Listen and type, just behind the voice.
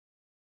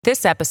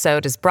This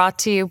episode is brought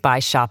to you by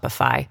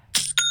Shopify.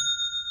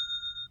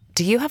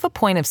 Do you have a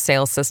point of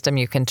sale system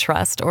you can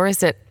trust, or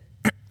is it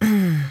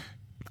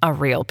a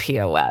real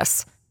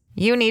POS?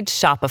 You need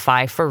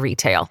Shopify for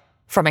retail.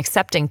 From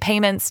accepting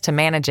payments to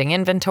managing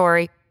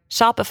inventory,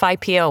 Shopify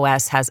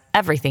POS has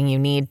everything you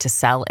need to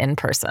sell in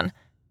person.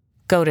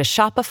 Go to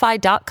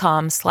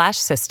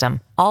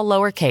shopify.com/system, all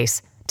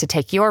lowercase, to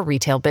take your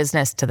retail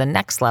business to the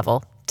next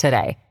level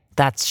today.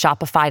 That's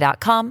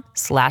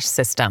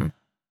shopify.com/system.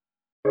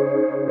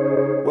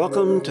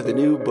 Welcome to the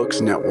New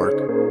Books Network.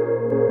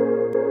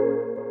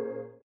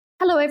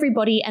 Hello,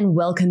 everybody, and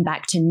welcome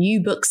back to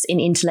New Books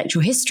in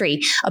Intellectual History,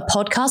 a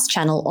podcast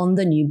channel on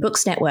the New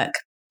Books Network.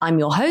 I'm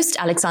your host,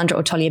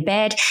 Alexandra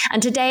Otolia-Baird,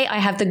 and today I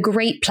have the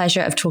great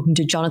pleasure of talking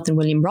to Jonathan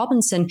William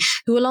Robinson,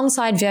 who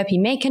alongside Virpi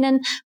Makinen,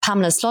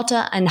 Pamela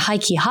Slaughter, and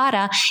Heikki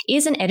Haara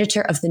is an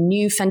editor of the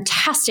new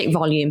fantastic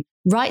volume,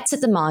 Rights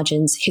at the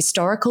Margins,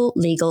 Historical,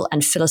 Legal,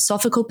 and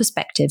Philosophical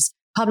Perspectives,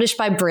 published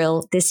by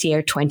Brill this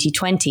year,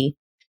 2020.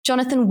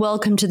 Jonathan,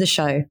 welcome to the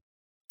show.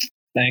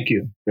 Thank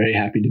you. Very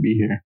happy to be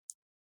here.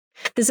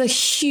 There's a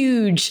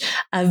huge,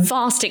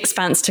 vast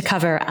expanse to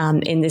cover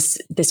in this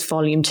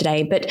volume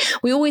today, but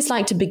we always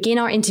like to begin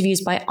our interviews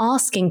by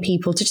asking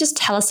people to just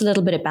tell us a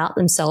little bit about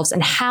themselves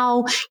and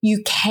how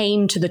you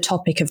came to the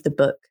topic of the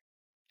book.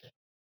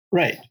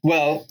 Right.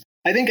 Well,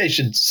 I think I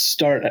should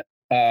start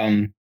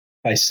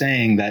by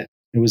saying that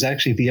it was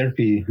actually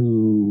Virpi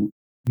who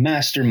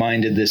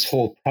masterminded this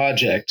whole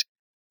project.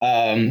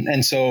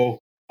 And so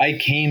I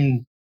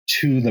came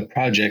to the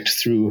project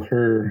through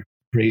her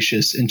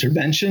gracious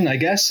intervention, I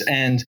guess,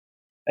 and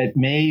it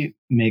may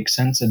make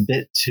sense a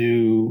bit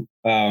to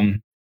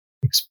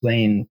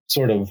explain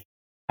sort of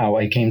how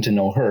I came to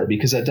know her,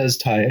 because that does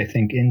tie, I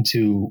think,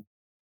 into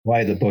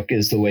why the book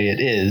is the way it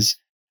is.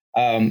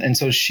 And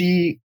so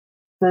she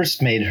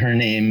first made her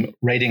name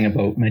writing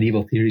about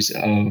medieval theories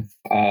of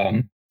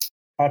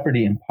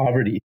property and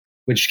poverty,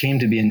 which came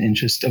to be an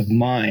interest of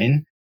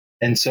mine.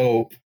 And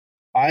so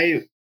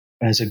I,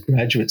 as a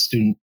graduate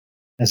student,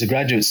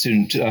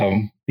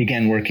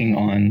 began working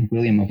on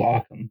William of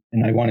Ockham,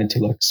 and I wanted to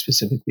look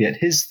specifically at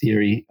his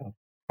theory of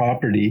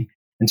property.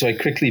 And so I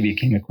quickly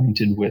became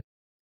acquainted with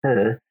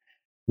her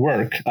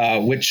work,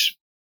 which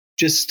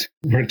just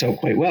worked out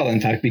quite well,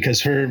 in fact,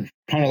 because her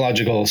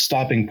chronological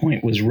stopping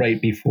point was right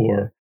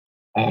before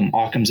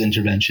Ockham's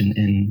intervention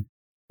in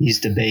these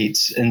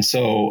debates. And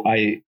so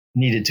I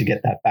needed to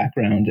get that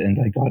background, and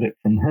I got it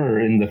from her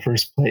in the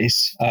first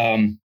place.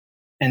 And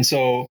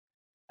so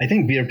I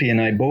think Virpi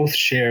and I both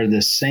share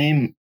the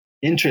same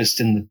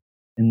interest in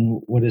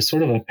what is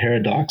sort of a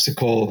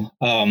paradoxical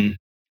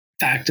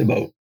fact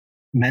about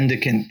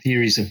mendicant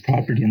theories of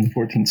property in the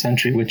 14th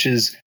century, which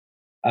is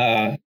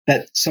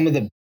that some of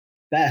the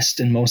best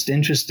and most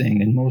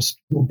interesting and most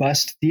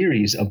robust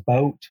theories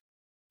about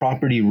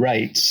property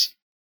rights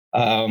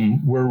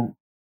were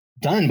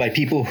done by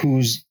people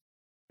whose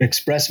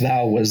express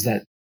vow was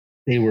that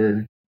they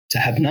were to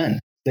have none.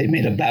 They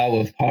made a vow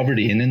of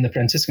poverty. And in the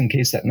Franciscan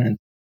case, that meant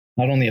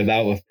not only a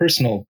vow of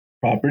personal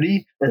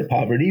property or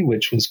poverty,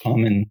 which was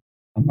common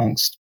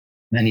amongst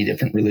many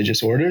different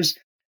religious orders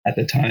at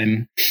the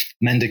time,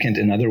 mendicant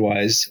and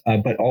otherwise,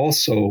 but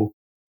also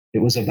it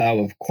was a vow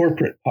of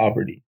corporate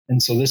poverty.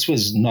 And so this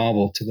was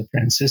novel to the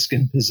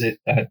Franciscans,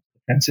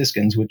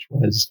 which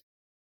was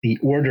the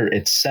order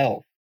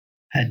itself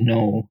had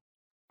no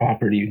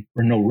property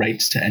or no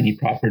rights to any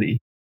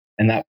property.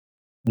 And that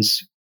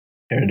was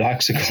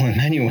paradoxical in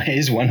many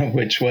ways, one of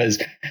which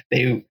was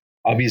they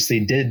obviously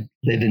did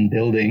live in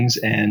buildings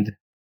and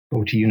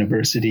go to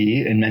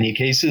university in many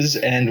cases,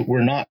 and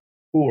were not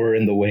poor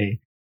in the way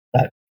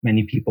that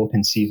many people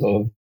conceive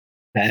of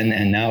then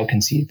and now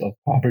conceive of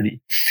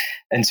poverty.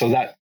 And so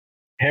that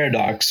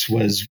paradox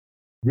was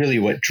really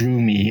what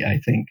drew me, I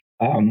think.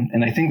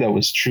 And I think that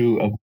was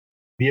true of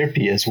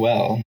Virpi as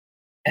well.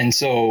 And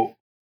so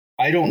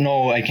I don't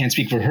know, I can't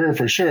speak for her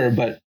for sure,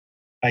 but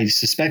I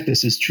suspect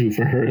this is true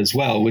for her as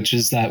well, which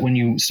is that when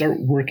you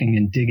start working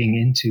and digging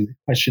into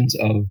questions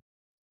of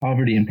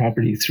poverty and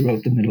property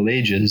throughout the Middle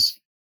Ages,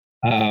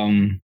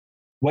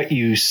 what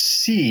you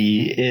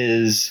see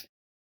is,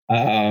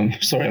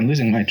 sorry, I'm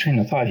losing my train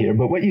of thought here,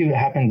 but what you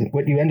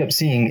end up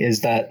seeing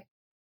is that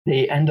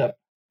they end up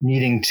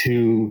needing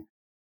to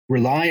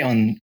rely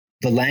on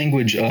the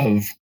language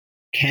of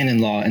canon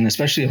law, and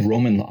especially of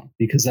Roman law,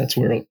 because that's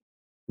where, for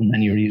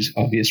many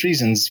obvious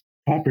reasons,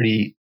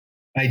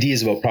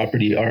 ideas about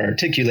property are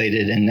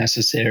articulated and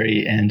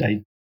necessary,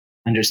 and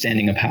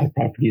understanding of how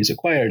property is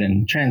acquired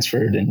and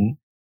transferred and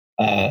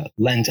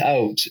lent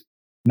out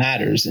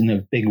matters in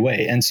a big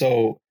way. And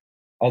so,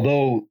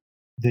 although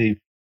the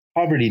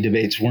poverty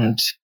debates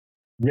weren't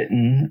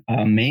written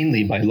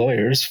mainly by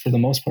lawyers, for the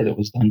most part, it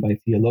was done by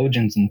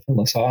theologians and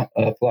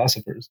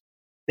philosophers.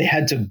 They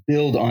had to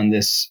build on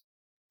this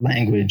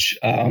language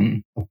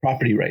of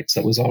property rights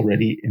that was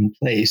already in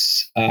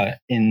place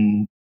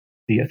in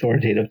the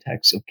authoritative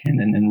texts of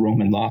canon and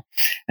Roman law.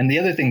 And the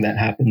other thing that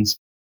happens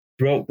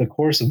throughout the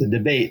course of the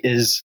debate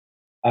is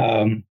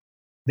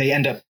they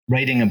end up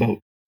writing about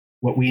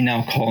what we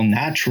now call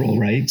natural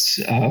rights,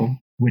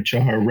 which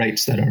are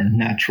rights that are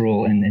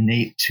natural and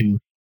innate to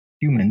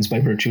humans by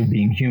virtue of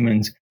being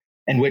humans,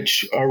 and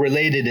which are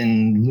related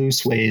in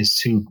loose ways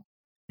to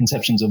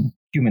conceptions of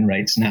human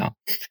rights now.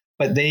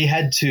 But they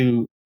had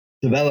to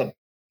develop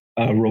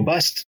a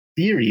robust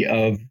theory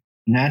of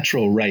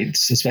natural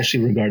rights,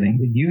 especially regarding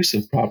the use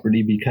of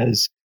property,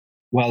 because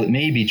while it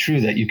may be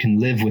true that you can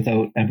live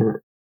without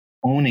ever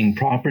owning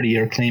property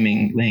or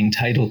laying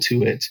title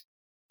to it,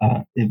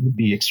 it would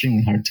be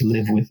extremely hard to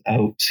live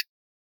without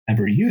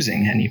ever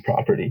using any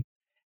property.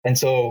 And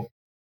so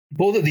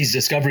both of these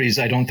discoveries,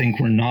 I don't think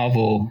were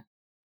novel.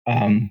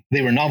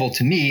 They were novel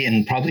to me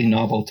and probably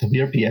novel to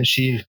Virpi, as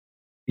she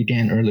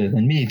began earlier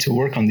than me to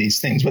work on these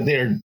things, but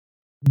they're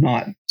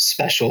not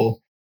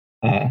special,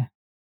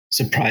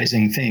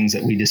 surprising things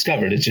that we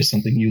discovered. It's just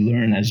something you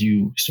learn as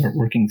you start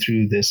working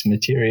through this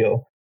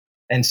material.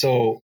 And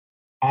so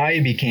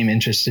I became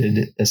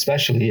interested,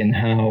 especially in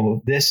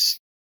how this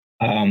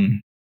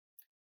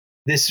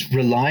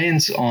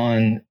reliance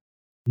on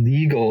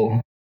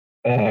legal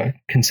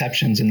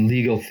conceptions and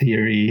legal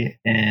theory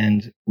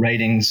and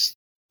writings,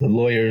 the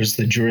lawyers,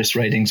 the jurists'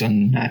 writings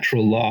on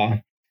natural law,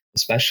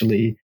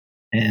 especially,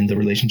 and the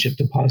relationship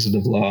to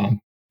positive law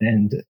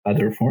and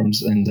other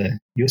forms, and the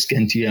jus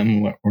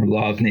gentium or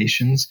law of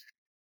nations,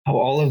 how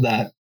all of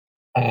that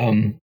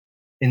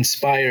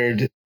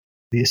inspired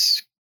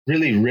this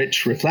really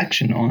rich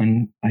reflection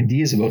on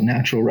ideas about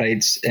natural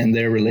rights and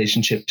their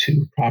relationship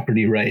to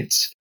property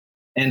rights.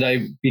 And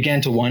I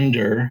began to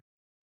wonder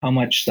how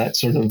much that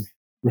sort of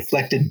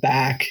reflected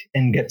back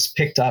and gets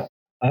picked up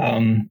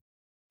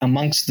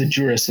amongst the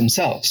jurists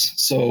themselves.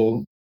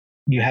 So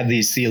you have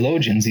these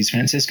theologians, these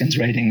Franciscans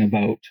writing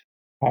about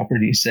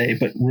property, say,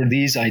 but were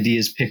these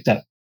ideas picked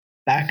up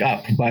back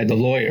up by the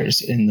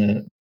lawyers in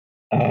the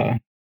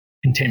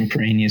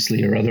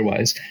contemporaneously or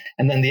otherwise?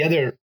 And then the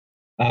other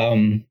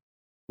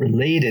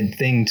related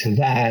thing to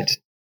that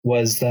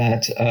was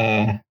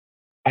that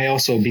I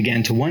also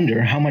began to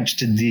wonder how much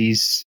did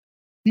these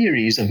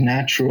theories of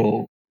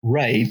natural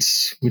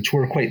rights, which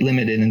were quite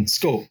limited in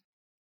scope,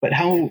 but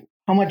how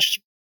much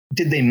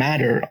did they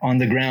matter on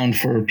the ground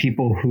for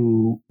people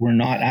who were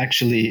not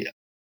actually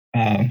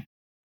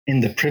in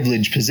the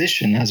privileged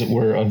position, as it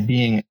were, of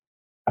being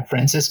a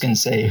Franciscan,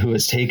 say, who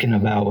has taken a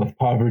vow of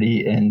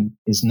poverty and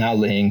is now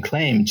laying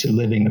claim to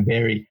living a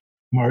very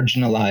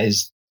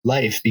marginalized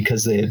life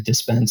because they have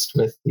dispensed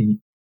with the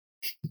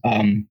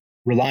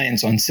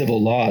reliance on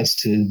civil laws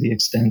to the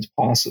extent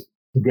possible,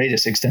 the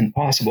greatest extent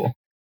possible.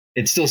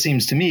 It still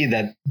seems to me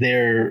that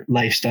their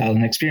lifestyle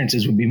and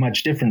experiences would be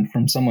much different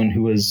from someone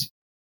who was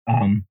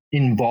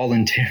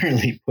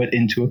involuntarily put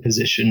into a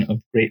position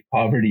of great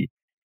poverty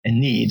and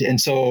need.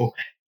 And so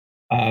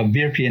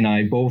Virpi and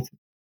I both,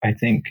 I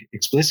think,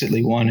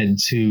 explicitly wanted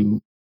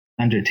to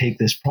undertake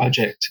this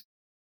project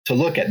to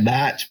look at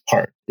that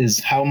part,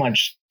 is how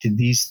much did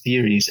these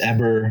theories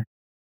ever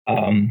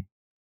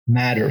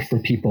matter for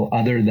people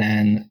other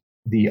than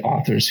the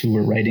authors who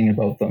were writing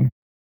about them?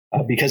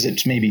 Because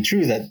it may be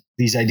true that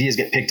these ideas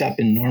get picked up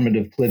in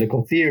normative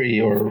political theory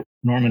or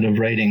normative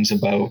writings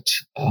about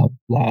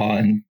law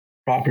and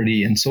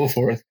property and so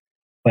forth.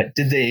 But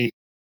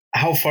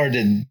how far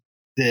did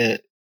the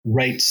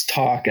rights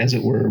talk, as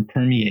it were,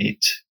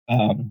 permeate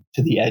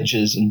to the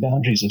edges and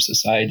boundaries of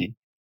society?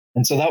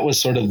 And so that was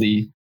sort of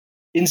the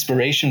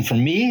inspiration for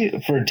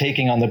me for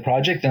taking on the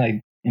project. And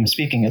I am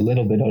speaking a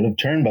little bit out of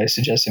turn by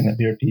suggesting that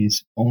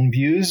Virpi's own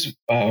views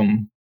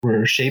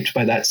were shaped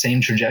by that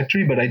same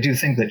trajectory. But I do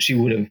think that she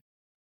would have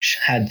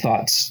had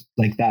thoughts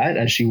like that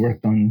as she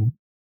worked on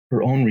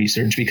her own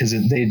research, because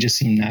they just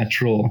seem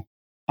natural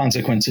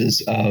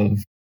consequences of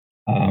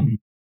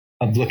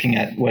looking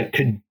at what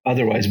could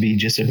otherwise be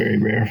just a very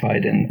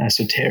rarefied and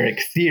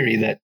esoteric theory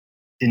that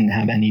didn't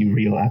have any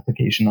real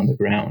application on the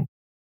ground.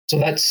 So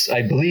that's,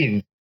 I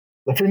believe,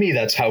 for me,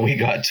 that's how we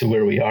got to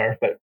where we are.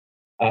 But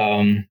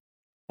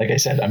like I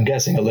said, I'm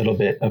guessing a little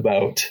bit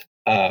about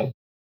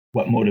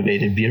what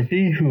motivated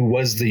Virpi, who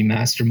was the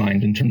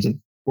mastermind in terms of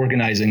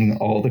organizing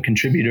all the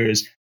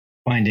contributors,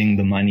 finding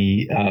the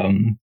money,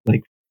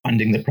 like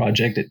funding the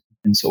project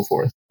and so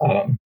forth.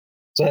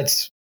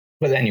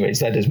 But anyways,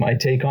 that is my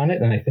take on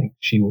it. And I think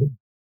she would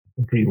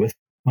agree with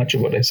much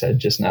of what I said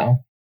just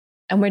now.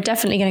 And we're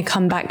definitely going to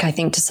come back, I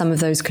think, to some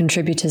of those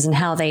contributors and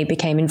how they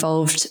became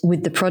involved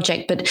with the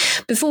project. But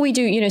before we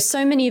do,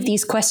 so many of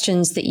these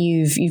questions that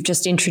you've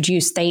just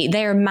introduced,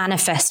 they're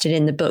manifested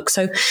in the book.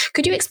 So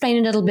could you explain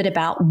a little bit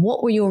about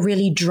what were your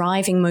really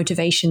driving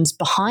motivations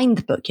behind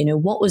the book?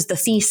 What was the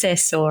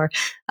thesis? Or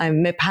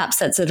perhaps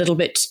that's a little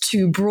bit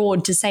too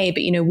broad to say,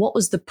 but, what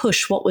was the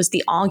push? What was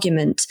the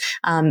argument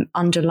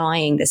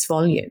underlying this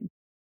volume?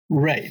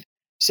 Right.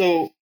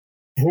 So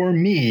for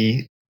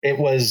me, it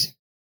was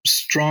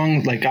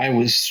strong. Like, I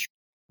was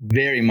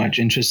very much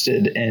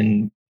interested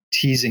in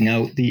teasing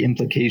out the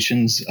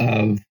implications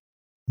of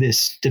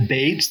this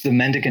debate, the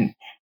mendicant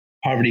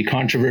poverty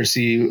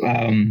controversy,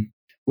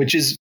 which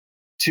is,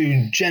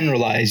 to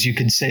generalize, you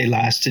could say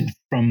lasted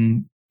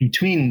from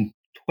between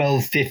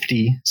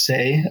 1250,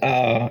 say,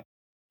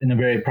 in a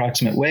very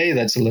approximate way.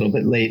 That's a little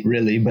bit late,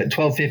 really, but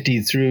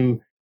 1250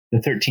 through the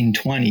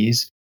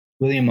 1320s,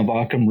 William of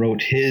Ockham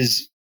wrote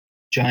his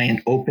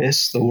giant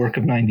opus, The Work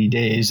of 90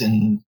 Days,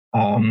 in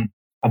the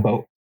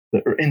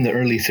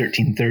early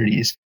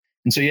 1330s.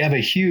 And so you have a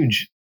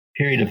huge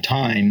period of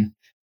time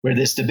where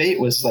this debate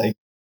was like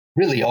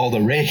really all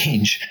the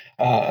rage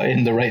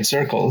in the right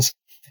circles.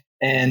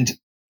 And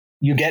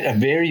you get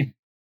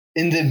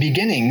in the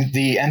beginning,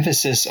 the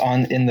emphasis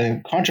in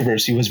the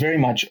controversy was very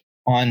much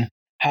on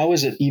how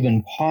is it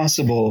even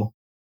possible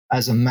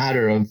as a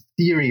matter of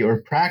theory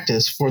or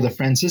practice for the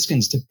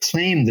Franciscans to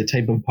claim the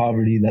type of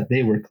poverty that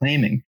they were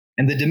claiming.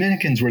 And the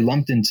Dominicans were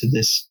lumped into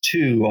this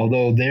too,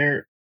 although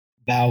their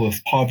vow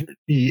of poverty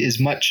is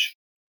much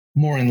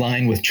more in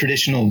line with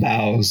traditional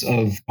vows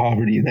of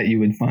poverty that you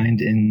would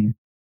find in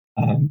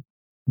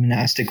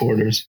monastic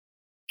orders.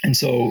 And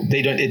so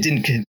it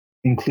didn't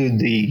include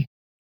the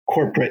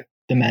corporate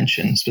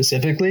dimension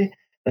specifically.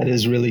 That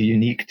is really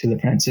unique to the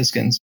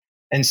Franciscans.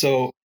 And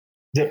so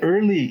the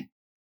early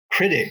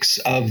critics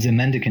of the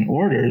mendicant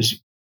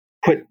orders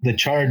put the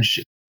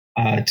charge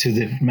to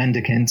the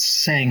mendicants,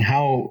 saying,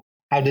 how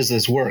does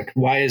this work?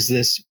 Why is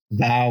this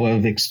vow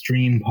of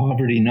extreme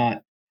poverty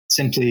not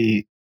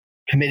simply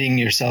committing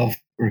yourself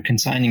or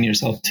consigning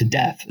yourself to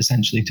death,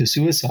 essentially to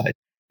suicide?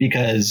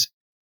 Because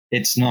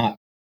it's not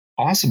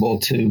possible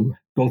to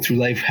go through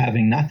life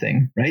having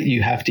nothing, right?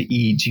 You have to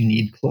eat, you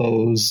need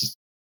clothes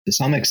to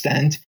some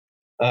extent,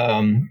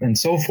 and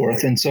so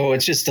forth. And so it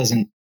just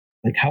doesn't,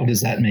 like, how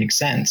does that make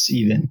sense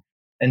even?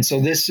 And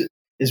so this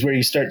is where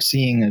you start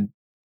seeing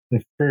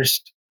the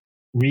first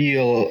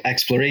real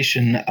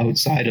exploration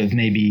outside of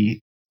maybe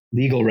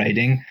legal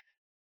writing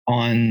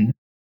on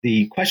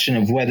the question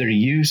of whether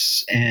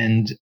use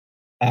and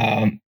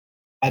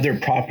other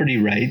property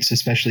rights,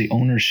 especially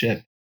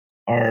ownership,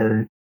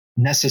 are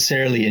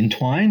necessarily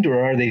entwined,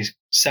 or are they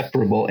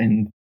separable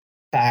in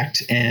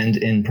fact and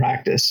in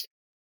practice?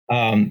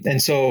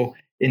 And so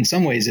in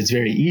some ways, it's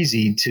very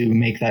easy to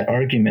make that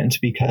argument,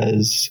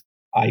 because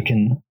I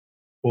can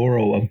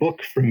borrow a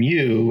book from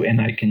you and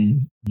I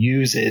can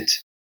use it.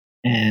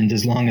 And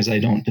as long as I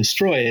don't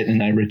destroy it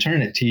and I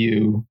return it to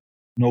you,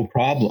 no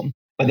problem.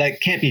 But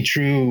that can't be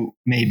true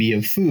maybe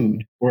of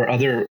food or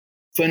other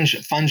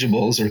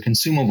fungibles or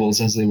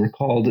consumables, as they were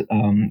called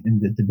in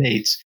the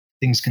debates,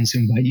 things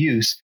consumed by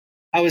use.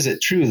 How is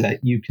it true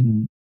that you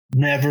can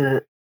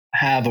never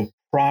have a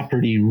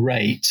property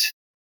right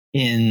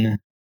in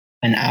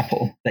an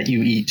apple that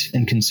you eat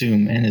and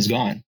consume and is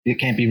gone? It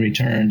can't be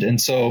returned.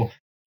 And so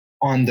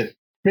on the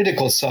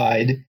critical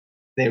side,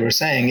 they were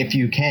saying, if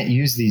you can't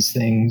use these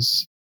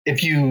things,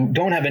 if you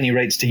don't have any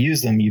rights to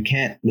use them, you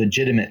can't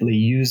legitimately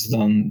use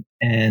them.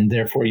 And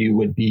therefore you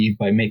would be,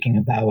 by making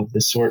a vow of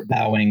this sort,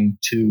 vowing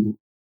to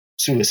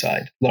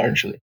suicide,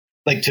 largely,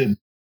 like to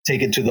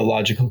take it to the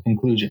logical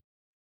conclusion.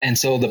 And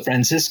so the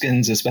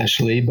Franciscans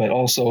especially, but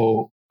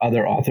also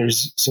other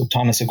authors. So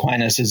Thomas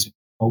Aquinas is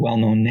a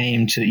well-known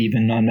name to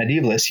even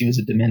non-medievalists. He was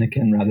a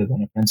Dominican rather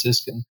than a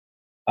Franciscan.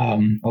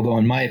 Although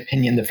in my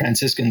opinion, the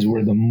Franciscans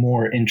were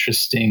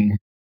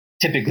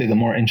typically the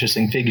more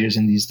interesting figures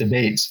in these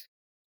debates,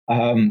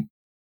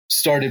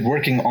 started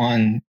working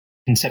on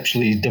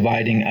conceptually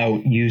dividing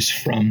out use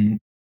from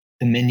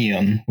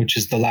dominium, which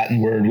is the Latin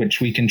word,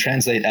 which we can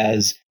translate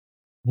as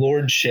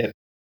lordship,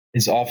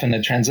 is often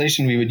a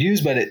translation we would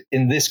use, but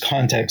in this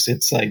context,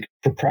 it's like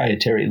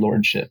proprietary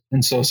lordship.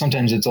 And so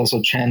sometimes it's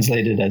also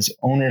translated as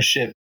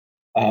ownership,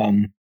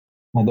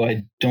 although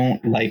I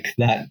don't like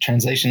that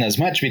translation as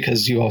much,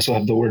 because you also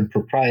have the word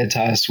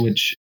proprietas,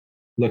 which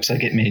looks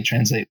like it may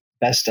translate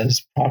best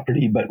as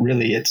property, but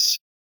really it's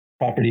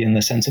property in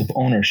the sense of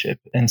ownership.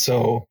 And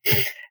so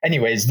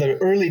anyways, the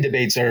early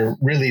debates are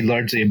really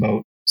largely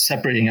about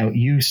separating out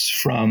use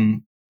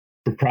from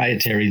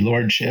proprietary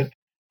lordship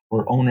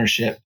or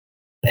ownership.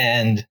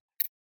 And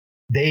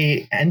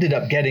they ended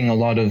up getting a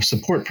lot of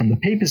support from the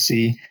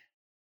papacy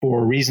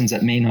for reasons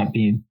that may not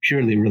be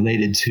purely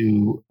related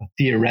to a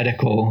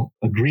theoretical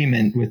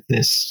agreement with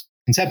this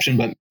conception,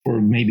 but for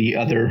maybe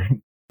other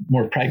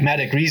more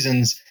pragmatic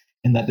reasons,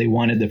 in that they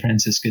wanted the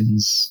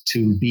Franciscans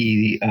to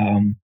be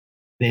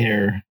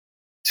there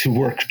to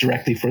work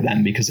directly for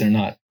them, because they're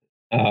not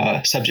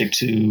subject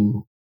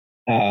to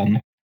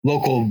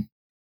local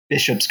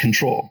bishops'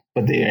 control,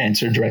 but they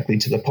answer directly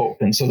to the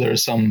Pope. And so there are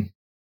some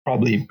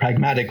probably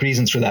pragmatic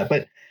reasons for that.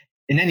 But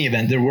in any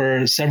event, there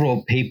were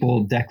several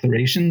papal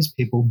declarations,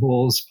 papal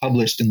bulls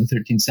published in the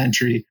 13th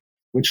century,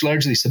 which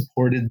largely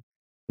supported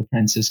the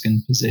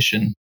Franciscan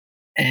position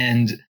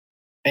and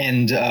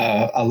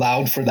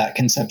allowed for that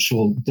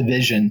conceptual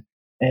division.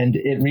 And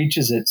it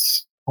reaches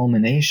its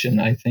culmination,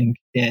 I think,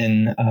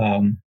 in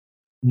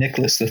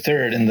Nicholas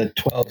III in the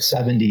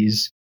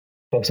 1270s,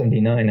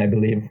 1279, I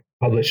believe,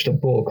 published a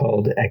bull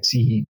called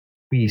Exi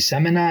Qui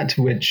Seminat,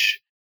 which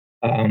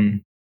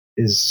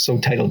is so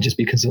titled just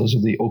because those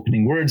are the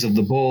opening words of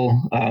the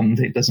bull.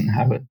 It doesn't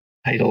have a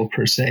title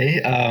per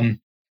se.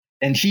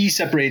 And he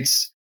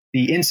separates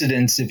the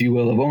incidents, if you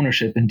will, of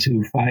ownership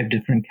into 5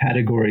 different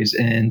categories.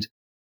 And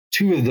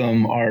 2 of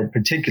them are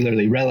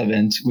particularly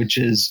relevant, which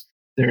is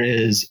there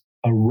is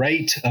a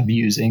right of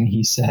using,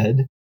 he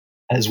said,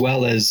 as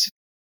well as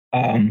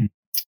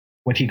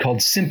what he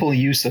called simple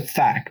use of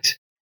fact.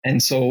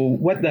 And so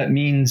what that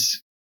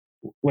means,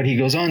 what he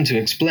goes on to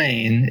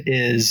explain,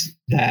 is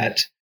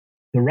that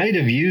the right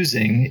of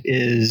using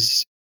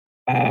is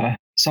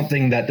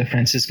something that the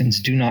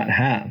Franciscans do not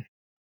have.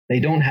 They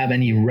don't have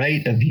any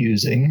right of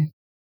using.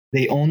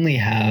 They only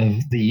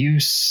have the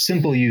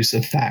simple use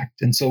of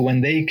fact. And so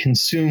when they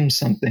consume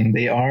something,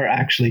 they are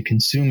actually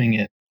consuming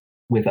it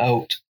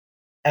without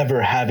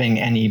ever having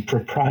any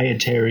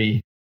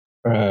proprietary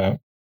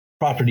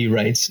property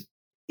rights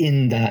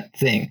in that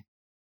thing.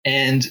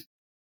 And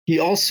it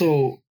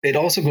also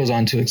goes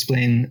on to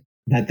explain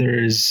that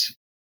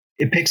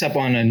it picks up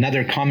on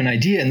another common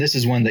idea, and this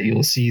is one that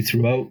you'll see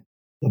throughout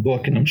the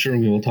book, and I'm sure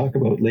we will talk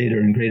about later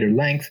in greater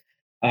length,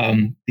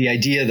 the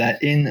idea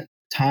that in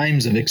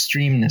times of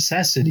extreme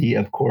necessity,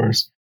 of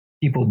course,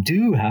 people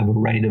do have a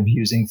right of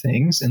using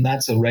things, and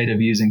that's a right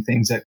of using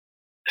things that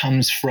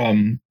comes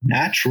from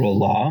natural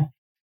law,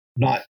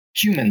 not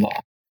human law.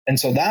 And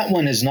so that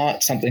one is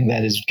not something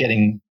that is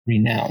getting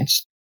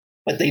renounced,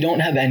 but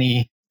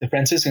the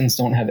Franciscans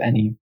don't have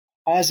any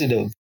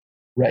positive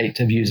right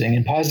of using,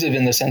 and positive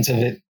in the sense of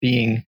it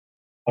being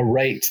a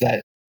right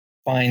that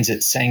finds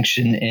its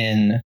sanction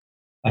in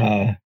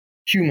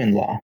human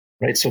law,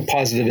 right? So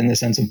positive in the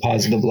sense of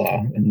positive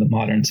law, in the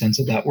modern sense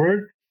of that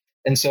word.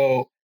 And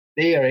so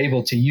they are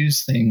able to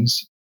use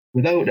things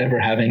without ever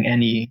having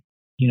any,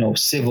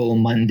 civil,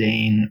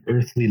 mundane,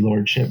 earthly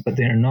lordship, but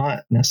they are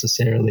not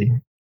necessarily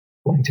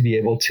going to be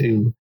able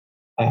to,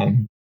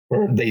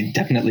 or they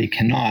definitely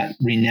cannot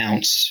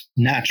renounce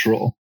a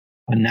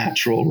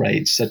natural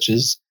right, such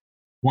as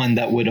one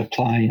that would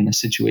apply in a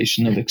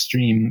situation of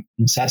extreme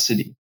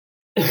necessity.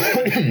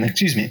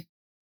 Excuse me.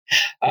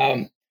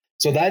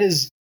 So that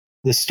is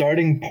the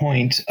starting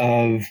point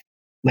of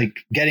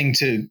getting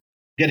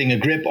a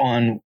grip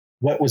on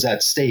what was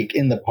at stake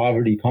in the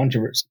poverty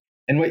controversy.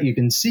 And what you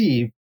can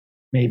see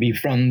maybe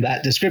from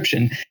that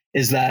description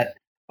is that,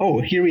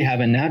 here we have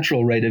a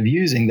natural right of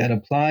using that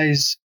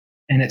applies,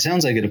 and it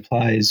sounds like it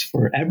applies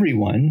for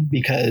everyone,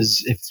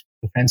 because if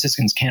the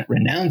Franciscans can't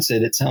renounce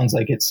it, it sounds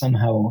like it's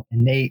somehow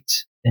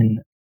innate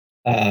to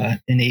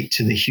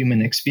the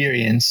human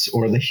experience,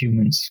 or the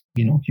human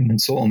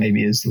soul,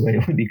 maybe is the way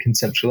it would be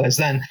conceptualized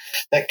then,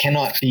 that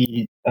cannot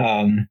be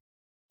done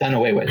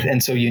away with.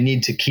 And so you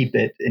need to keep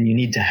it, and you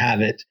need to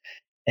have it,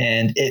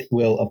 and it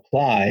will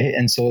apply.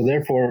 And so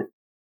therefore,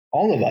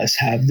 all of us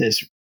have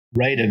this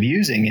right of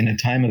using in a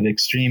time of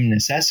extreme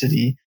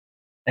necessity.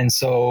 And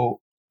so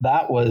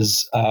that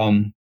was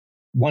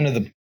one of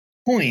the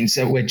points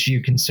at which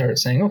you can start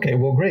saying, okay,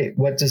 well, great.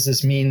 What does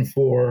this mean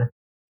for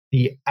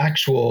the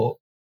actual,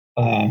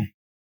 I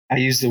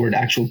use the word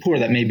actual poor,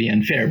 that may be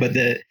unfair, but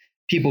the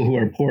people who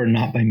are poor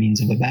not by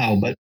means of a vow,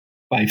 but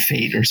by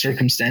fate or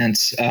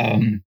circumstance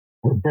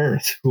or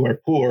birth, who are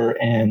poor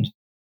and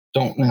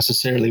don't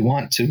necessarily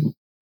want to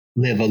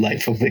live a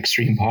life of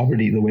extreme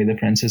poverty the way the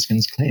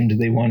Franciscans claimed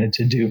they wanted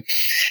to do.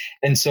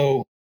 And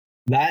so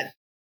that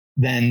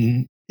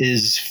then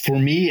is, for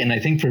me, and I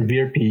think for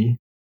Virpi,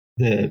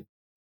 the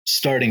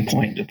starting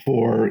point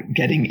for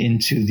getting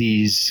into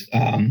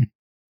the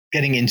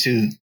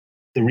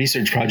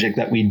research project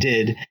that we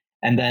did,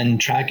 and then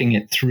tracking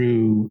it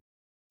through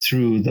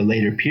the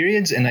later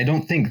periods. And I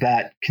don't think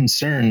that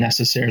concern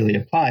necessarily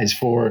applies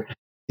for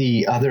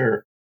the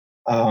other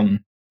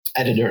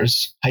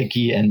editors,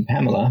 Heike and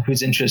Pamela,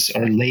 whose interests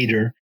are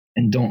later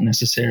and don't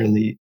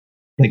necessarily,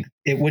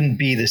 it wouldn't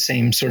be the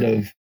same sort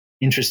of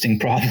interesting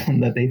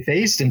problem that they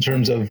faced in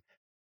terms of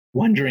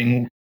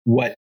wondering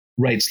what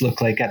rights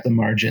look like at the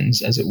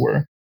margins, as it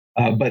were.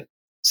 But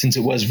since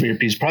it was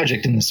Virpi's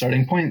project in the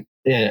starting point,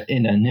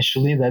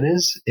 initially,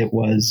 that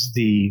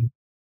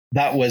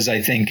was,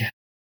 I think,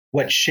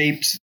 what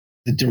shaped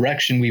the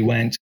direction we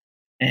went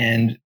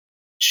and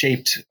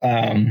shaped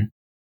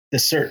the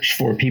search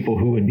for people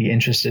who would be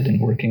interested in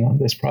working on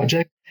this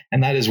project.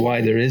 And that is why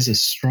there is a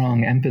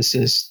strong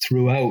emphasis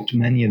throughout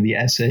many of the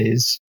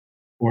essays,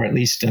 or at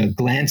least a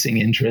glancing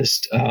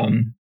interest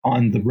on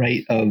the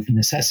right of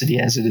necessity,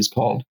 as it is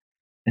called.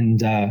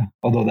 And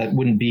although that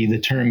wouldn't be the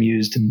term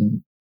used in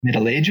the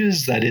Middle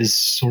Ages, that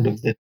is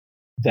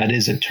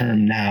a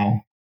term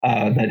now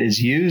that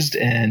is used.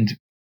 And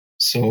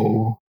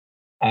so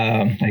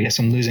I guess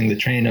I'm losing the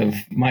train of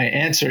my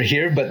answer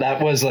here, but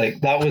that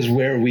was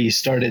where we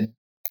started.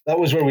 That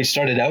was where we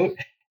started out.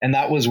 And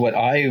that was what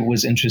I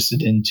was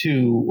interested in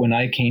too, when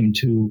I came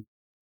to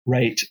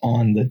write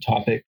on the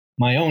topic,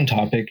 my own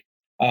topic.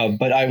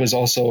 But I was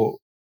also,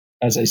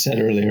 as I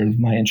said earlier,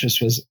 my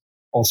interest was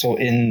also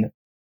in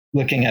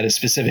looking at a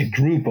specific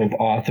group of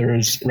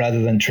authors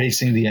rather than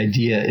tracing the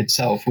idea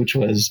itself, which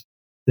was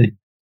that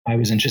I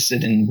was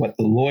interested in what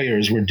the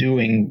lawyers were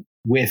doing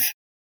with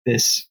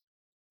this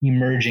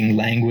emerging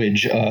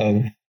language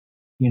of,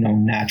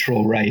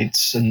 natural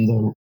rights,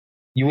 and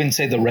you wouldn't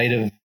say the right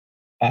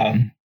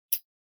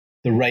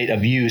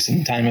of use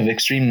in time of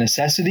extreme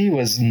necessity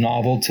was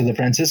novel to the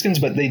Franciscans,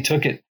 but they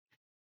took it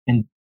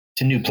and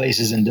to new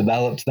places and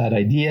developed that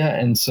idea.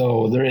 And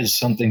so there is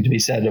something to be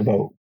said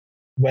about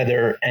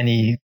whether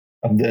any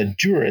of the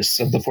jurists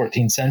of the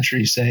 14th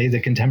century, say the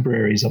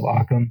contemporaries of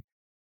Occam,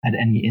 had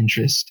any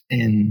interest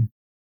in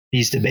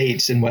these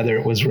debates and whether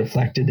it was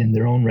reflected in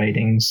their own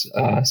writings,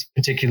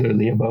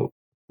 particularly about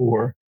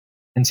poor.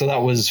 And so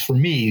that was, for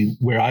me,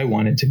 where I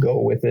wanted to go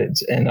with it.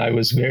 And I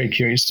was very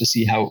curious to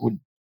see how it would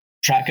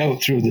track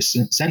out through the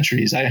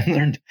centuries. I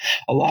learned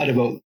a lot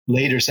about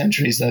later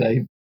centuries that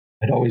I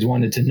had always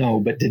wanted to know,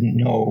 but didn't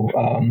know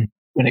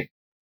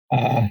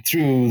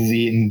through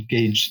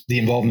the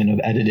involvement of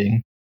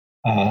editing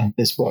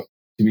this book,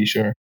 to be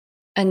sure.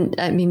 And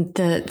I mean,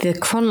 the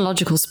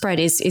chronological spread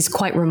is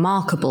quite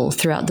remarkable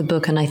throughout the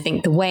book. And I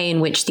think the way in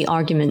which the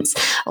arguments,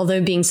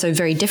 although being so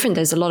very different,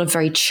 there's a lot of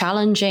very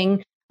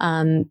challenging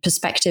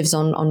perspectives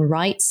on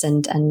rights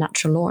and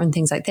natural law and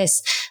things like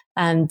this.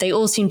 They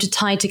all seem to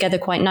tie together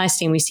quite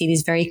nicely, and we see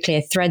these very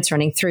clear threads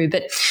running through.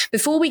 But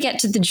before we get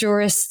to the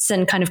jurists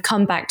and kind of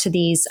come back to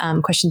these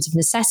questions of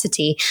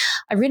necessity,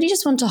 I really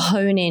just want to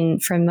hone in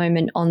for a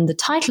moment on the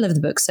title of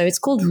the book. So it's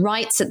called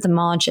Rights at the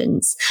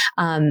Margins.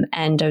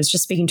 And I was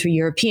just speaking to a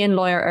European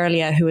lawyer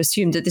earlier who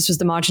assumed that this was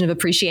the margin of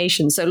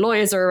appreciation. So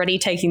lawyers are already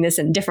taking this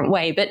in a different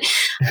way. But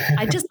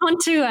I just want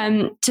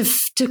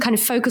to kind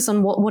of focus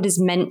on what is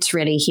meant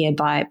really here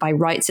by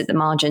rights at the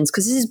margins,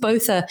 because this is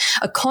both a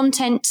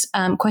content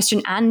question,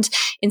 and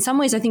in some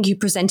ways I think you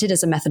present it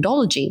as a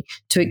methodology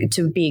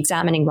to be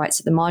examining rights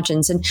at the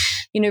margins. And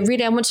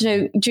really I want to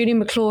know, Julie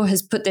McClure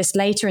has put this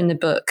later in the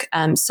book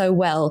so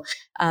well,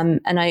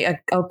 and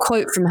I'll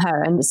quote from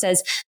her, and it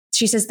says,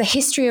 she says, the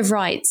history of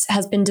rights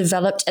has been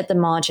developed at the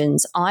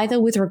margins,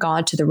 either with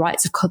regard to the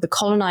rights of the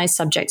colonized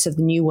subjects of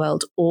the New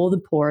World or the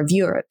poor of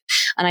Europe.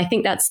 And I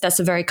think that's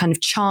a very kind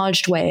of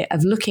charged way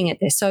of looking at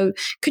this. So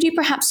could you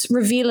perhaps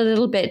reveal a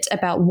little bit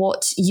about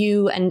what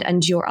you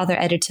and your other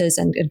editors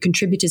and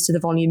contributors to the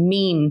volume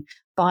mean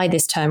by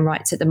this term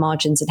rights at the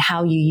margins and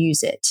how you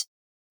use it?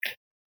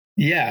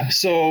 Yeah,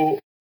 so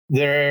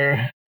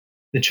the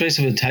choice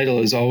of a title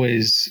is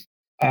always,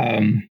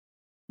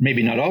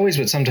 maybe not always,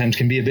 but sometimes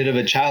can be a bit of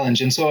a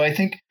challenge. And so I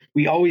think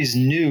we always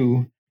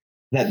knew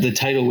that the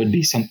title would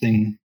be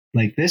something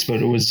like this, but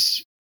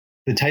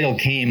the title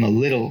came a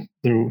little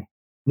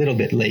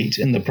bit late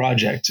in the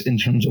project in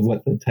terms of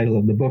what the title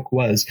of the book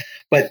was.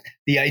 But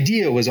the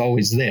idea was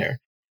always there.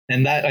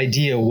 And that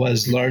idea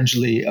was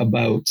largely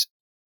about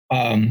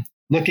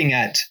looking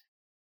at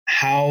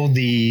how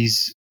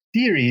these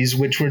theories,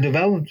 which were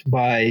developed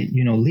by,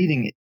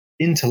 leading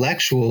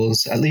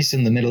intellectuals, at least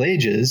in the Middle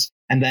Ages,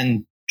 and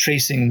then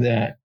tracing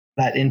that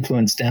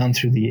influence down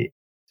through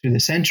the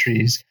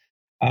centuries,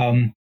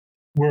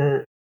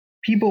 were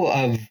people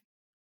of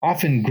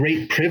often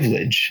great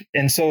privilege.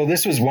 And so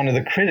this was one of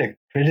the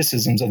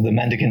criticisms of the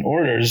mendicant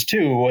orders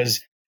too,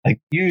 was like,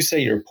 you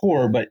say you're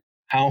poor, but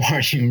how are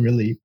you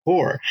really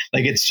poor?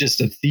 Like, it's just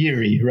a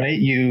theory, right?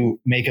 You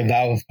make a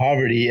vow of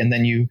poverty and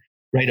then you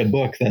write a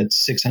book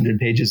that's 600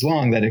 pages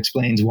long that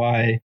explains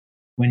why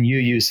when you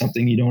use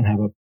something, you don't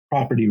have a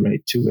property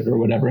right to it or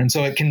whatever. And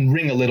so it can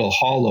ring a little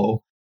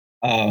hollow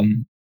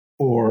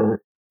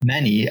for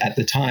many at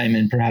the time,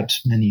 and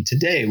perhaps many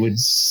today would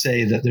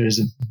say that there's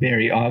a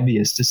very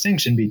obvious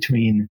distinction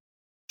between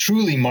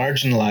truly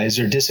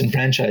marginalized or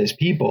disenfranchised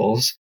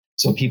peoples,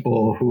 so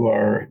people who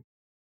are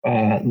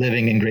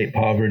living in great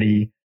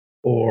poverty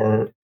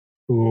or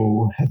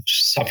who have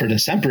suffered a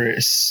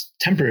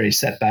temporary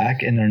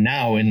setback and are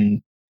now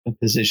in a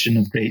position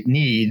of great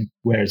need,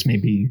 whereas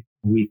maybe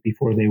a week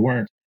before they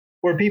weren't,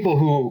 or people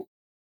who,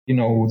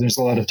 there's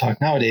a lot of talk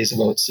nowadays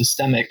about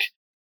systemic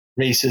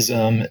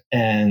racism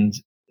and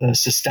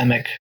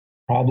systemic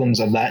problems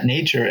of that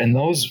nature. And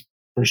those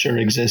for sure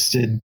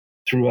existed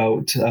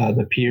throughout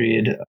the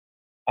period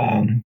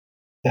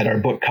that our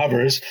book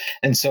covers.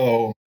 And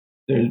so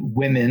the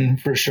women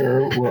for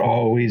sure were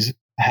always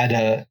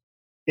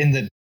in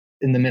the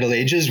Middle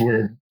Ages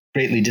were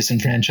greatly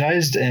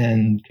disenfranchised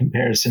in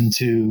comparison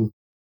to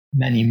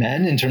many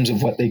men in terms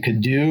of what they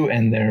could do,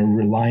 and their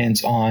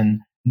reliance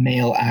on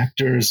male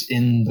actors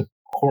in the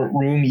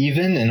courtroom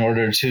even in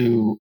order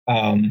to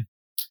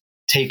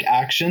take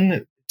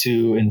action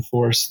to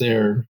enforce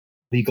their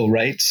legal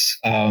rights.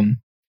 And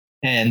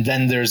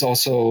then there's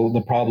also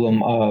the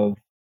problem of,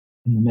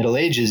 in the Middle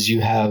Ages, you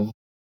have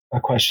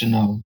a question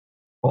of,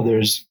 well,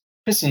 there's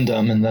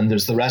Christendom and then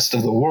there's the rest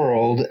of the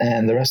world,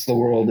 and the rest of the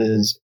world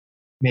is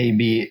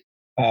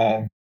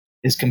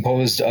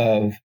composed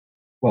of,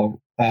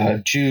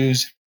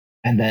 Jews,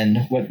 and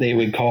then what they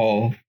would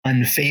call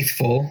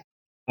unfaithful,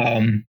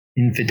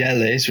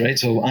 infideles, right?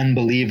 So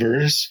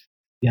unbelievers,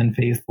 the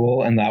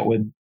unfaithful, and that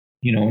would,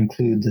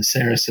 include the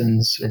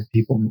Saracens or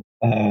people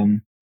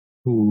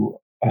who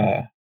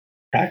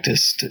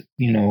practiced,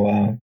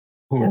 who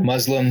were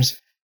Muslims,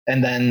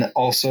 and then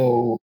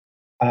also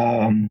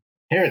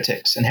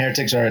heretics. And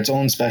heretics are its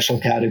own special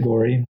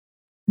category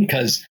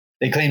because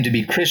they claim to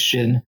be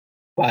Christian,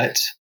 but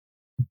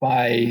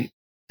by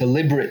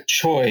deliberate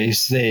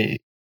choice, they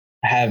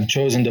have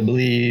chosen to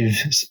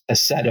believe a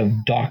set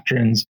of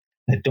doctrines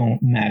that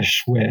don't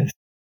mesh with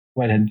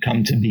what had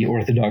come to be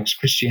Orthodox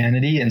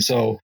Christianity. And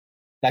so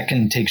that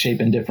can take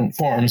shape in different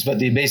forms. But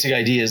the basic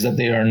idea is that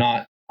they are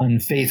not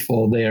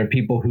unfaithful. They are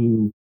people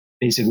who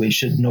basically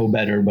should know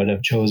better, but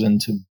have chosen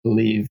to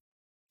believe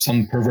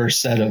some perverse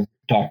set of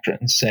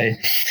doctrines, say.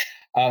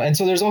 And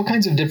so there's all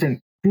kinds of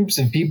different groups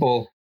of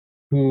people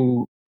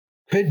who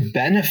could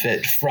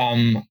benefit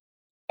from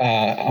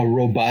a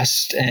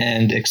robust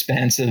and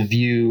expansive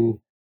view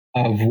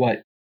of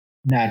what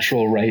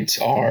natural rights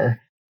are,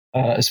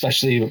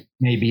 especially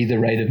maybe the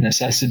right of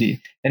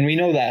necessity. And we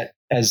know that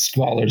as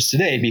scholars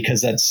today,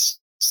 because that's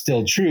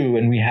still true.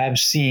 And we have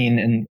seen,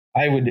 and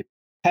I would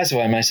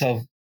classify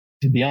myself,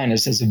 to be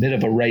honest, as a bit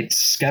of a rights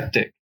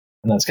skeptic.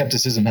 And that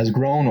skepticism has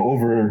grown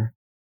over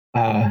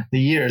the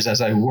years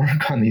as I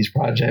work on these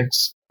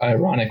projects,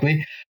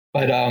 ironically.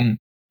 But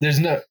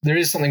there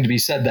is something to be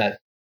said that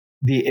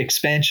the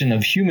expansion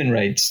of human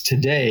rights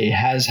today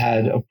has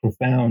had a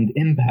profound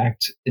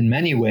impact in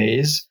many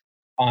ways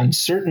on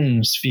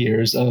certain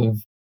spheres of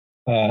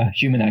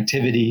human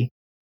activity,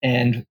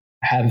 and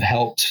have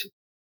helped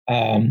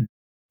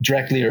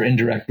directly or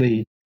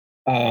indirectly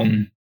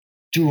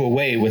do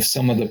away with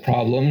some of the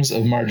problems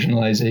of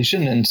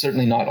marginalization, and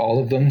certainly not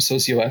all of them.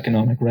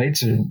 Socioeconomic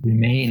rights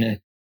remain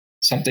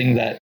something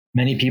that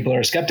many people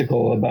are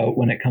skeptical about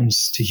when it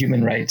comes to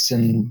human rights.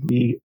 And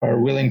we are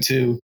willing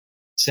to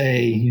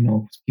say,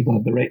 people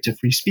have the right to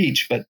free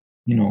speech, but,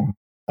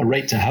 a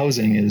right to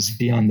housing is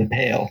beyond the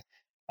pale,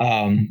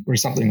 or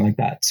something like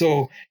that.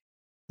 So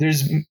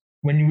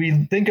when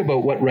we think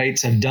about what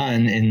rights have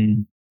done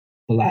in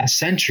the last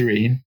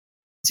century,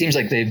 it seems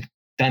like they've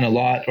done a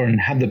lot, or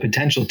have the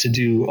potential to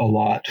do a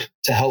lot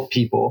to help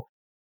people.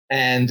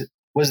 And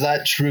was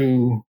that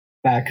true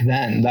back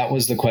then? That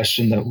was the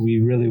question that we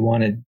really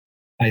wanted,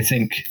 I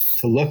think,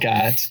 to look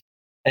at.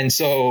 And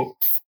so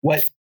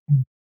what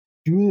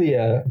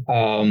Julia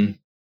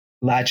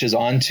latches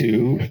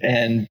onto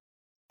and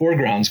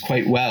foregrounds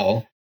quite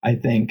well, I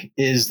think,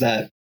 is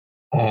that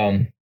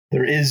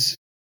there is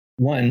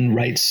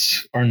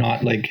rights are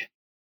not like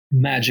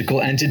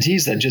magical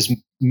entities that just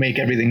make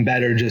everything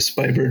better just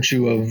by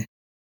virtue of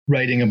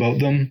writing about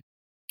them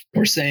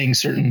or saying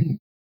certain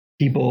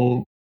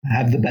people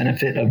have the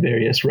benefit of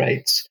various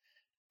rights.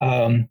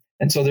 And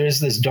so there's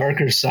this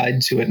darker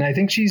side to it. And I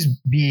think she's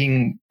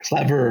being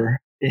clever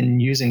in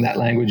using that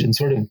language in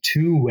sort of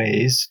two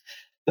ways.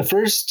 The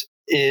first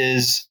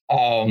is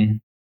the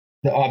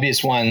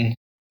obvious one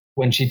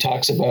when she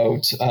talks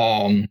about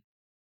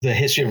the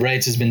history of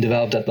rights has been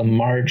developed at the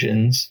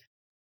margins.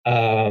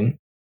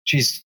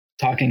 She's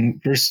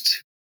talking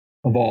first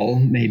of all,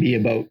 maybe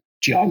about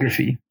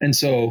geography. And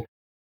so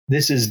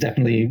this is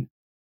definitely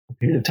a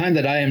period of time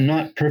that I am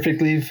not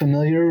perfectly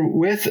familiar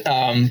with.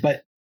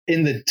 But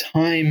in the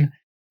time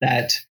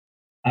that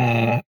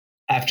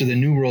after the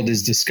New World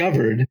is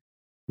discovered,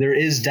 there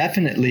is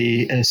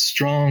definitely a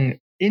strong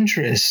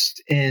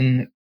interest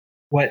in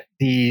what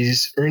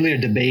these earlier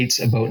debates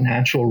about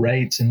natural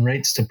rights and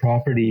rights to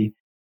property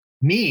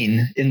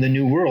mean in the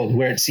New World,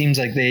 where it seems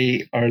like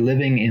they are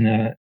living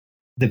in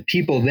the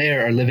people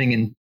there are living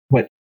in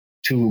what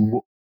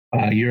to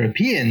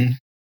European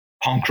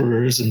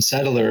conquerors and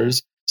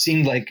settlers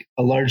seemed like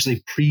a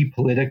largely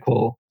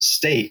pre-political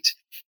state.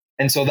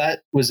 And so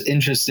that was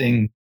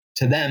interesting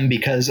to them,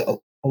 because a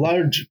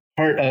large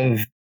part of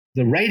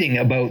the writing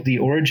about the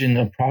origin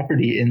of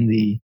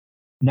property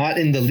not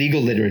in the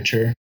legal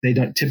literature, they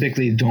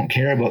typically don't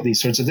care about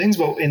these sorts of things,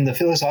 but in the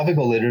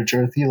philosophical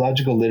literature,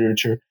 theological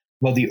literature,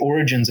 about the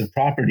origins of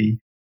property,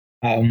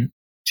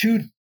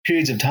 two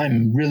periods of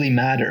time really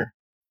matter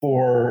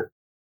for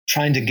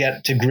trying to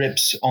get to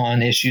grips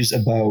on issues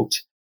about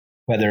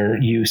whether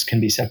use can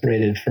be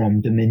separated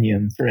from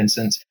dominion, for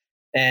instance.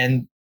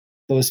 And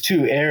those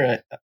two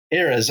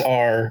eras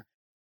are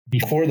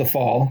before the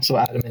fall, so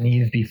Adam and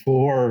Eve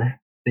before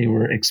they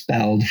were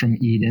expelled from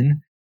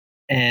Eden,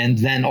 and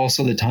then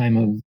also the time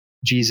of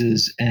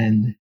Jesus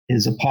and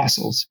his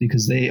apostles,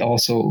 because they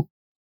also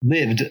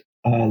lived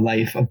a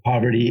life of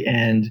poverty,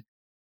 and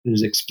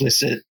there's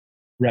explicit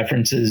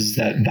references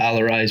that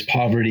valorize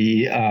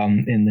poverty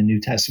in the New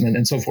Testament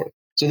and so forth.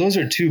 So those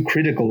are two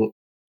critical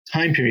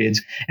time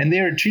periods, and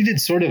they are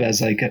treated sort of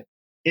as like,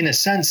 in a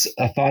sense,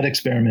 a thought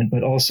experiment,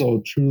 but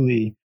also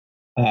truly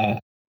a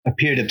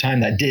period of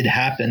time that did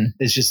happen.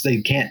 It's just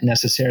they can't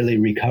necessarily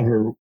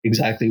recover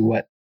exactly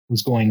what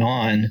was going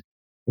on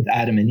with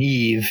Adam and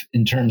Eve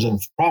in terms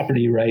of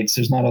property rights.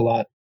 There's not a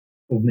lot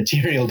of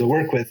material to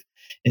work with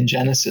in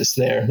Genesis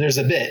there. There's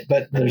a bit,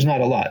 but there's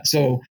not a lot.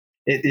 So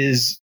it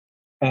is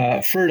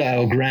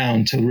fertile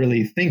ground to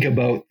really think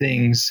about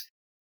things,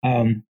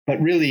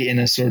 but really in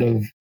a sort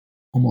of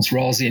almost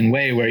Rawlsian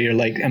way, where you're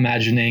like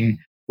imagining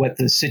what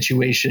the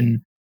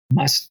situation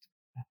must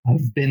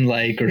have been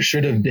like or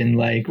should have been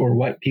like, or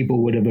what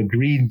people would have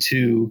agreed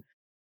to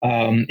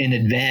in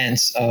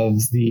advance of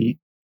the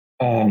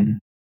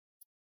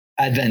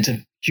advent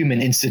of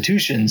human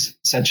institutions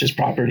such as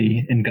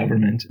property and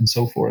government and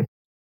so forth.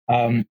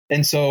 And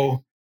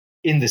so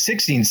in the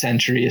 16th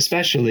century,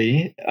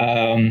 especially,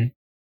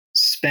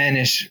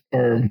 Spanish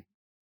or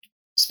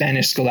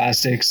Spanish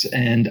scholastics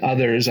and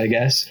others, I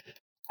guess,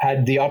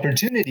 had the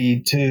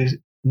opportunity to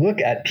look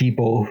at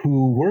people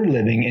who were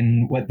living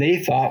in what they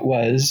thought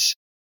was,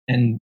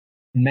 and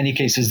in many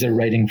cases, they're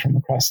writing from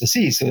across the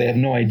sea, so they have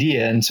no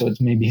idea. And so it's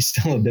maybe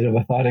still a bit of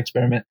a thought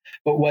experiment.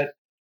 But what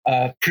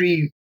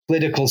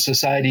pre-political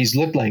societies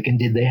looked like, and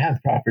did they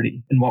have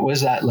property? And what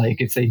was that like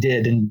if they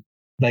did? And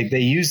like they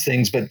used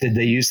things, but did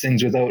they use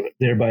things without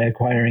thereby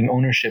acquiring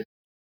ownership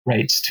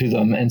rights to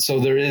them? And so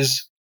there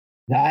is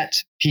that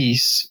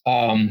piece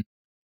in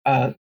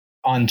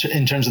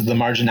terms of the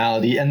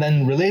marginality. And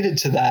then related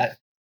to that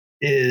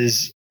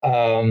is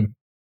the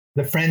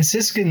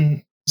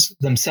Franciscans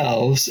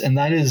themselves, and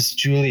that is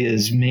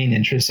Julia's main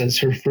interest, as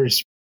her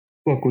first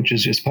book, which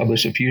was just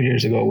published a few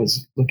years ago,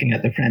 was looking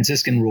at the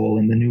Franciscan role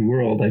in the New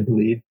World, I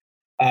believe,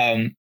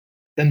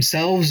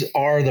 themselves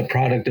are the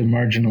product of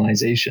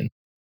marginalization,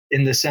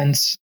 in the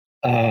sense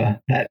that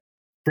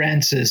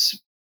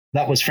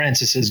that was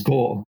Francis's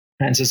goal.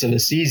 Francis of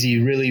Assisi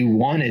really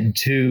wanted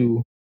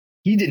to,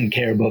 he didn't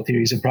care about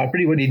theories of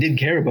property. What he did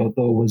care about,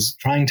 though, was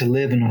trying to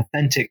live an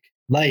authentic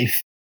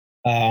life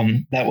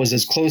that was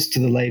as close to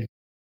the life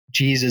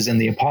Jesus and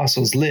the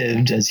apostles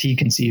lived as he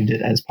conceived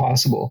it as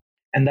possible.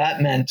 And that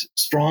meant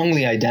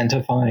strongly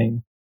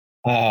identifying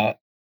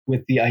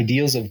with the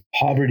ideals of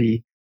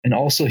poverty and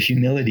also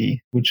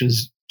humility, which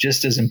was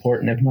just as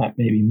important, if not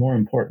maybe more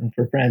important,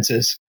 for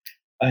Francis.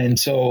 And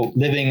so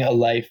living a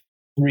life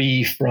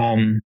free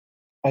from,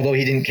 although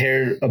he didn't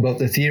care about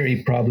the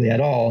theory probably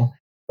at all,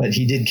 but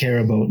he did care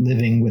about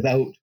living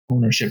without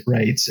ownership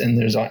rights. And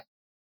there's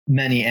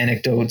many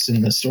anecdotes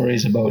in the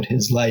stories about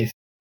his life,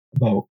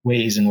 about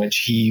ways in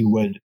which he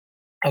would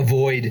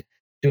avoid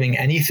doing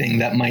anything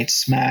that might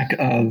smack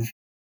of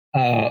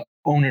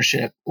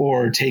ownership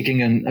or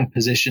taking a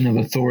position of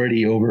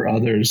authority over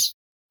others,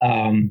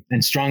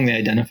 and strongly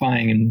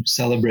identifying and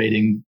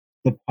celebrating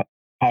the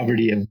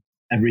poverty of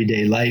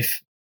everyday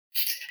life.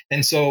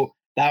 And so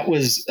that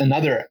was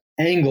another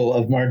angle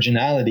of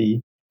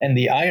marginality. And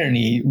the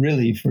irony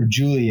really for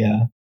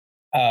Julia's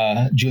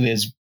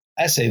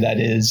essay, that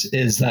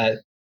is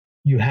that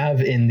you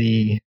have in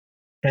the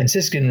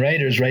Franciscan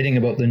writers writing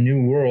about the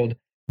New World,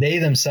 they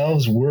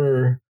themselves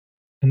were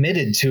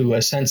committed to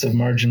a sense of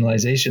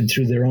marginalization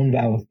through their own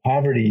vow of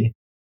poverty.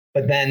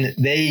 But then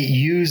they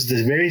used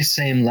the very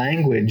same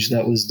language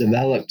that was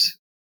developed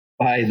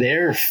by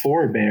their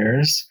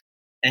forebears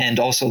and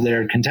also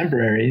their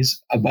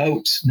contemporaries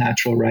about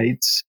natural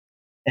rights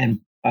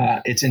and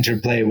its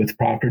interplay with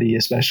property,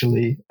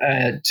 especially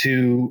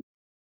to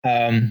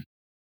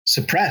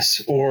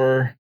suppress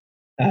or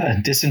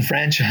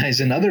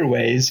disenfranchise in other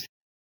ways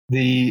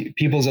the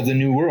peoples of the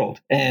New World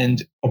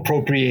and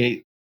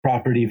appropriate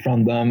property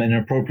from them and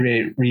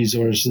appropriate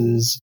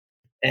resources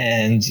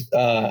and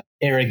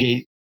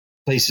arrogate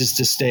places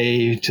to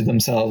stay to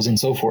themselves and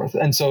so forth.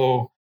 And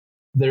so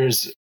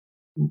there's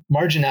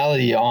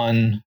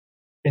marginality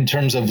in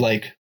terms of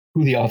like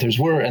who the authors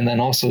were, and then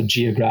also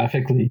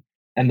geographically.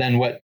 And then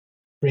what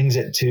brings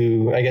it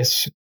to, I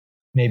guess,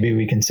 maybe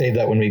we can save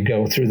that when we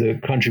go through the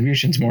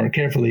contributions more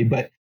carefully,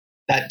 but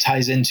that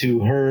ties into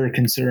her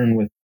concern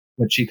with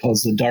what she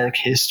calls the dark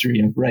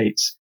history of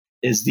rights,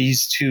 is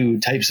these two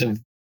types of,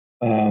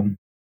 are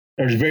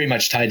very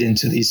much tied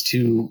into these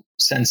two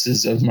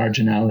senses of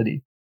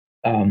marginality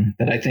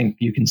that I think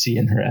you can see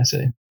in her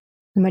essay.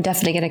 And we're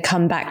definitely going to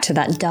come back to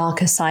that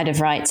darker side of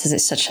rights, as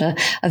it's such a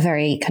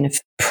very kind of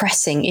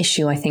pressing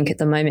issue, I think, at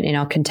the moment in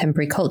our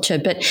contemporary culture.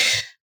 But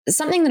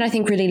something that I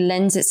think really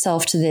lends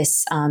itself to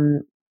this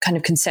kind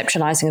of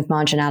conceptualizing of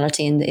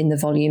marginality in the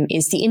volume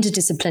is the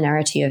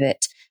interdisciplinarity of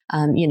it.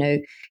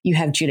 You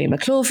have Julia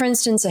McClure, for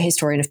instance, a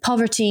historian of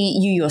poverty.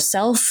 You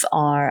yourself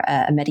are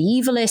a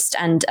medievalist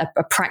and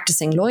a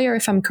practicing lawyer,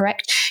 if I'm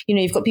correct.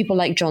 You've got people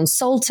like John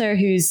Salter,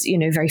 who's,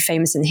 very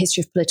famous in the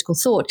history of political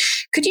thought.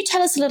 Could you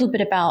tell us a little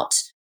bit about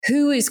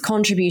who is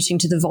contributing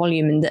to the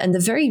volume and the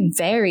very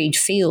varied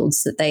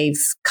fields that they've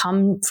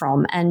come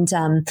from, and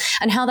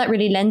how that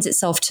really lends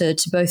itself to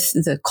both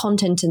the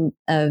content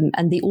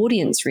and the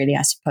audience, really,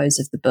 I suppose,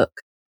 of the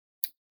book?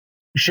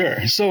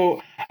 Sure.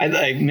 So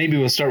I maybe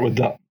we'll start with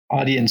the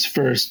audience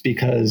first,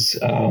 because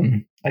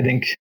I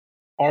think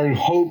our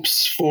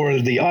hopes for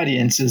the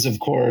audience is, of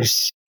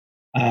course,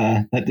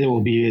 that it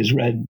will be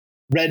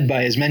read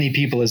by as many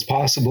people as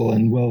possible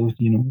and will,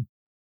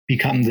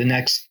 become the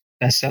next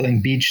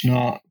best-selling beach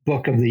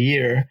book of the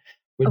year,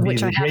 would be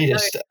the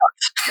greatest.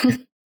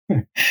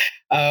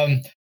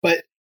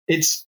 But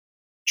it's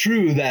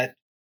true that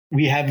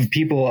we have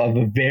people of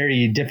a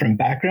very different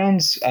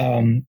backgrounds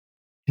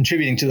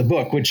contributing to the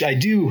book, which I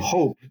do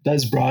hope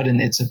does broaden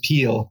its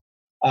appeal,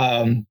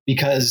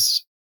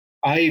 because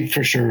I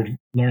for sure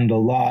learned a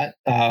lot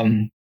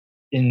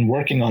in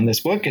working on this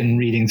book and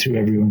reading through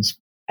everyone's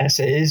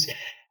essays.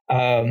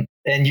 And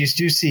you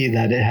do see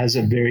that it has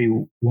a very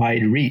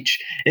wide reach.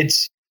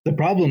 It's the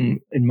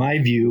problem, in my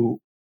view,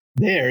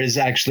 there is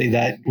actually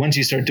that once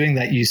you start doing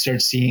that, you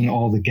start seeing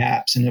all the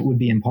gaps, and it would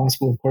be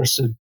impossible, of course,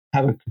 to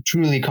have a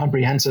truly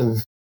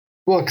comprehensive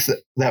book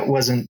that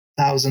wasn't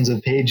thousands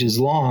of pages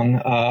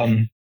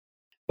long.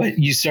 but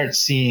you start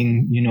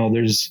seeing,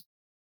 there's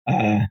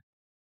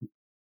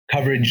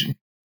coverage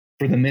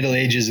for the Middle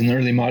Ages and the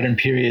early modern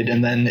period,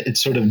 and then it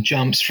sort of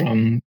jumps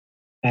from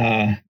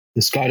the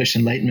Scottish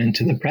Enlightenment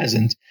to the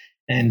present.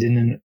 And in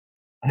an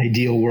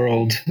ideal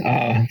world,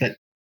 and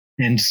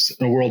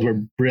a world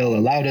where Brill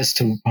allowed us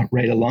to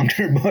write a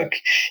longer book,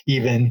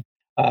 even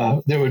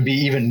there would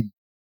be even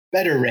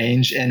better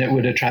range, and it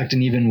would attract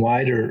an even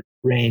wider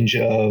range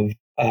of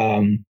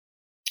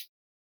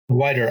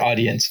wider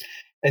audience.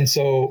 And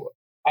so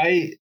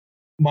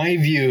my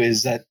view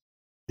is that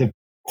the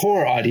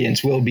core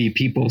audience will be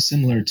people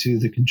similar to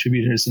the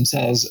contributors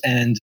themselves,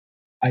 and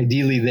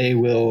ideally they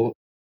will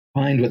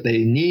find what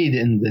they need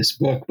in this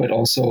book, but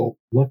also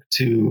look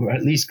to, or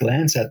at least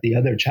glance at the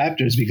other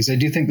chapters, because I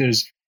do think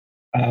there's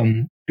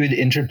good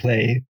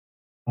interplay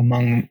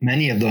among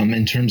many of them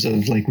in terms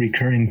of like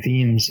recurring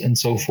themes and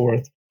so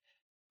forth.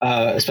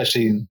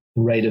 Especially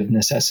the right of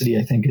necessity,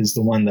 I think, is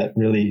the one that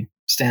really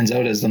stands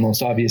out as the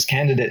most obvious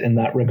candidate in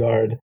that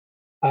regard.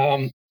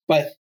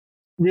 But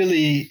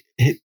really,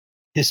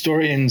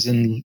 historians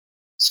and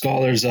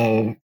scholars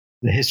of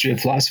the history of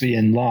philosophy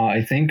and law,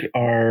 I think,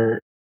 are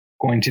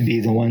going to be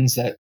the ones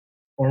that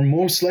are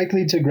most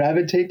likely to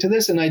gravitate to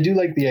this. And I do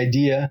like the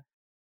idea,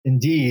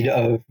 indeed,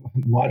 of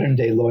modern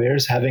day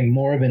lawyers having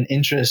more of an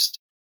interest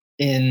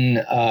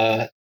in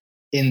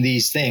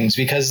these things,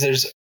 because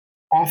there's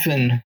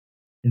often,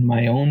 in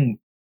my own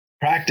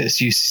practice,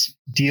 you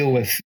deal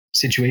with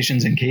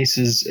situations and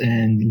cases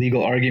and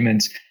legal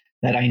arguments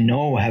that I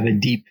know have a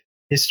deep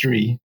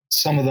history.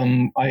 Some of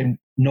them, I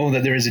know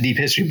that there is a deep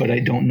history, but I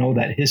don't know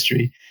that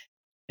history.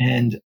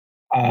 And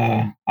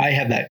I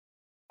have that.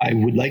 I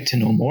would like to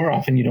know more.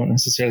 Often you don't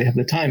necessarily have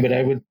the time, but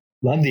I would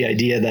love the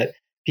idea that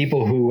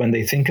people who, when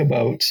they think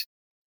about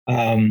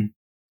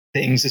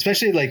things,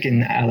 especially like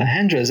in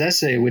Alejandra's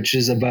essay, which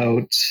is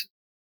about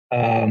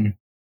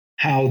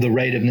how the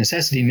right of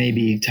necessity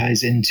maybe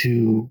ties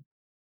into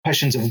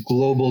questions of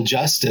global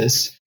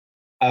justice,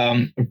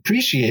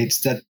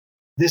 appreciates that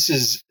this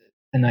is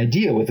an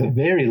idea with a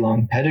very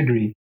long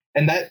pedigree.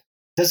 And that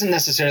doesn't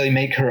necessarily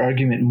make her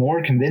argument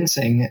more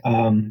convincing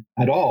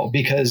at all,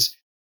 because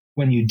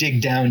when you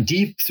dig down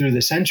deep through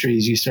the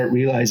centuries, you start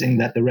realizing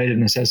that the right of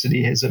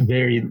necessity has a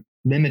very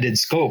limited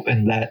scope,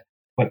 and that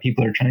what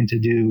people are trying to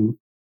do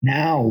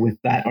now with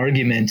that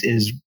argument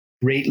is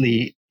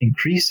greatly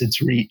increase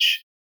its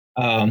reach.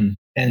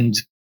 And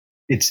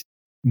it's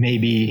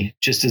maybe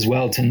just as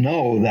well to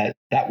know that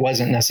that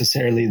wasn't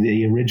necessarily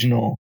the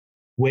original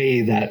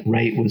way that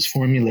right was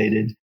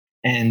formulated.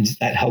 And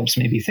that helps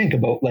maybe think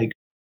about like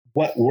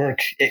what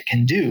work it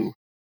can do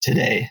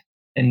today,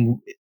 and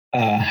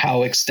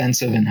how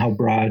extensive and how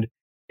broad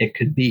it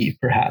could be,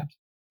 perhaps.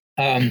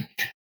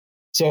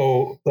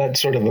 So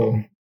that's sort of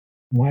a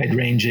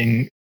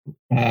wide-ranging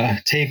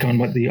take on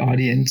what the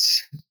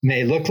audience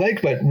may look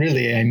like. But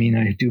really, I mean,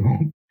 I do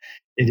hope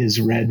it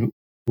is read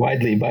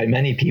widely by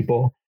many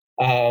people.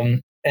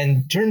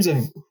 In terms of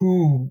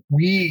who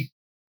we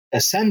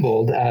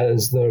assembled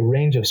as the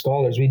range of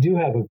scholars, we do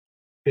have a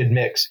good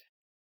mix.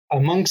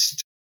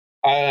 Amongst,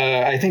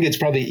 I think it's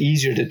probably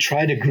easier to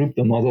try to group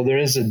them, although there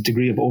is a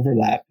degree of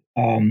overlap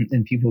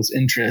in people's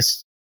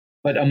interests.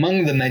 But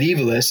among the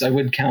medievalists, I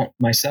would count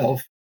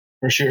myself,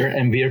 for sure,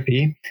 and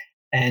Virpi,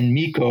 and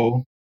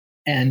Mikko,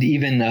 and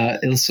even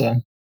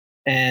Ilse.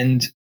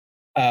 And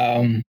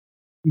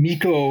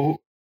Mikko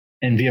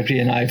and Virpi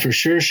and I for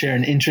sure share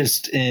an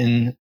interest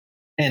in,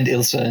 and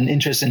Ilse, an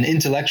interest in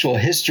intellectual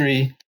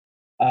history,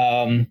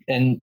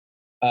 and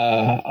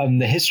on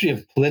the history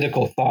of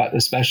political thought,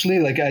 especially.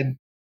 Like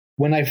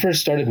when I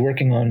first started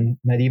working on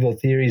medieval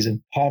theories of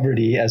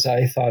poverty, as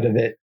I thought of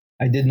it,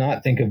 I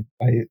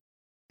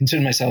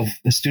considered myself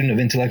a student of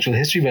intellectual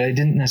history, but I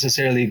didn't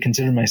necessarily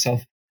consider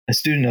myself a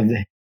student of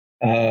the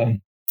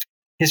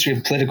history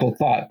of political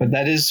thought. But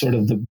that is sort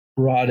of the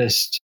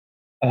broadest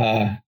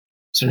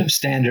sort of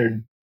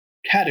standard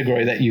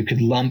category that you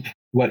could lump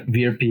what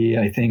Virpi,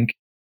 I think,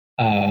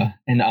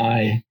 and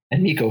I,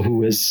 and Mikko, who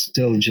was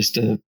still just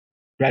a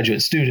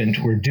graduate student,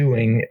 were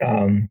doing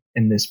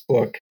in this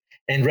book,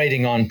 and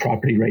writing on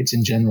property rights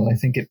in general. I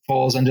think it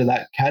falls under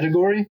that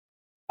category,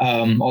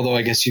 although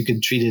I guess you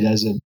could treat it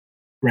as a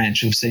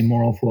branch of, say,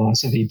 moral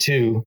philosophy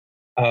too,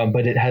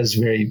 but it has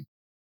very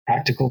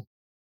practical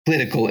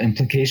political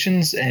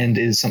implications and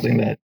is something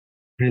that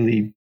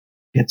really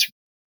gets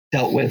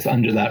dealt with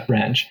under that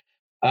branch.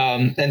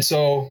 And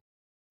so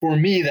for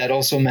me, that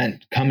also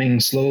meant coming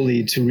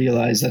slowly to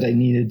realize that I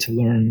needed to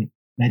learn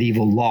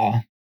medieval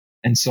law.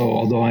 And so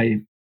although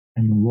I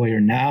am a lawyer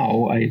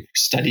now, I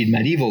studied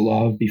medieval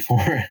law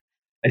before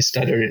I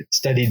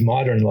studied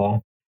modern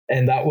law.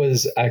 And that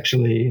was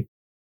actually,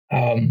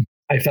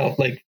 I felt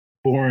like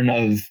born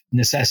of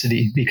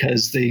necessity,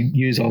 because they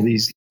use all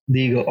this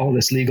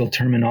legal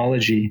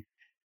terminology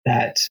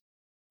that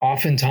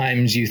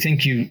oftentimes you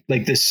think you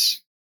like this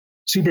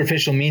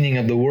superficial meaning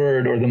of the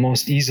word, or the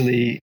most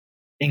easily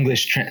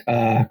English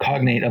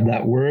cognate of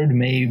that word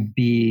may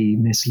be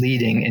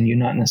misleading, and you're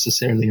not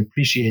necessarily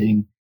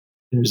appreciating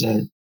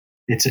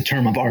it's a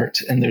term of art,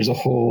 and there's a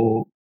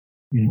whole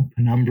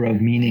penumbra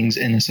of meanings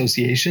and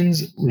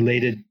associations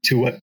related to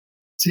what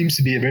seems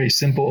to be a very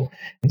simple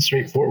and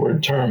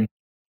straightforward term.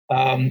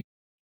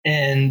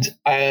 And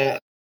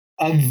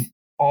of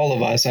all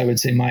of us, I would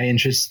say my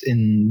interest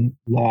in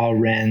law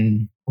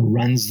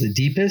runs the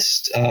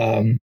deepest,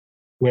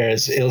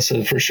 whereas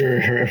Ilse, for sure,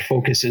 her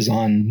focus is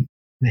on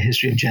the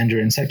history of gender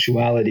and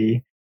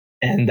sexuality.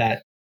 And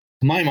that,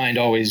 to my mind,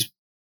 always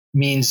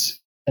means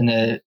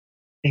an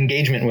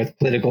engagement with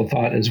political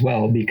thought as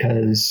well,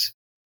 because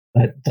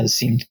that does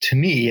seem to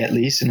me, at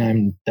least, and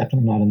I'm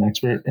definitely not an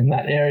expert in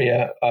that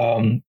area,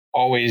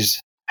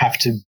 always have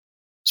to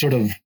sort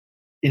of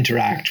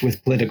interact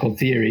with political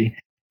theory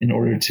in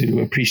order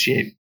to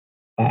appreciate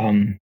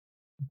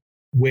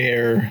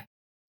where,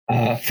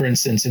 for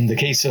instance, in the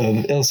case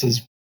of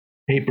Ilse's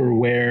paper,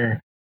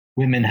 where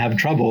women have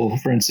trouble,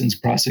 for instance,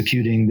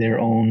 prosecuting their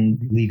own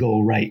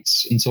legal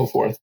rights and so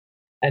forth.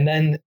 And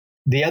then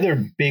the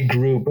other big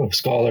group of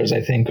scholars,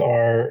 I think,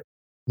 are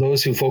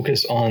those who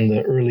focus on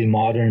the early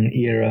modern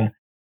era,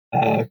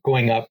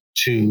 going up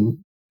to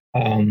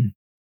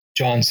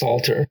John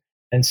Salter.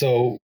 And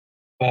so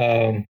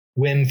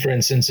Wim, for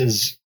instance,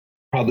 is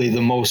probably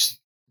the most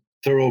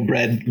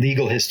thoroughbred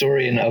legal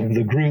historian of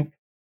the group,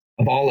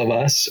 of all of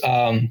us.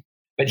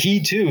 But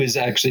he, too, is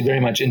actually very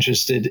much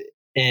interested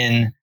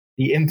in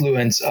the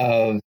influence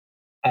of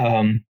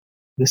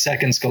the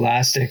Second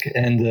Scholastic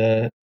and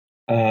the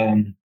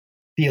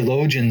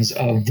theologians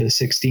of the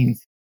 16th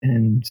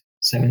and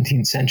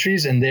 17th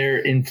centuries and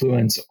their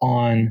influence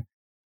on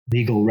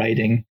legal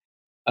writing.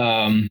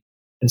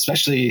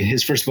 Especially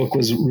his first book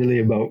was really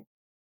about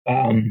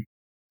the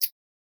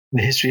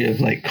history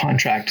of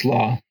contract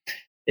law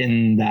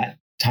in that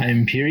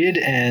time period.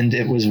 And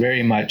it was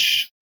very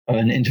much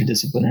an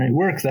interdisciplinary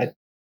work that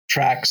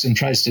tracks and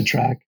tries to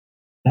track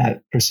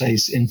that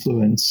precise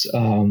influence,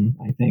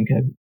 I think,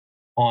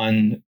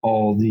 on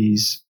all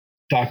these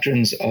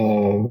doctrines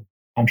of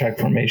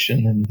contract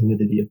formation and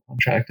validity of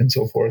contract and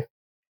so forth.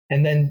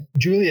 And then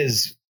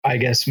Julia's, I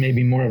guess,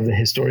 maybe more of the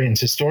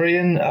historian's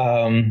historian.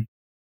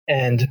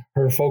 And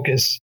her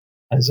focus,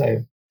 as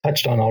I've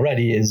touched on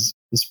already,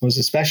 was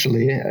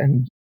especially,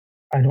 and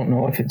I don't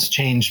know if it's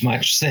changed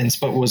much since,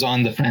 but was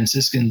on the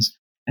Franciscans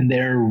and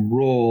their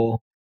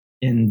role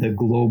in the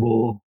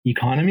global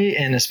economy,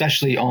 and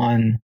especially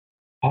on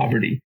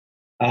poverty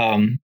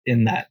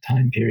in that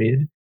time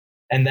period.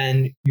 And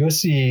then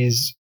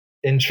Jussi's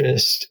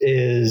interest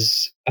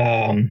is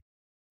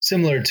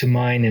similar to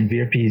mine and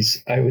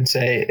Virpi's, I would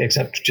say,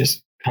 except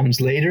just comes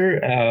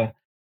later.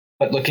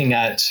 But looking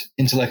at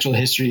intellectual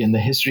history and the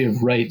history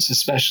of rights,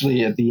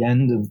 especially at the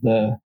end of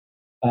the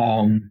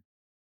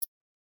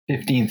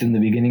 15th and the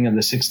beginning of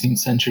the 16th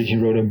century, he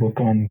wrote a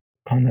book on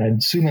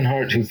Conrad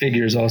Sumenhart, who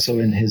figures also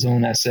in his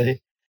own essay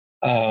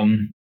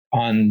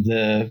on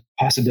the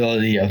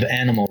possibility of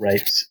animal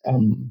rights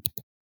in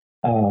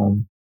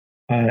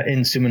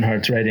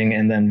Sumenhart's writing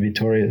and then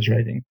Vittoria's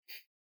writing.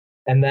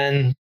 And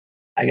then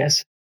I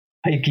guess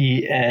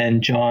Heike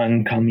and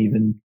John come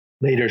even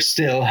later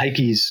still.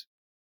 Heike's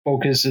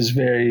focus is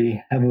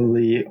very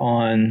heavily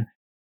on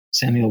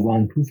Samuel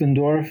von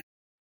Pufendorf,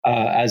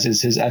 as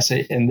is his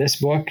essay in this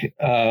book.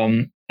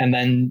 And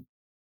then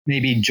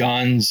maybe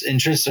John's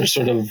interests are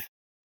sort of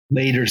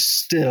later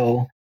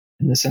still,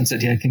 in the sense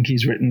that I think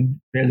he's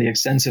written fairly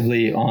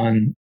extensively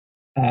on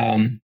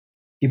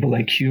people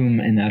like Hume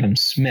and Adam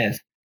Smith,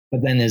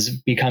 but then has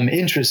become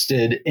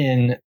interested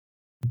in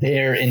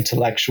their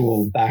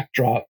intellectual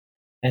backdrop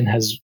and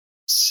has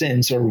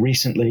since or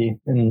recently,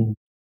 and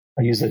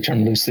I use the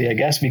term loosely, I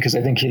guess, because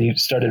I think he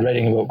started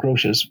writing about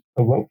Grotius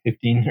about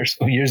 15 or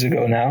so years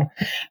ago now,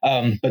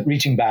 but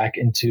reaching back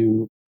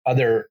into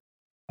other,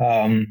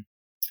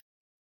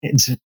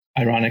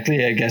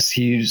 ironically, I guess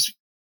he's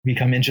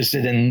become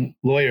interested in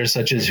lawyers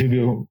such as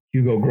Hugo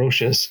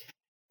Grotius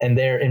and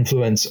their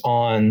influence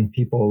on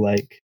people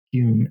like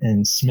Hume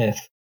and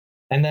Smith.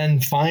 And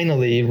then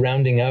finally,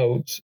 rounding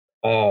out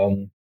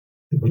the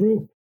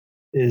group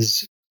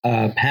is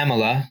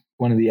Pamela,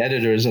 one of the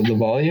editors of the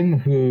volume,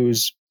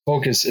 whose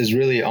focus is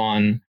really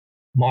on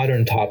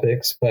modern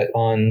topics, but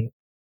on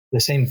the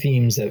same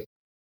themes that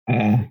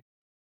I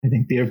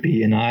think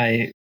Virpi and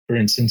I, for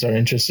instance, are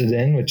interested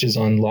in, which is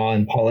on law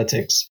and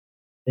politics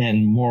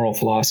and moral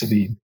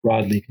philosophy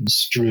broadly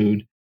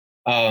construed.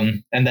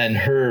 And then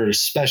her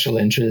special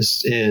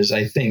interest is,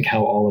 I think,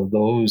 how all of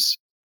those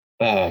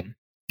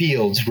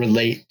fields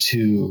relate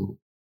to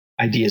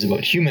ideas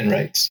about human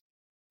rights,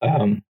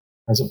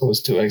 as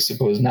opposed to, I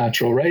suppose,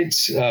 natural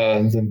rights.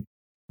 The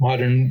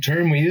modern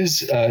term we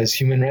use is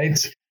human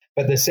rights,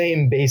 but the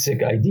same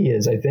basic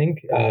ideas, I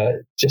think,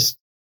 just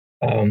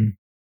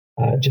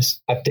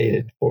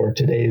updated for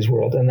today's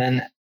world. And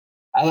then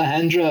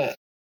Alejandra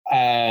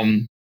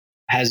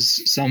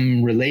has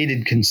some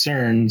related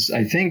concerns,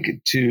 I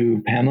think,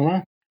 to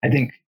Pamela. I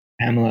think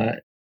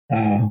Pamela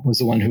was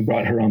the one who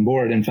brought her on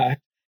board, in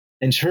fact.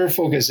 And her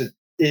focus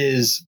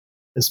is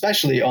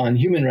especially on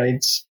human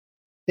rights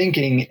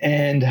thinking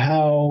and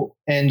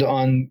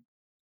on,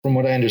 from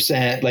what I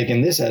understand, like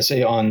in this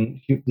essay,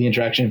 on the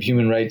interaction of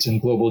human rights and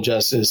global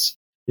justice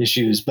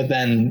issues. But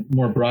then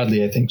more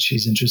broadly, I think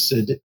she's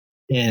interested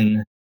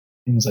in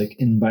things like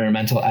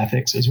environmental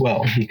ethics as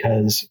well,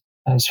 because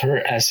as her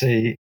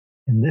essay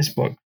in this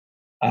book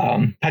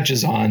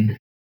touches on,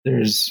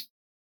 there's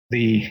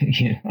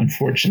the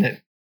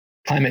unfortunate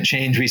climate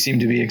change we seem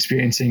to be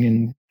experiencing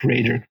in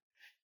greater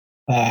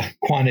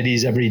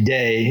quantities every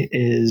day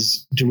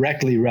is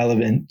directly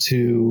relevant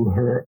to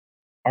her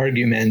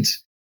argument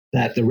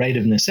that the right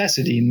of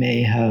necessity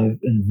may have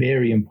a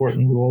very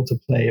important role to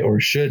play, or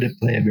should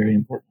play a very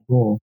important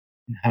role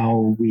in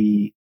how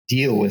we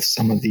deal with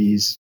some of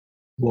these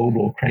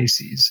global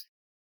crises.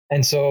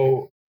 And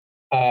so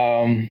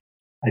I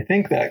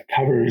think that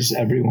covers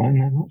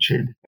everyone. I'm not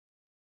sure.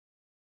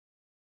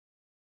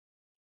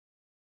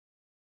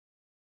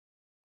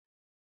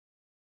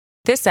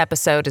 This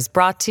episode is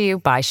brought to you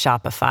by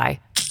Shopify.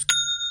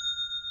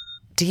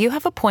 Do you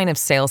have a point of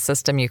sale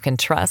system you can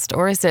trust,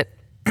 or is it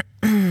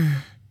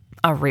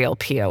a real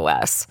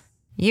POS?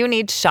 You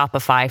need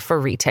Shopify for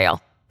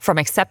retail. From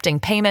accepting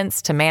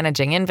payments to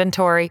managing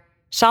inventory,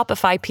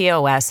 Shopify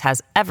POS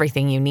has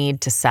everything you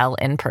need to sell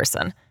in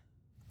person.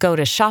 Go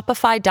to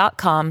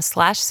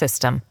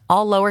shopify.com/system,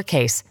 all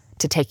lowercase,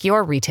 to take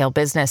your retail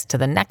business to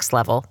the next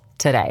level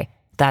today.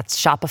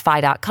 That's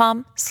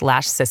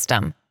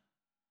shopify.com/system.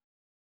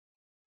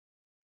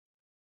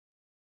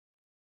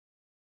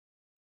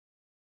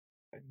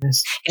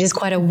 It is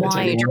quite a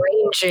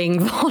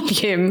wide-ranging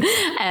volume.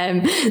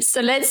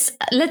 So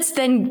let's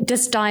then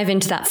just dive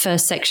into that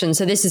first section.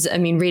 So this is,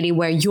 really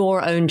where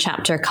your own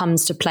chapter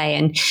comes to play.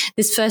 And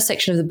this first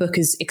section of the book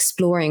is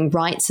exploring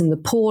rights in the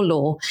poor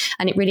law,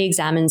 and it really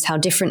examines how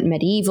different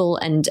medieval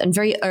and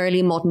very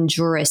early modern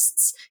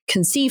jurists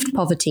conceived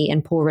poverty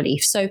and poor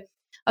relief. So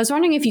I was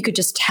wondering if you could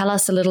just tell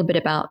us a little bit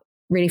about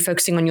really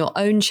focusing on your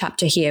own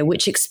chapter here,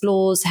 which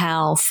explores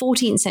how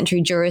 14th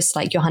century jurists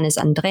like Johannes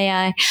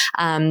Andreae,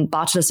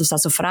 Bartolus of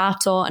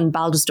Sassoferrato, and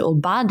Baldus de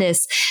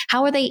Albades,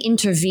 how are they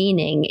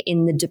intervening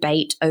in the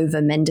debate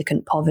over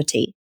mendicant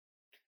poverty?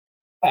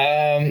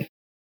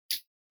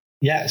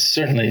 Yes,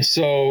 certainly.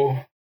 So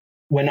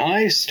when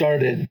I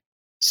started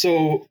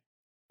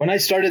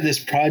this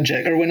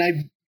project, or when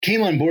I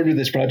came on board with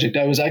this project,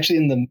 I was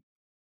actually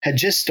had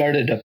just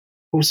started a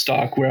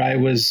postdoc where I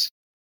was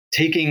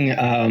taking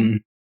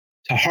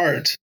to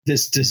heart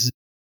this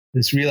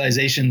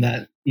realization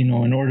that, in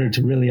order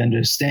to really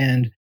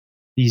understand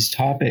these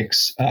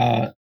topics,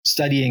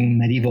 studying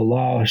medieval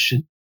law I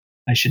should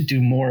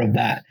do more of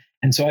that.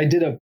 And so I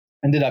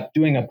ended up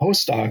doing a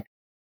postdoc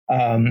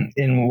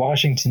in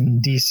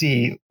Washington,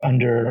 D.C.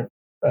 under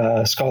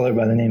a scholar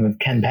by the name of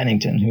Ken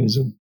Pennington, who's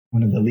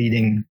one of the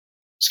leading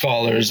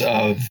scholars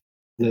of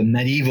the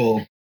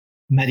medieval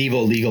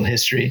legal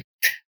history.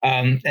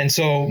 And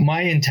so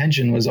my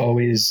intention was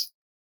always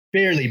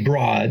fairly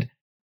broad,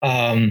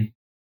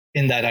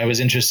 in that I was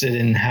interested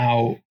in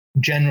how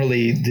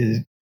generally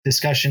the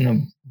discussion of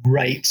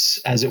rights,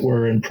 as it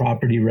were, and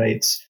property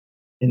rights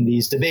in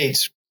these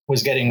debates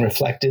was getting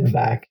reflected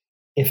back,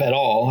 if at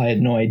all. I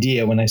had no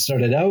idea when I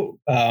started out,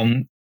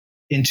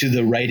 into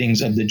the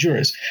writings of the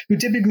jurists, who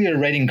typically are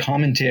writing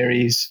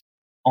commentaries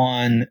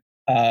on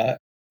the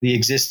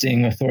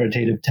existing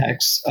authoritative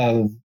texts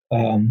of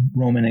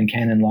Roman and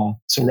canon law.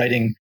 So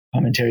writing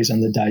commentaries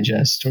on the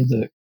Digest or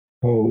the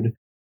Code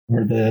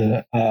or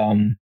the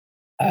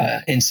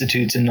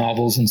institutes and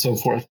novels and so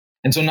forth.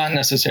 And so not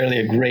necessarily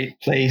a great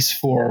place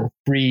for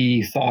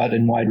free thought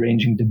and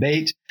wide-ranging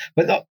debate,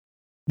 but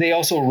they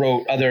also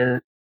wrote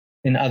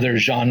in other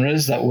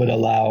genres that would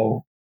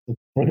allow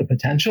for the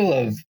potential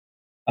of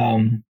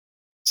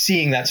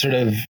seeing that sort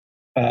of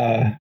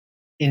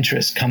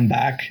interest come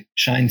back,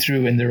 shine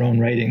through in their own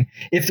writing,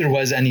 if there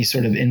was any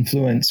sort of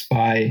influence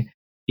by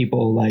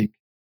people like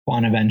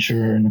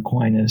Bonaventure and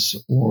Aquinas,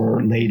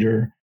 or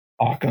later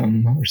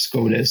Occam or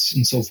Scotus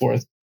and so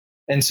forth.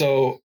 And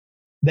so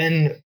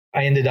then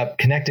I ended up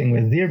connecting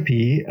with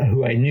Virpi,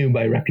 who I knew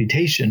by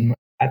reputation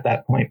at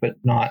that point, but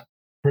not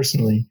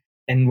personally.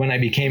 And when I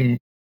became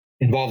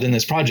involved in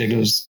this project, it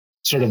was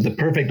sort of the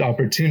perfect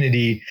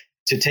opportunity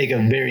to take a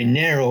very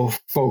narrow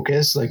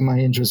focus. Like, my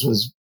interest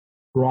was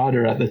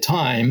broader at the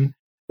time,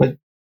 but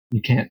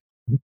you're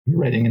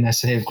writing an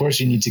essay, of course,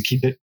 you need to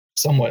keep it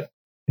somewhat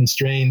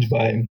constrained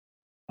by,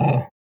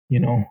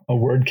 a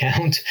word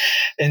count.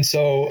 And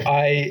so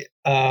I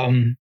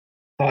thought,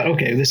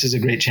 okay, this is a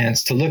great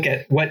chance to look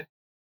at what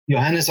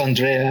Johannes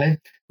Andreae,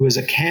 who was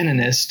a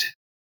canonist,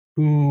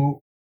 who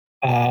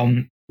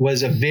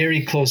was a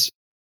very close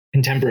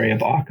contemporary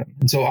of Occam.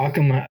 And so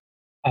Occam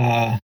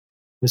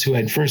was who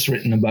I'd first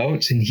written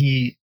about, and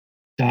he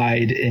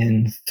died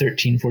in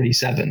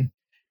 1347.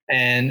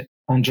 And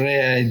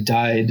Andreae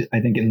died, I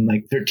think, in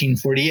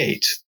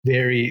 1348,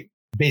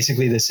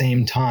 basically the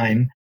same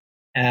time.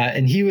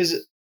 And he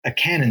was a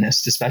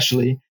canonist,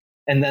 especially.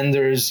 And then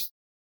there's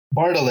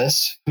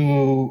Bartolus,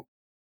 who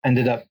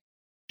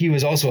he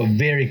was also a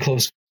very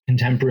close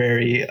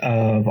contemporary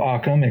of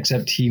Occam,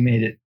 except he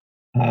made it,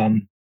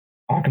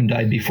 Occam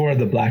died before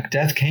the Black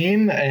Death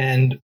came,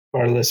 and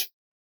Bartolus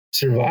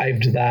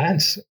survived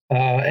that,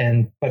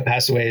 but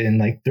passed away in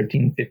like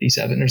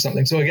 1357 or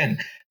something. So again,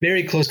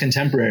 very close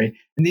contemporary.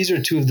 And these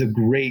are two of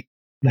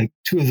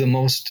the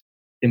most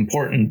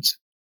important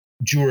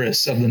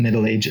jurists of the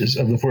Middle Ages,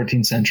 of the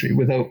 14th century,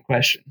 without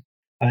question,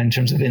 in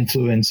terms of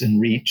influence and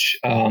reach,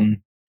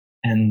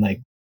 and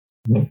like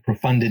the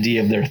profundity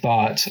of their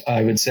thought,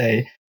 I would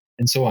say,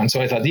 and so on.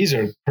 So I thought these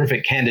are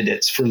perfect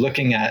candidates for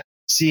looking at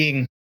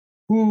seeing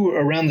who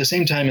around the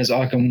same time as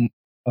Occam,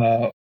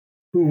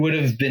 who would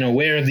have been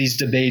aware of these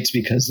debates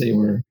because they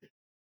were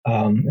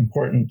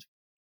important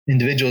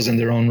individuals in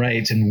their own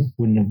right and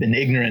wouldn't have been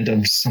ignorant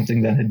of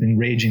something that had been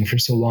raging for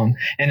so long.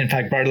 And in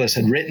fact, Bartolus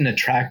had written a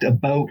tract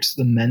about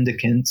the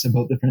mendicants,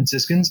 about the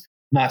Franciscans,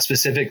 not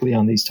specifically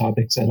on these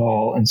topics at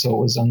all. And so it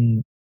was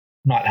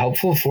not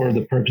helpful for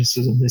the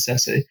purposes of this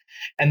essay.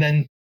 And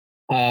then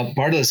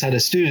Bartolus had a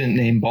student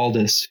named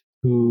Baldus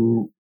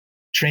who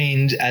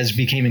trained, as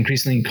became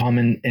increasingly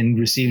common, and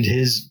received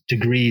his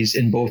degrees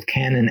in both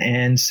canon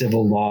and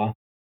civil law.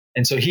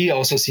 And so he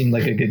also seemed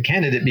like a good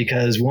candidate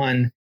because,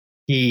 one,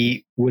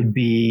 he would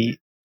be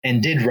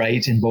and did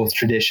write in both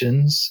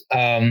traditions.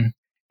 And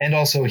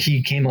also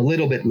he came a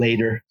little bit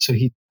later. So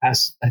he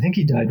passed, I think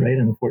he died right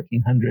in the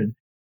 1400, if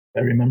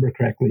I remember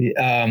correctly.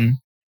 And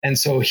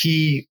so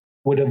he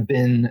would have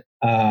been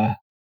a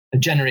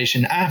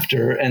generation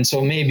after. And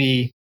so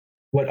maybe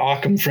what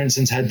Occam, for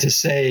instance, had to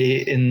say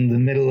in the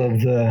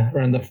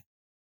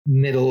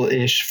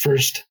middle-ish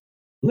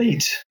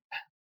late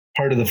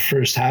part of the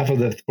first half of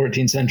the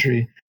 14th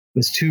century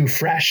was too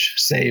fresh,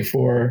 say,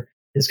 for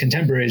his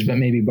contemporaries, but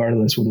maybe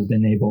Bartolus would have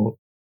been able,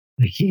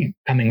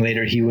 coming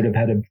later, he would have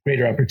had a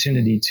greater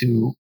opportunity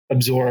to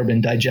absorb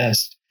and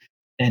digest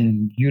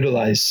and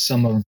utilize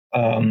some of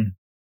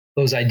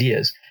those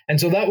ideas. And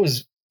so that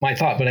was my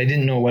thought, but I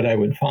didn't know what I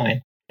would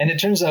find. And it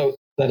turns out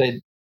that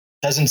it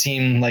doesn't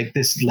seem like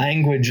this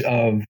language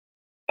of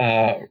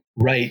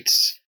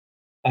rights,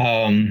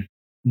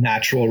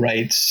 natural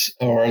rights,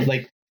 or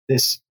like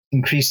this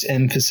increased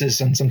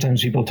emphasis on,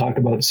 sometimes people talk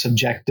about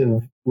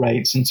subjective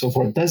rights and so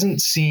forth, doesn't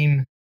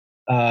seem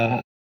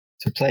to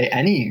play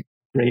any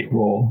great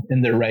role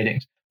in their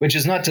writings, which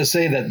is not to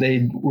say that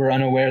they were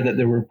unaware that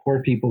there were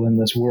poor people in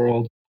this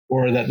world,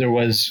 or that there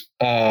was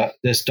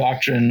this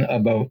doctrine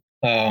about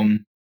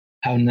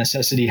how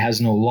necessity has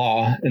no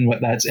law and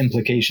what that's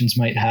implications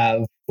might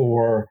have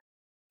for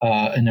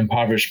an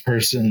impoverished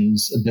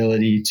person's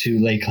ability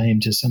to lay claim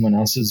to someone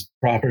else's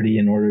property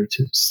in order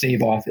to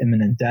stave off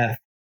imminent death.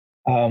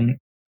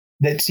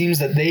 That seems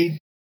that they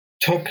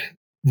took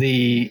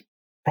the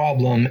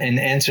problem and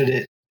answered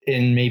it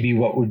in maybe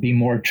what would be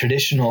more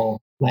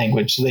traditional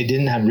language. So they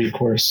didn't have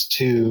recourse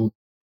to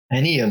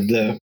any of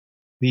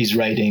these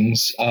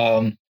writings.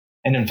 And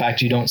in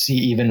fact, you don't see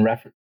even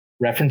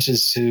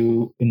references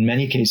to, in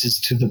many cases,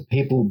 to the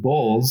papal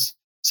bulls,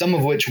 some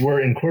of which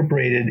were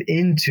incorporated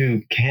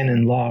into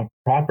canon law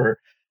proper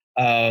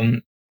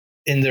in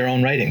their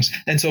own writings.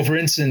 And so, for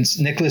instance,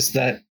 Nicholas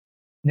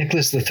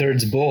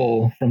III's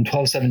bull from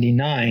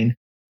 1279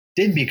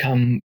 did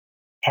become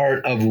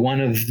part of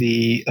one of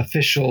the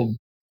official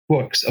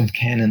books of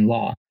canon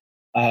law.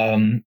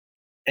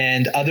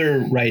 And other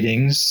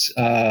writings,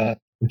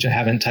 which I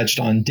haven't touched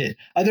on, did.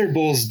 Other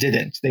bulls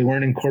didn't. They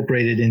weren't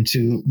incorporated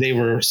into, they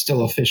were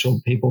still official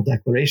papal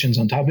declarations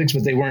on topics,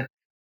 but they weren't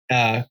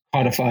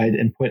codified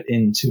and put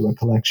into a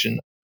collection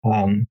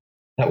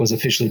that was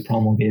officially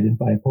promulgated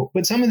by a pope.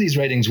 But some of these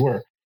writings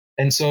were.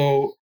 And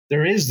so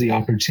there is the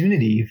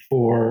opportunity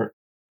for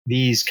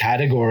these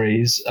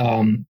categories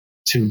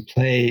to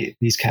play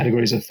these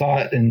categories of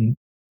thought, and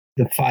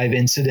the 5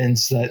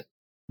 incidents that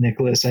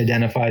Nicholas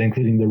identified,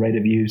 including the right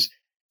of use,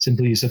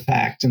 simple use of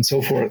fact, and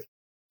so forth,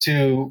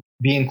 to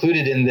be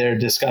included in their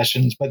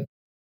discussions. But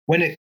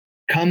when it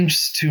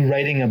comes to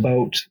writing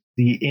about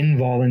the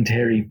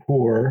involuntary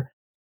poor,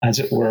 as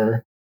it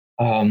were,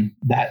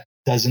 that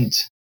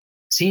doesn't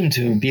seem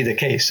to be the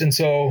case. And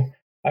so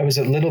I was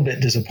a little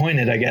bit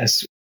disappointed, I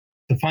guess,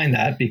 to find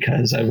that,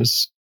 because I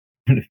was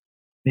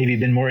maybe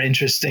been more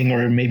interesting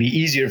or maybe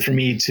easier for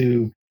me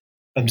to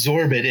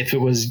absorb it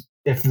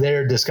if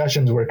their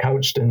discussions were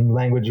couched in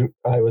language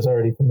I was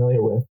already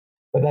familiar with.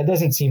 But that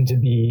doesn't seem to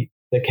be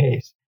the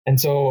case. And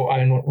so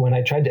when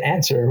I tried to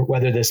answer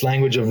whether this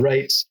language of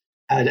rights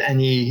had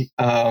any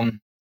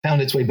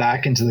found its way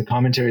back into the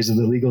commentaries of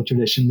the legal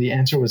tradition, the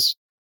answer was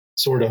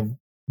sort of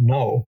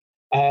no.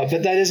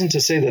 But that isn't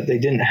to say that they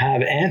didn't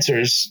have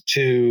answers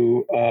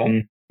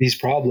to these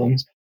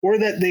problems, or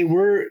that they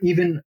were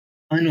even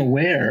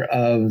unaware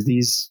of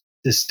these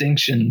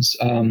distinctions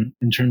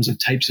in terms of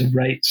types of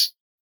rights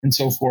and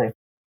so forth.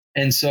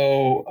 And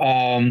so,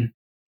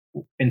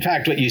 in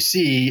fact, what you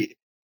see,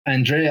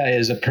 Andrea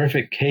is a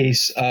perfect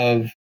case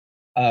of,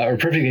 or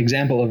perfect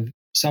example of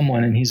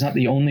someone, and he's not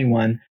the only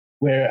one,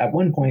 where at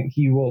one point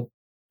he will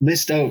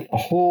list out a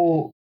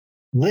whole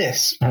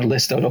list of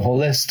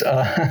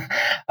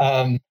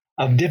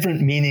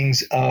different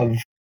meanings of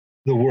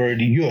the word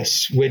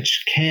jus,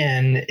 which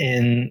can,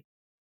 in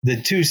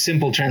the 2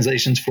 simple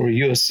translations for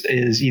jus,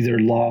 is either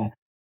law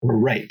or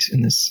right.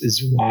 And this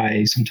is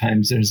why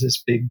sometimes there's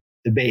this big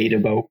debate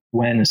about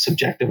when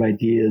subjective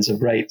ideas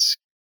of rights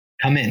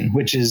come in,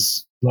 which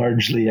is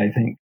largely, I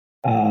think,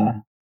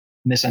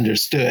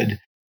 misunderstood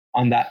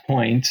on that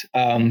point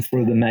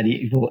for the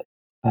medieval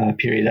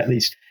period, at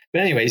least.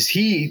 But anyways,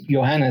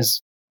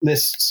 Johannes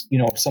lists,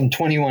 some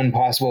 21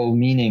 possible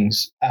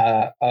meanings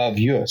of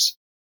jus,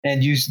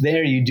 and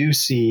you do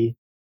see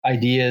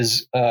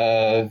ideas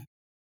of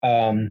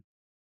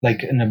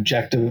like an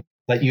objective,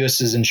 like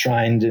jus is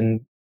enshrined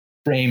and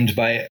framed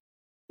by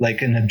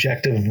like an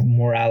objective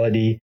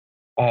morality,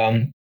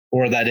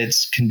 or that it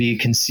can be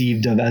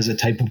conceived of as a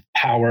type of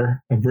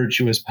power, a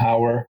virtuous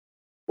power,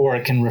 or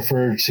it can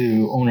refer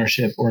to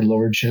ownership or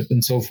lordship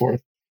and so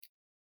forth.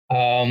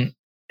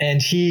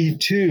 And he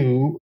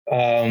too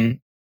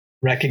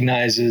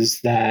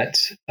recognizes that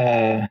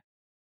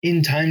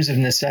in times of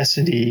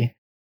necessity,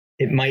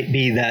 it might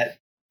be that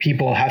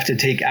people have to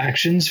take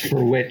actions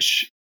for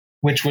which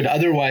would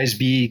otherwise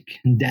be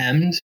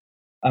condemned.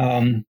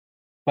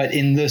 But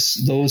in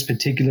those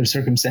particular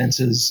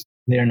circumstances,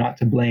 they are not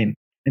to blame.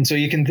 And so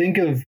you can think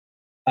of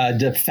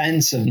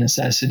defense of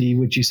necessity,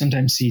 which you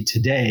sometimes see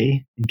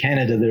today. In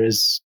Canada, there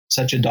is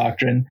such a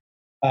doctrine.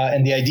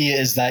 And the idea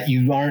is that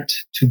you aren't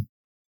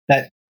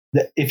that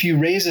if you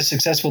raise a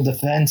successful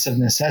defense of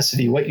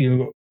necessity, what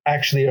you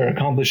actually are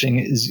accomplishing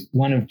is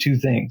one of two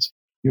things.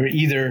 You're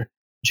either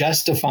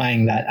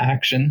justifying that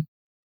action,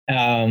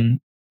 and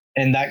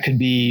that could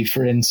be,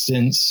 for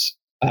instance,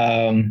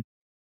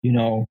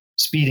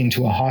 speeding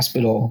to a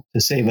hospital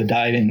to save a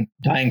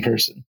dying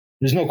person.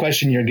 There's no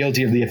question you're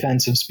guilty of the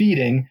offense of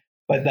speeding,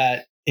 but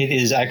that it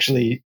is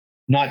actually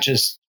not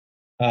just,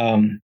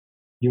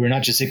 you were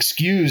not just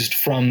excused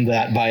from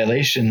that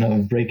violation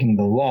of breaking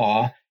the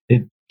law.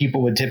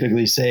 People would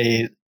typically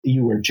say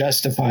you were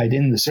justified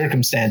in the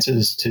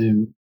circumstances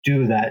to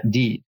do that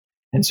deed.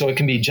 And so it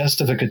can be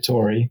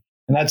justificatory,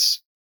 and that's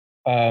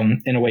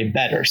in a way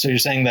better. So you're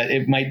saying that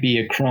it might be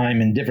a crime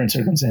in different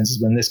circumstances,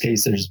 but in this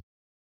case, there's,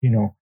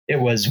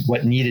 it was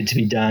what needed to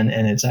be done,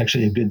 and it's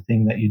actually a good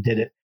thing that you did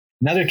it.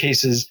 In other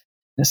cases,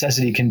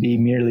 necessity can be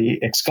merely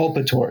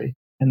exculpatory,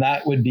 and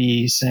that would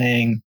be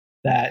saying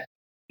that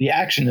the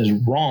action is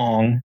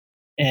wrong,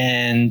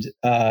 and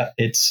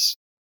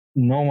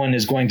no one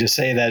is going to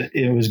say that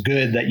it was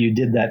good that you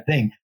did that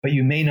thing, but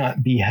you may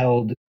not be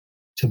held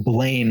to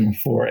blame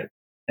for it.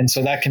 And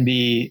so that can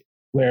be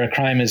where a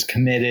crime is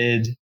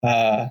committed,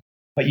 but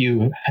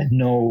you had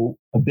no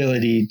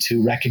ability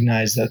to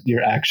recognize that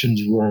your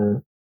actions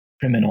were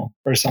criminal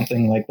or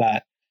something like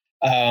that.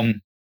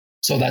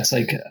 So that's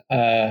like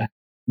an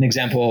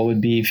example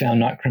would be found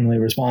not criminally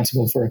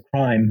responsible for a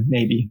crime,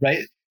 maybe,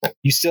 right?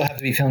 You still have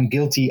to be found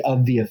guilty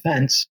of the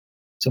offense.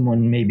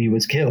 Someone maybe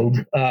was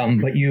killed,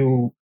 but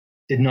you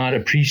did not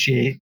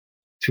appreciate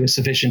to a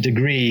sufficient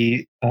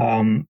degree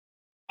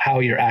how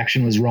your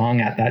action was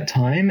wrong at that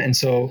time. And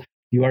so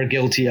you are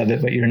guilty of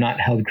it, but you're not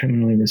held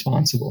criminally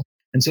responsible.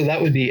 And so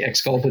that would be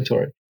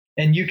exculpatory.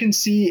 And you can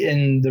see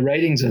in the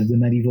writings of the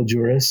medieval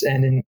jurists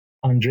and in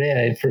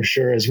Andrea for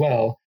sure as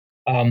well,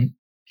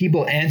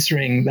 people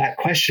answering that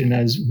question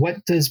as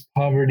what does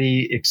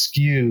poverty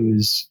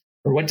excuse,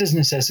 or what does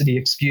necessity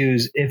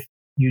excuse if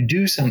you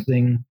do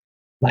something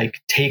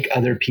like take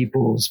other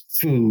people's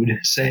food,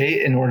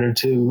 say, in order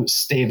to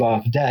stave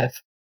off death?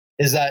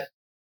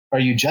 Are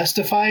you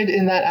justified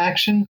in that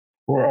action,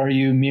 or are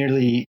you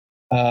merely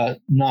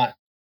not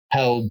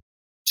held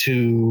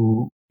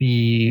to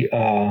be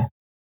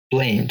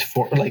blamed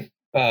for,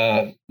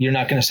 you're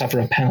not going to suffer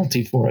a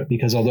penalty for it,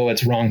 because although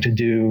it's wrong to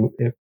do,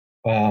 if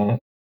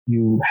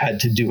you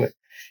had to do it.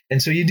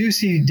 And so you do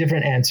see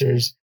different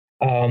answers.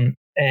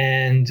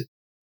 And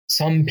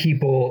some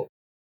people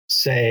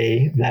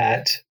say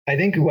that, I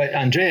think what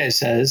Andrea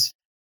says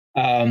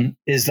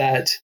is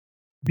that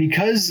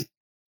because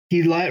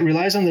he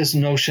relies on this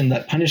notion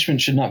that punishment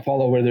should not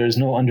follow where there is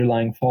no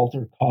underlying fault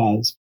or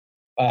cause,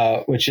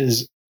 which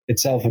is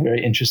itself a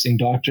very interesting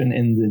doctrine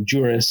in the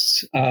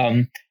jurists.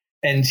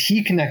 And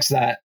he connects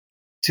that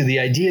to the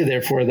idea,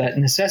 therefore, that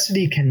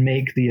necessity can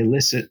make the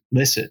illicit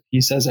licit,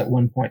 he says at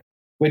one point,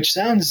 which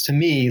sounds to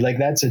me like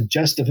that's a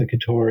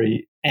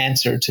justificatory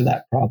answer to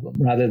that problem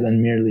rather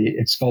than merely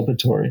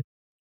exculpatory.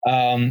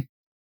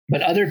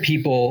 But other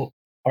people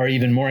are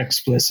even more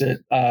explicit.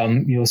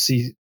 You'll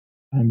see,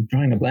 I'm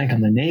drawing a blank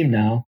on the name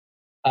now.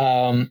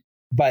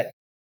 But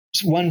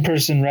one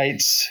person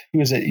writes,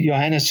 who is it?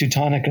 Johannes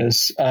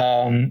Teutonicus,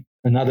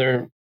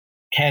 another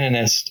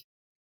canonist,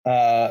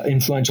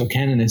 influential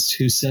canonist,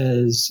 who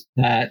says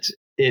that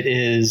it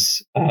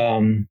is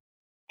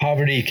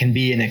poverty can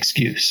be an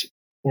excuse,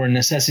 or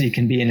necessity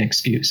can be an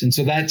excuse. And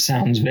so that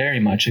sounds very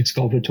much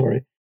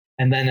exculpatory.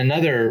 And then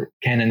another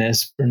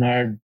canonist,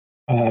 Bernard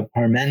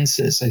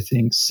Parmensis, I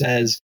think,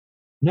 says,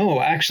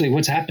 no, actually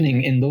what's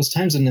happening in those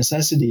times of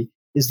necessity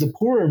is the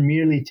poor are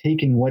merely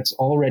taking what's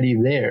already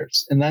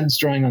theirs. And that's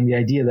drawing on the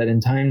idea that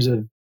in times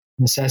of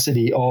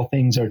necessity, all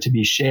things are to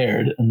be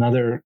shared.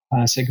 Another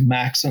classic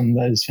maxim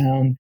that is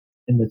found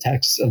in the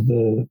texts of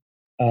the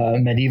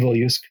medieval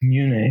Jus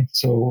Commune,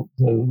 so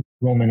the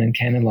Roman and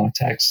canon law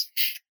texts.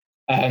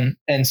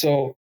 And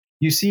so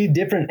you see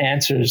different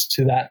answers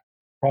to that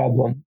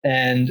problem.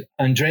 And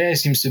Andrea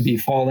seems to be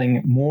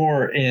falling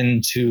more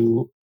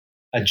into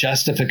a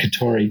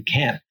justificatory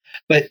camp.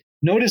 But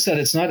notice that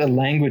it's not a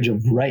language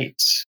of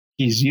rights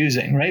he's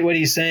using, right? What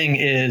he's saying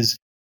is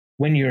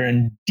when you're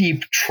in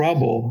deep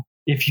trouble,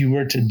 if you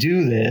were to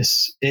do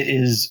this, it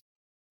is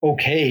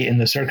okay in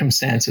the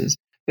circumstances.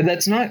 But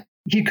that's not,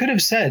 he could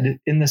have said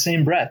in the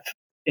same breath,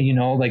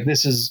 like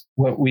this is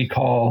what we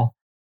call,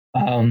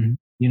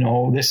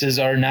 this is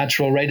our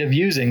natural right of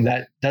using.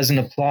 That doesn't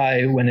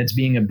apply when it's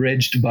being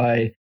abridged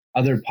by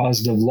other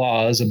positive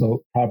laws about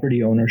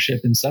property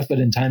ownership and stuff. But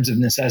in times of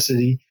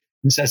necessity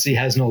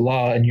has no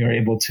law, and you're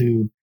able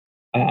to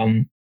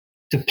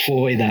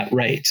deploy that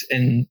right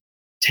and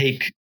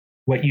take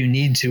what you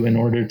need to in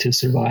order to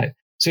survive.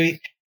 So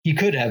he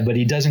could have, but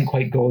he doesn't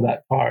quite go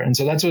that far. And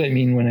so that's what I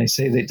mean when I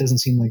say that it doesn't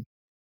seem like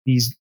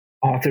these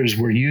authors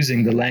were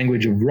using the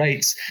language of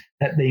rights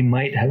that they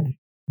might have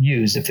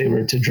used if they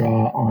were to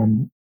draw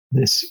on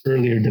this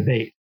earlier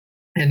debate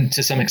and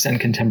to some extent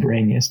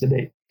contemporaneous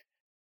debate.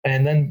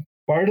 And then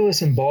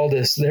Bartolus and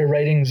Baldus, their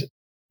writings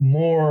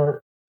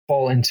more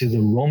fall into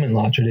the Roman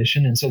law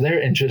tradition. And so their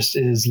interest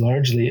is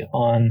largely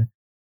on,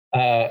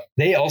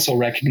 they also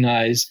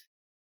recognize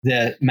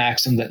the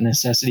maxim that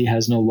necessity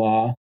has no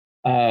law.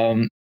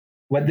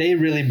 What they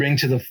really bring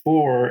to the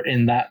fore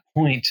in that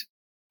point,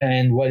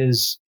 and what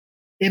is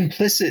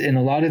implicit in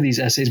a lot of these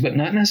essays, but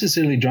not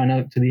necessarily drawn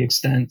out to the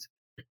extent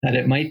that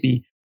it might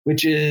be,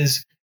 which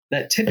is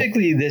that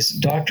typically this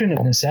doctrine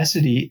of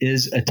necessity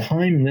is a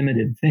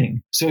time-limited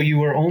thing. So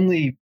you are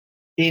only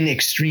in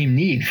extreme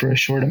need for a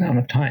short amount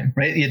of time,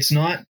 right? It is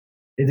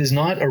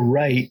not a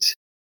right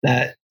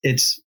that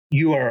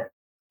you are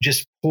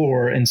just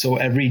poor, and so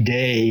every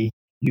day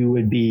you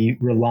would be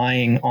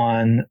relying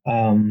on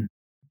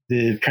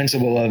the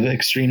principle of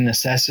extreme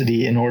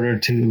necessity in order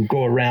to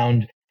go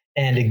around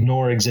and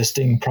ignore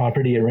existing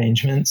property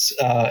arrangements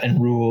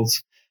and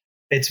rules.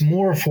 It's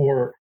more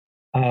for,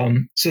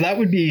 so that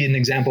would be an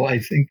example. I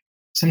think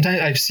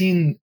sometimes I've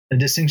seen a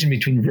distinction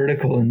between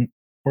vertical and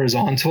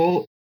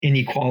horizontal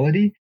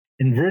inequality.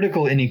 And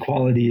vertical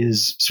inequality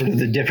is sort of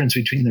the difference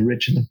between the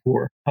rich and the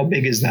poor. How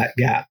big is that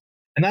gap?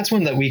 And that's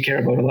one that we care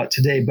about a lot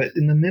today. But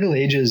in the Middle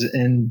Ages,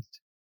 and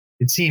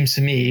it seems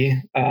to me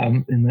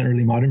in the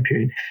early modern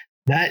period,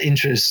 that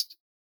interest,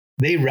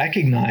 they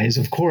recognize,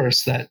 of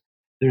course, that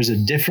there's a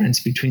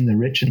difference between the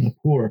rich and the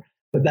poor,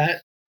 but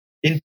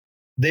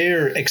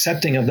they're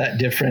accepting of that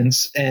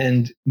difference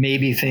and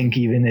maybe think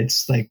even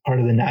it's like part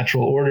of the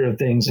natural order of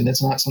things, and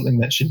it's not something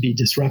that should be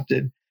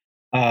disrupted,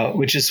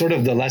 which is sort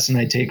of the lesson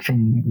I take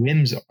from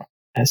Wim's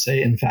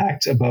essay, in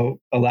fact, about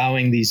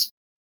allowing these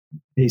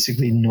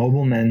basically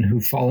noblemen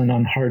who've fallen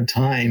on hard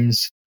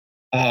times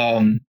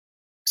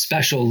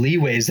special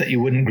leeways that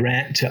you wouldn't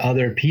grant to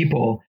other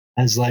people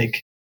as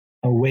like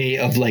a way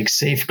of like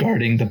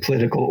safeguarding the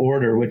political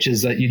order, which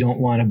is that you don't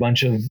want a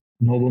bunch of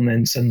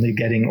noblemen suddenly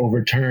getting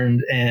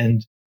overturned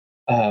and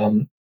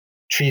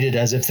treated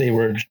as if they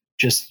were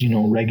just,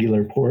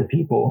 regular poor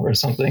people or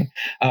something.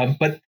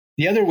 But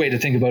the other way to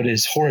think about it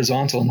is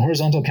horizontal, and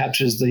horizontal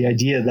captures the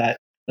idea that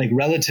like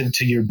relative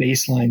to your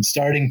baseline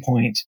starting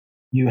point,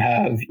 you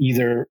have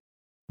either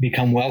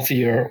become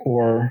wealthier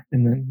or,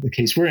 in the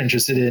case we're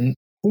interested in,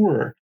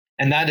 poorer.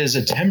 And that is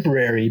a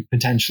temporary,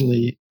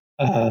 potentially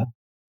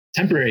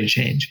temporary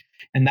change.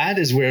 And that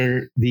is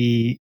where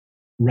the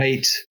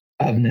right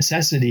of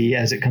necessity,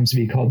 as it comes to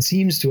be called,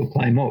 seems to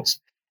apply most.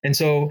 And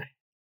so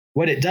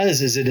what it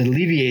does is it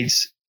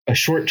alleviates a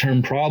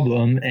short-term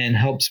problem and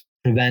helps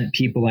prevent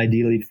people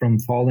ideally from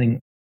falling,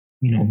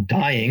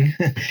 dying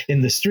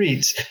in the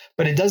streets,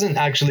 but it doesn't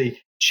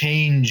actually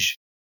change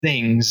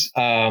things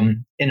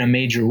in a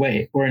major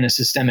way or in a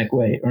systemic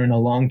way or in a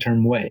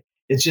long-term way.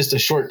 It's just a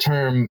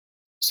short-term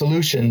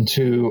solution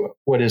to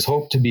what is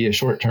hoped to be a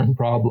short-term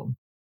problem.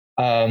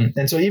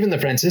 And so even the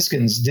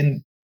Franciscans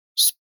didn't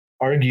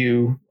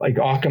argue, like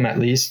Occam at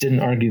least, didn't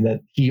argue that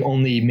he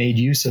only made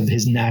use of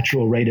his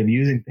natural right of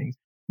using things.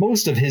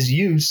 Most of his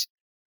use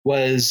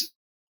was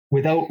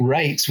without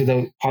rights,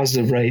 without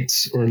positive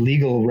rights or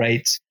legal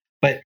rights,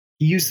 but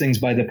he used things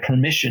by the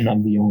permission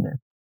of the owner.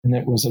 And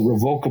it was a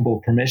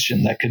revocable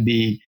permission that could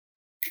be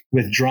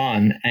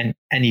withdrawn at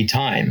any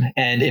time.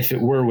 And if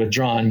it were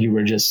withdrawn,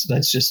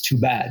 that's just too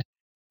bad.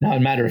 Now, as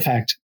a matter of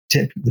fact,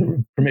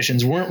 the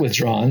permissions weren't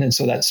withdrawn. And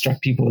so that struck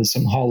people as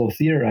some hollow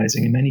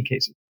theorizing in many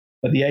cases.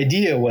 But the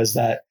idea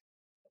wasn't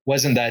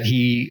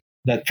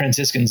that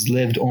Franciscans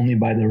lived only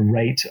by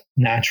the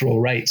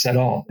natural rights at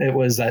all. It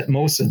was that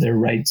most of their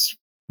rights,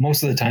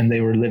 most of the time,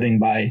 they were living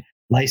by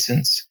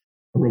license,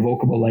 a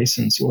revocable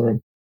license, or a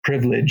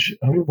privilege,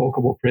 a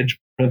revocable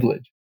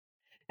privilege.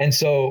 And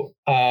so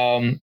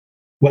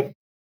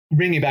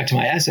bringing back to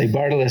my essay,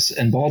 Bartolus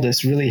and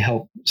Baldus really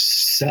help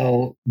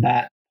sell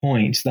that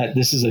point, that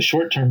this is a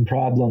short-term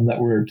problem that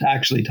we're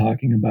actually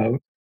talking about.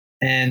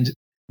 And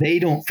they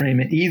don't frame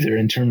it either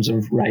in terms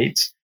of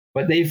rights.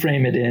 What they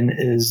frame it in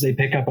is they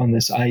pick up on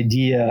this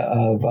idea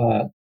of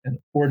an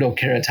ordo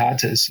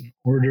caritatis, an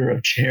order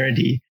of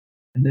charity.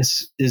 And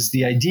this is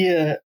the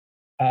idea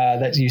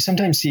that you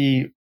sometimes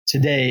see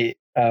today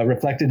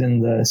reflected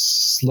in the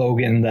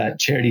slogan that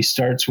charity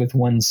starts with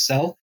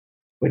oneself,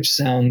 which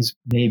sounds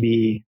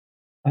maybe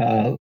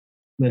a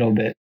little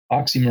bit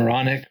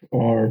oxymoronic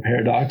or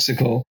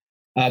paradoxical.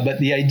 But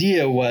the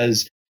idea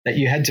was that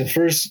you had to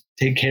first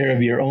take care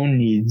of your own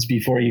needs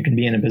before you can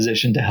be in a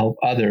position to help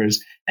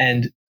others.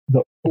 And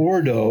the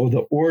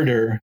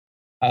order,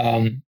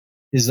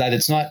 is that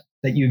it's not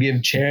that you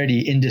give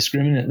charity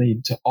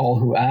indiscriminately to all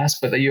who ask,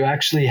 but that you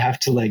actually have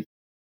to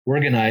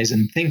organize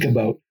and think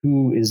about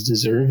who is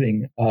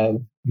deserving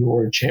of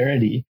your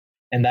charity.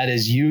 And that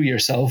is you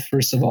yourself,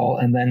 first of all,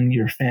 and then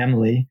your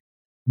family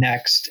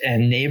next,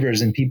 and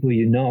neighbors and people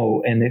you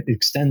know. And it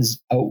extends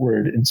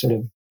outward in sort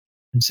of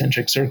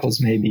concentric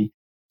circles, maybe,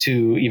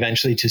 to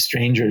eventually to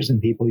strangers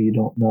and people you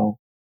don't know.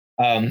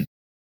 And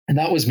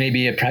that was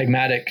maybe a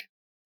pragmatic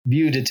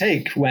view to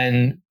take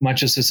when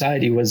much of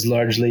society was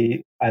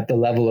largely at the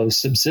level of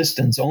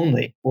subsistence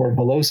only, or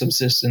below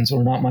subsistence,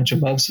 or not much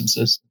above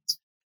subsistence.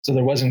 So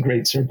there wasn't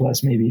great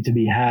surplus maybe to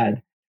be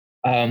had.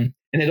 And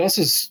it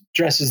also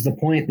stresses the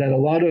point that a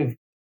lot of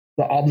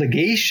the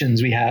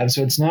obligations we have,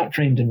 so it's not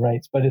framed in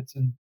rights, but it's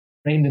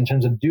framed in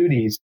terms of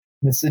duties.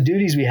 And it's the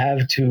duties we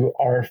have to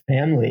our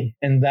family.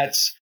 And that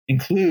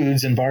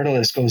includes, and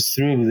Bartolus goes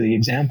through the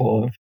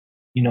example of,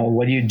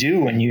 what do you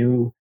do when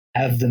you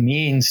have the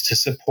means to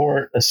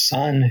support a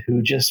son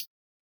who just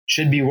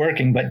should be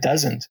working but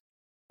doesn't?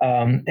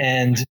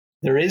 And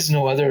there is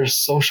no other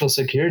social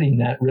security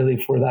net really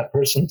for that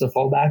person to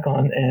fall back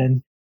on.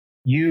 And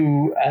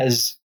you,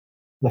 as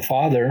the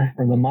father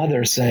or the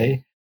mother,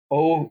 say,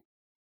 oh,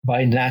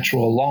 by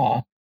natural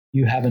law,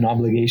 you have an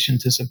obligation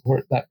to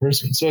support that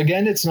person. So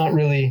again, it's not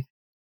really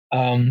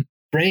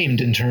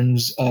framed in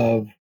terms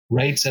of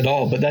rights at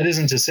all. But that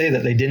isn't to say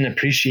that they didn't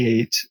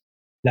appreciate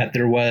that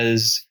there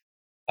was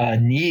a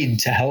need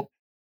to help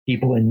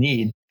people in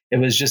need. It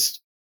was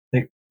just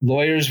the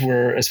lawyers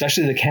were,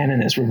 especially the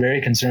canonists, were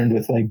very concerned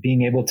with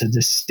being able to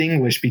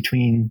distinguish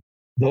between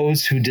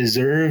those who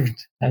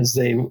deserved, as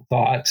they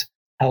thought,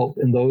 help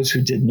and those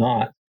who did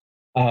not.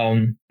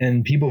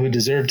 And people who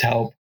deserved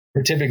help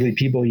were typically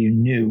people you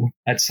knew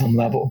at some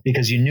level,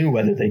 because you knew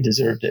whether they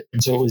deserved it.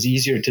 And so it was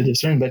easier to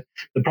discern. But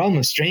the problem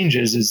with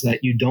strangers is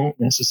that you don't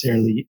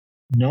necessarily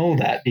know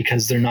that,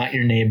 because they're not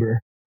your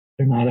neighbor.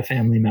 They're not a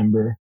family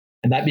member.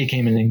 And that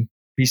became an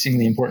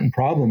increasingly important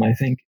problem, I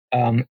think,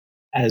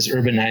 as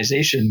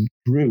urbanization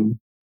grew.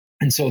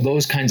 And so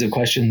those kinds of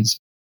questions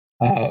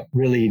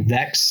really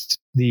vexed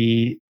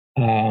the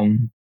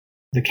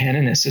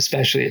canonists,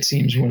 especially, it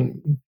seems,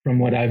 from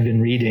what I've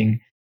been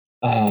reading.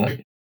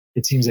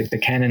 It seems like the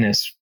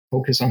canonists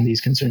focus on these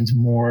concerns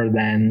more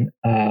than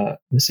the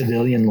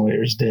civilian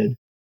lawyers did.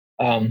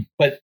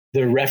 But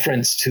the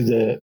reference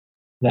to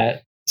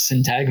that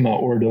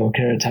syntagma, ordo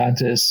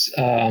caritatis,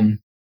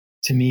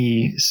 to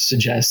me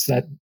suggests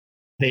that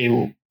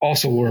they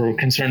also were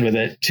concerned with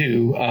it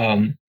too.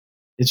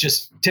 It's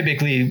just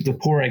typically the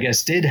poor, I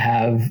guess, did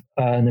have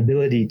an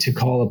ability to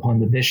call upon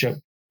the bishop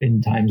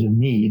in times of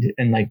need,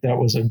 and that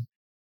was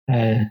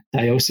a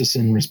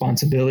diocesan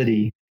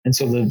responsibility. And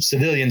so the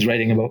civilians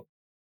writing about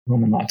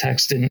Roman law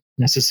texts didn't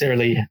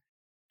necessarily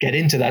get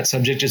into that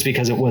subject, just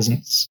because it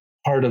wasn't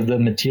part of the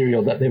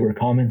material that they were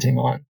commenting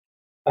on.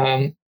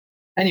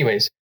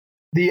 Anyways,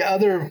 the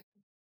other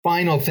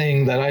final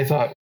thing that I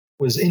thought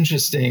was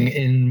interesting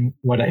in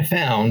what I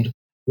found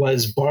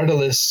was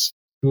Bartolus,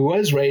 who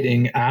was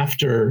writing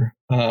after,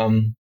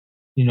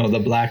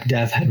 the Black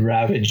Death had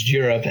ravaged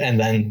Europe, and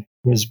then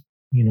was,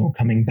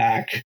 coming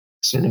back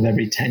sort of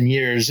every 10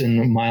 years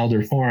in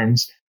milder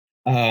forms.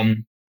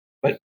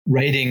 But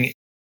writing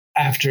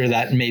after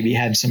that maybe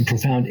had some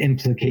profound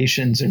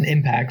implications and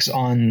impacts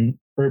on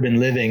urban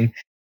living.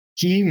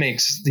 He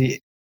makes the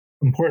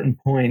important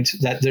point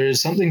that there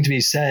is something to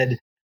be said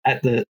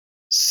at the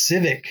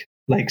civic,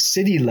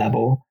 city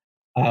level,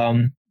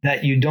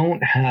 that you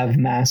don't have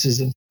masses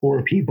of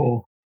poor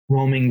people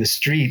roaming the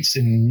streets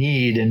in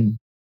need and,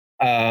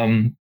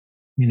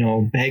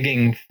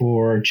 begging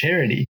for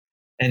charity.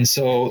 And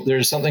so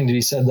there's something to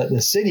be said that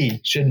the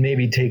city should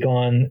maybe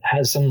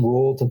has some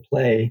role to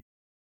play,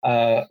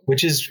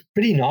 which is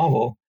pretty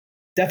novel.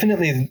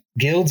 Definitely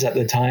guilds at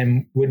the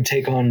time would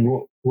take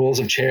on roles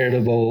of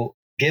charitable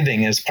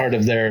giving as part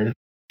of their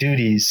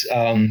duties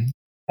in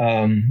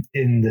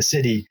the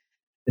city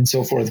and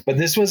so forth. But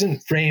this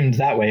wasn't framed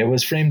that way. It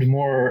was framed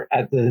more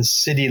at the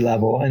city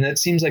level. And it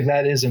seems like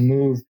that is a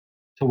move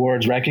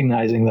towards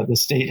recognizing that the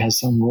state has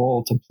some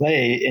role to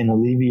play in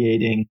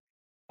alleviating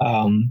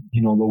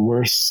the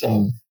worst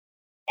of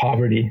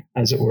poverty,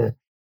 as it were.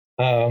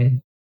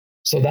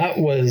 So that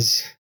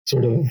was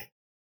sort of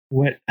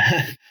what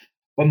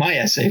my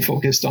essay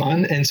focused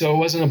on. And so it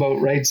wasn't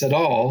about rights at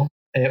all.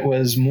 It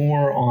was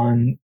more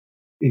on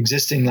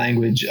existing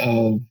language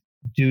of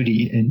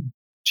duty and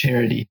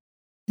charity.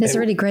 There's a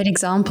really great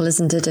example,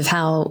 isn't it, of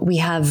how we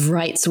have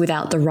rights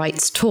without the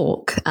rights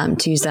talk,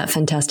 to use that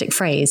fantastic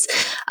phrase,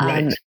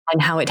 right.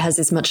 And how it has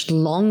this much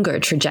longer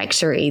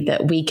trajectory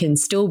that we can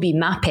still be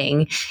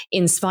mapping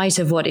in spite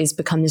of what has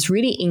become this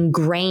really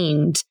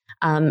ingrained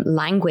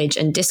language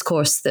and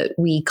discourse that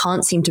we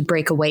can't seem to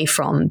break away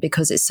from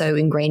because it's so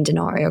ingrained in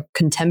our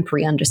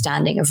contemporary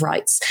understanding of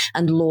rights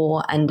and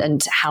law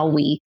and how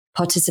we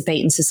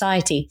participate in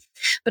society.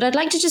 But I'd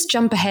like to just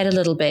jump ahead a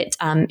little bit,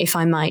 if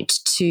I might,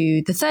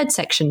 to the third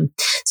section.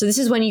 So this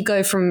is when you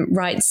go from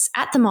rights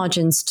at the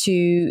margins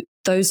to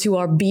those who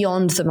are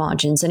beyond the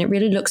margins. And it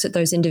really looks at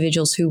those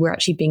individuals who were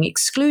actually being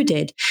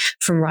excluded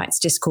from rights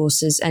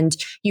discourses. And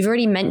you've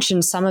already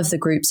mentioned some of the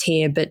groups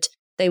here, but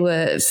they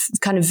were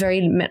kind of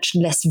very much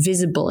less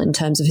visible in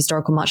terms of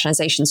historical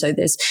marginalization. So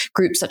there's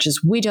groups such as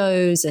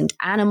widows and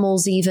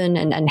animals even,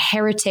 and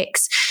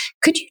heretics.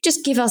 Could you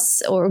just give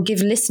us or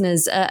give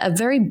listeners a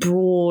very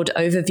broad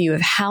overview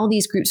of how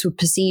these groups were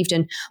perceived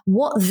and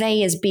what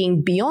they, as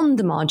being beyond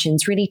the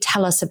margins, really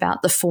tell us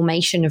about the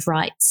formation of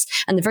rights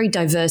and the very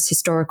diverse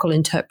historical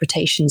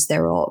interpretations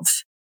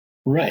thereof?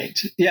 Right.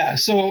 Yeah.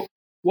 So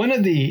one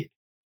of the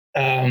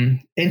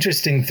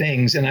interesting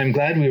things, and I'm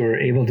glad we were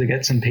able to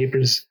get some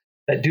papers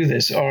that do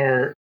this,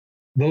 are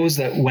those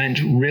that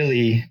went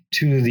really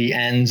to the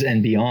ends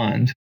and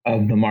beyond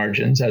of the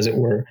margins, as it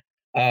were.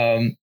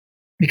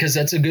 Because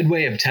that's a good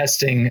way of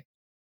testing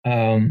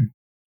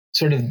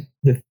sort of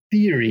the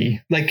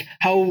theory, like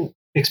how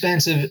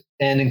expansive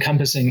and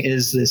encompassing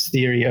is this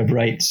theory of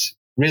rights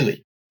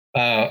really?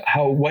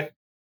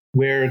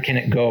 Where can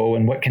it go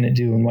and what can it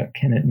do and what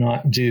can it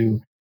not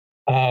do?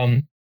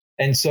 And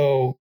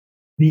so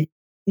the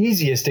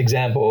easiest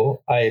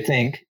example, I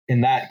think,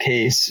 in that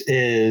case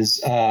is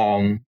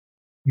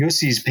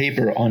Yossi's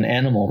paper on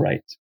animal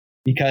rights,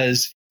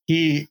 because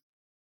he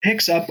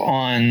picks up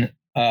on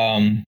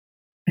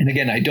and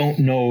again, I don't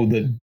know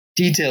the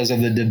details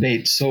of the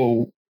debate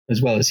so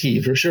as well as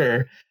he, for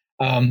sure.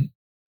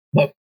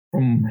 But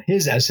from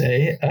his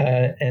essay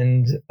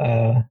and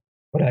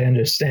what I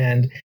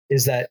understand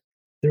is that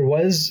there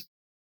was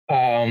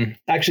let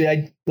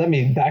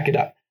me back it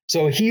up.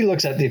 So he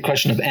looks at the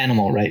question of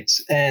animal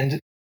rights, and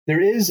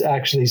there is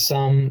actually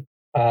some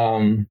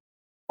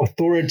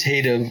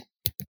authoritative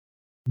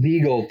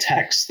legal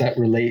texts that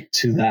relate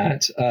to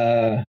that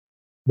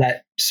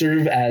that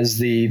serve as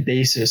the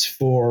basis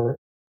for.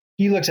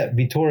 He looks at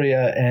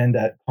Vittoria and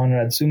at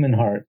Konrad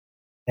Sumenhart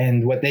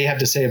and what they have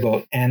to say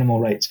about animal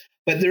rights.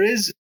 But there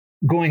is,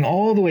 going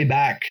all the way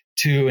back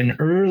to an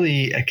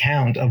early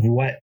account of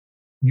what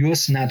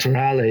jus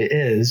naturale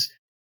is,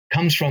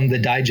 comes from the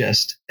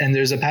Digest. And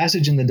there's a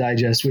passage in the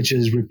Digest which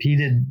is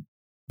repeated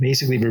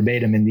basically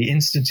verbatim in the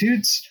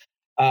Institutes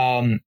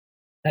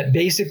that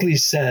basically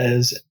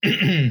says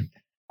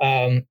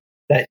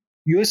that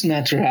jus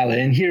naturale,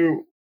 and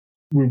here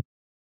we're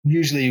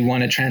usually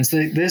want to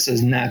translate this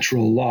as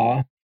natural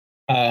law,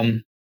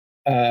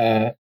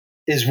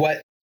 is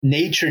what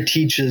nature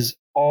teaches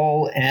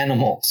all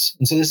animals.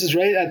 And so this is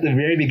right at the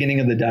very beginning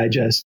of the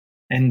Digest.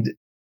 And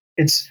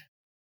it's,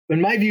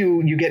 in my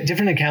view, you get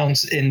different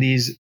accounts in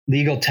these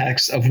legal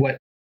texts of what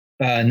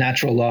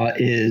natural law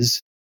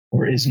is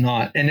or is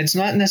not. And it's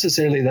not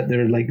necessarily that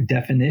they're like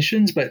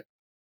definitions, but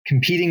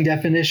competing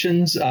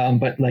definitions,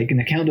 but like an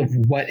account of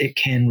what it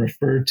can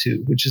refer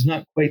to, which is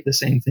not quite the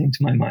same thing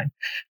to my mind.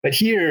 But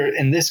here,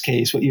 in this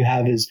case, what you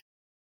have is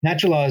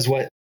natural law is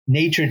what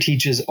nature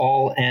teaches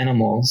all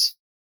animals.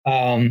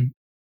 And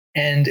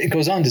it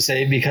goes on to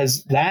say,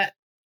 because that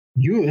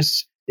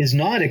jus is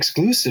not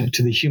exclusive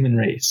to the human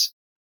race,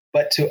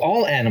 but to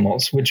all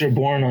animals which are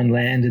born on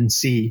land and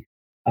sea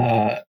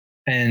and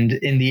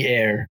in the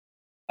air.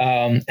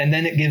 And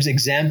then it gives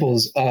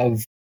examples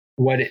of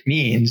what it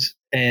means.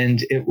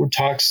 And it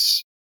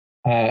talks,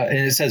 and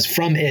it says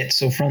from it,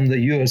 so from the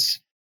jus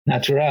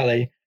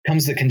naturale,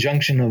 comes the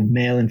conjunction of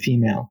male and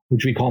female,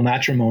 which we call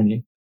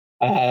matrimony.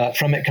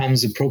 From it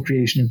comes the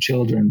procreation of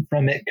children.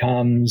 From it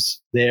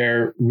comes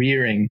their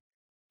rearing.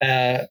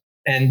 And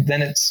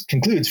then it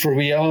concludes, for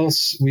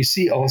we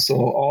see also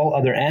all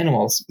other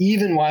animals,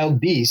 even wild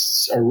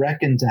beasts, are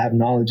reckoned to have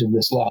knowledge of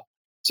this law.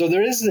 So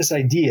there is this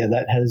idea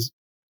that has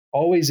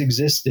always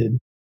existed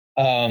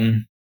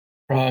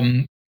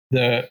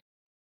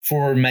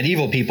for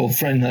medieval people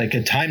in like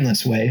a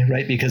timeless way,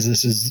 right? Because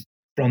this is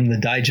from the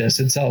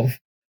Digest itself,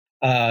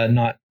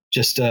 not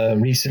just a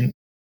recent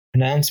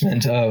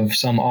pronouncement of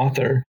some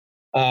author.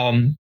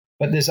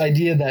 But this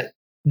idea that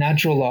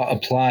natural law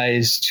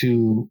applies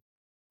to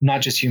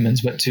not just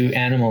humans, but to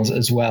animals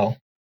as well.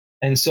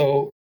 And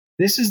so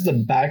this is the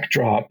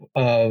backdrop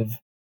of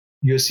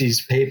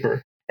Yossi's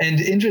paper. And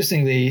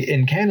interestingly,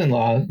 in canon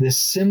law, there's a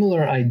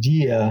similar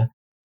idea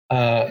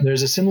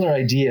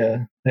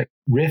that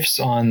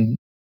riffs on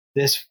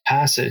this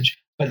passage,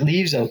 but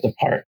leaves out the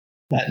part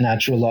that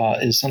natural law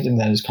is something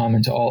that is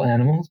common to all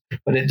animals.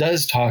 But it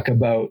does talk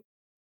about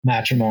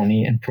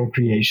matrimony and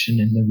procreation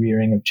and the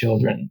rearing of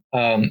children,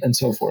 and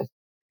so forth.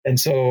 And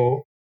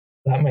so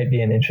that might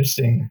be an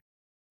interesting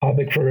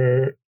topic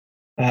for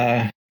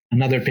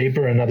another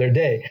paper, another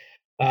day.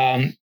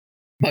 But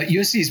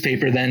Yossi's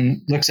paper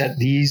then looks at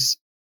these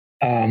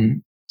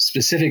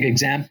specific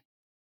examples.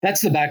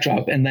 That's the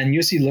backdrop. And then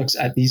Yossi looks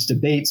at these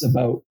debates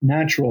about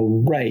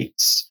natural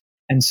rights.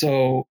 And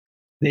so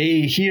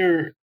they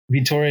here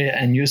Vittoria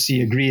and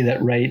Jussi agree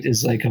that right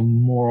is like a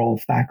moral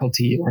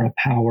faculty or a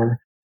power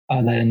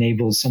that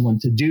enables someone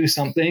to do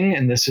something.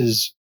 And this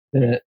is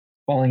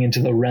falling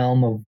into the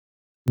realm of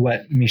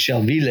what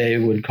Michel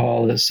Villé would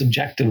call a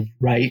subjective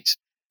right,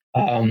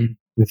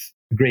 with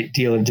a great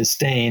deal of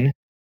disdain.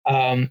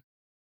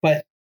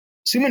 But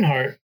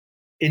Sumenhart,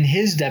 in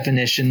his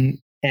definition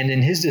and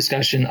in his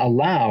discussion,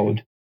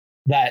 allowed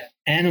that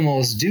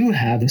animals do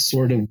have a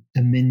sort of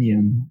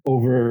dominion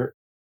over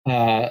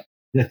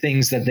the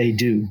things that they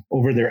do,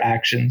 over their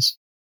actions,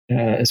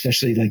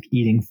 especially like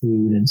eating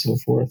food and so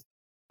forth,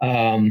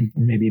 or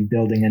maybe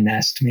building a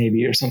nest,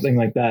 maybe, or something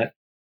like that.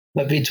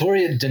 But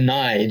Vittoria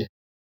denied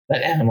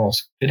that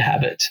animals could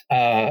have it.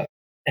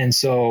 And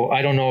so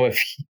I don't know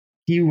if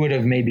he would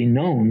have maybe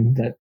known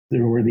that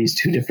there were these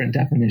two different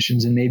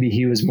definitions, and maybe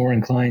he was more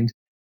inclined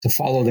to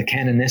follow the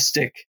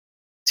canonistic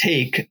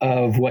take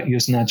of what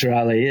jus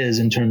naturale is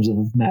in terms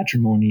of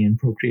matrimony and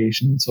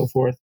procreation and so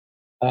forth.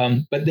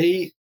 But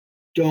they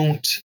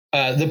don't.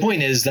 The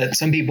point is that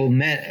some people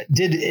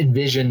did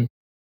envision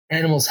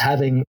animals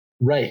having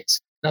rights.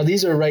 Now,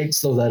 these are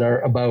rights, though, that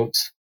are about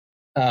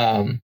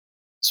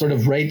sort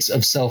of rights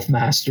of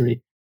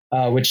self-mastery,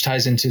 which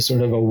ties into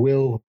sort of a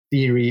will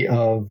theory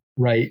of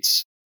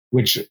rights,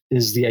 which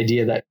is the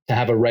idea that to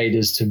have a right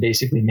is to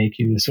basically make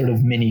you a sort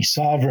of mini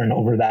sovereign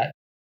over that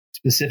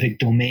specific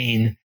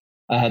domain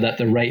that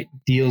the right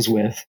deals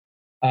with.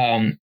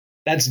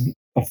 That's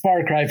a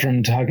far cry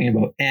from talking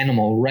about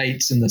animal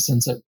rights in the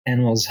sense that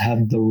animals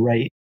have the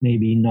right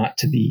maybe not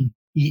to be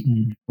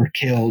eaten or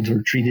killed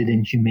or treated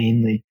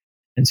inhumanely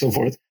and so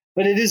forth.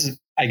 But it is,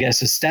 I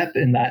guess, a step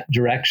in that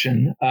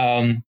direction.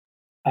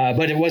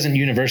 But it wasn't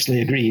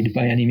universally agreed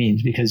by any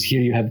means, because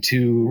here you have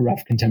two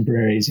rough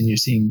contemporaries and you're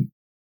seeing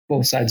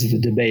both sides of the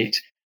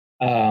debate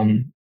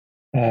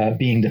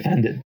being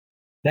defended.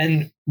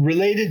 Then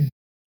related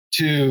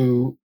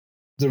to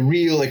the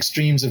real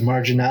extremes of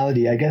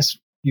marginality, I guess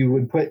you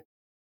would put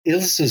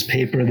Ilse's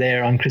paper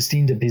there on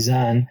Christine de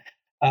Pizan,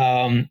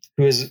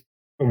 who is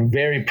a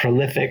very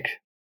prolific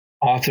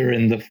author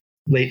in the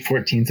late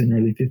 14th and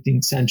early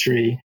 15th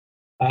century,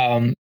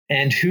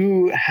 and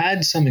who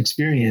had some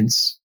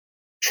experience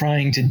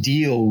trying to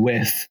deal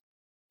with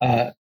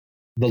the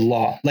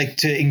law, like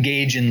to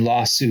engage in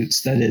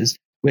lawsuits, that is,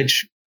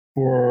 which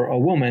for a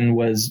woman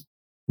was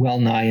well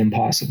nigh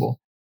impossible.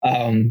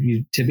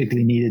 You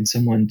typically needed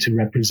someone to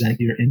represent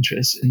your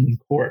interests in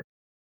court.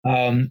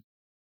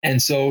 And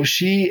so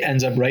she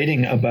ends up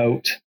writing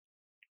about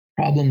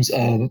problems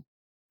of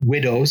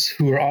widows,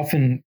 who are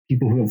often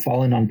people who have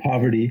fallen on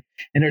poverty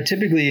and are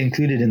typically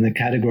included in the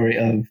category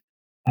of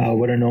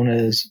what are known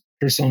as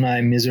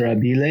personae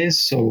miserabiles,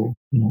 so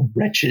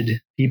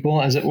wretched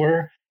people, as it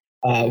were.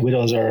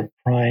 Widows are a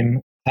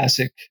prime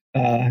classic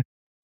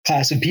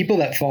class of people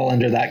that fall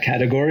under that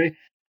category,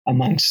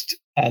 amongst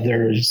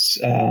others,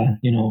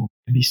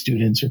 could be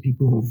students or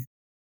people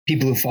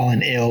who've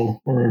fallen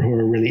ill or who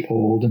are really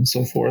old and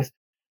so forth.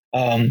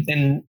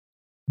 And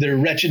they're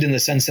wretched in the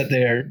sense that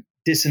they're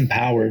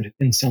disempowered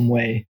in some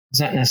way.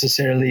 It's not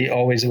necessarily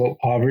always about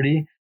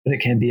poverty, but it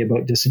can be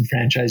about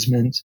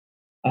disenfranchisement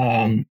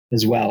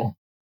as well,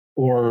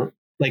 or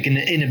like an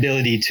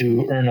inability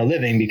to earn a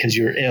living because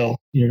you're ill,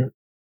 you're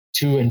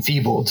too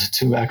enfeebled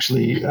to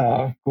actually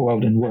go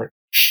out and work.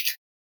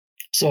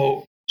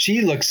 So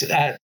she looks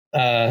at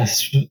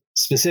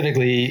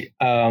specifically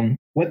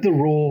what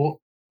the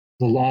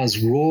law's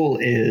role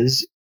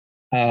is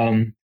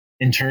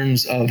in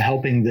terms of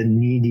helping the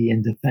needy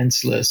and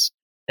defenseless.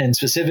 And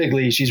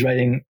specifically, she's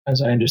writing,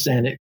 as I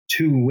understand it,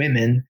 to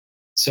women.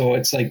 So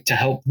it's like to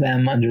help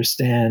them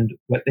understand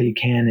what they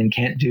can and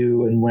can't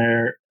do, and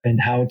where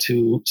and how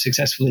to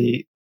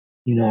successfully,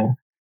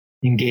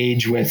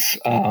 engage with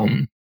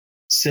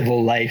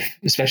civil life,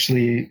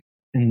 especially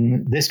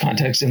in this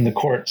context in the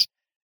courts.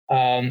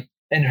 And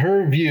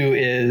her view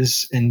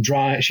is,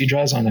 she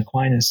draws on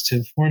Aquinas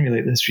to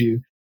formulate this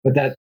view, but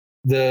that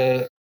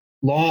the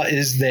law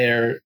is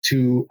there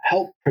to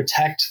help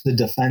protect the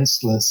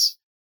defenseless.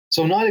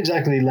 So not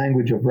exactly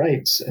language of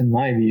rights, in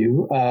my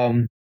view,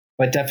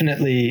 but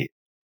definitely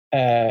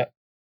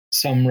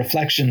some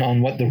reflection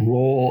on what the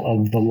role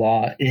of the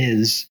law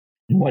is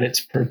and what its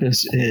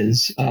purpose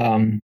is,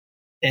 and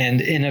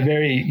in a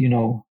very,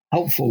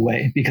 helpful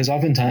way, because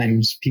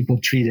oftentimes people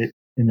treat it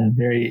in a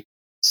very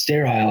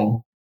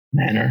sterile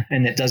manner,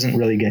 and it doesn't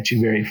really get you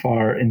very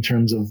far in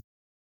terms of,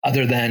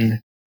 other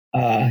than,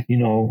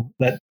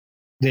 that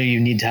you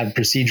need to have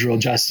procedural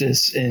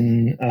justice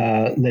in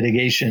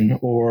litigation,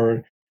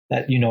 or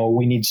that,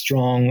 we need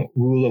strong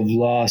rule of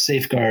law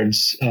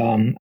safeguards,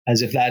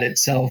 as if that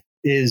itself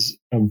is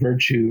a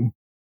virtue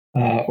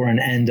or an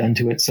end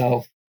unto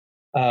itself.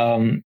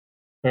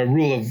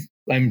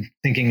 I'm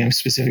thinking of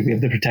specifically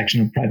of the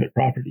protection of private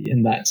property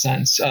in that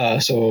sense.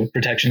 So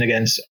protection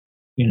against,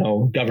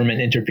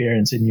 government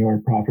interference in your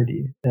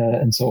property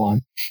and so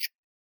on.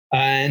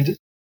 And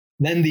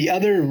then the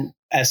other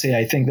essay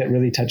I think that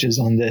really touches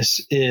on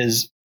this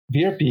is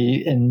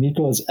Virpi and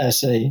Mikko's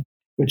essay,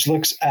 which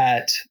looks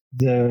at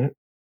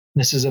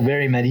this is a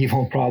very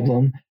medieval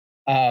problem,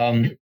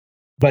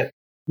 But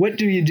what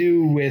do you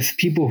do with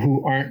people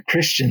who aren't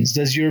Christians?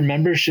 Does your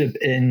membership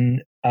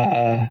in,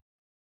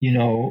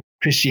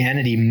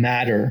 Christianity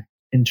matter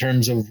in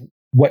terms of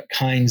what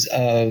kinds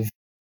of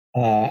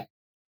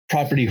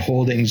property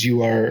holdings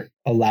you are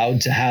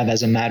allowed to have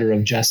as a matter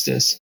of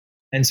justice?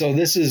 And so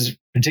this is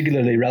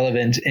particularly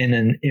relevant in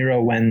an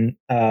era when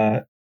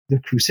the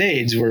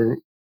Crusades were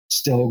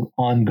still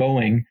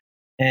ongoing.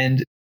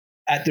 And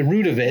at the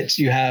root of it,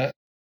 you have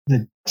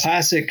the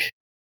classic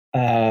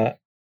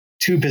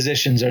two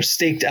positions are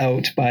staked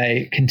out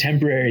by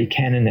contemporary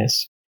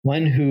canonists,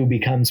 one who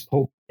becomes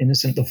Pope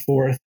Innocent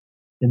IV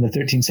in the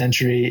 13th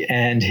century,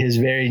 and his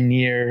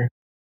very,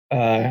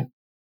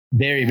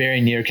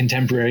 very near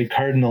contemporary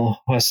Cardinal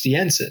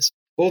Hostiliensis,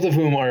 both of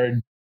whom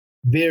are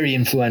very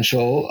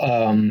influential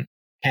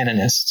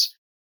canonists.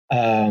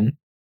 And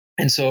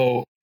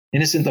so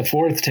Innocent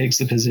IV takes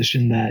the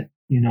position that,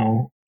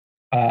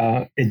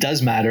 it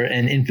does matter,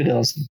 and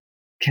infidels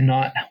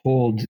cannot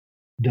hold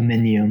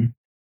dominium,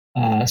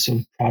 so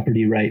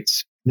property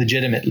rights,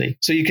 legitimately.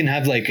 So you can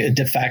have like a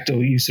de facto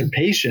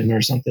usurpation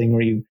or something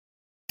where you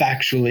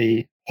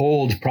factually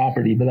hold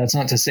property, but that's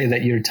not to say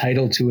that your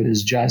title to it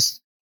is just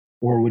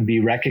or would be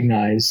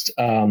recognized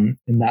in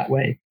that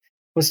way.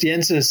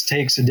 Hostiliensis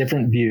takes a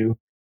different view,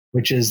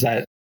 which is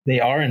that they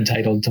are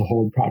entitled to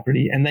hold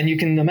property. And then you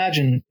can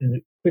imagine,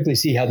 quickly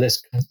see how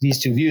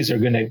these two views are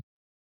going to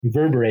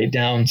reverberate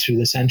down through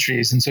the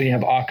centuries. And so you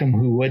have Occam,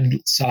 who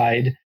would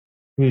side,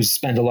 who's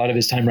spent a lot of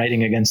his time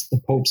writing against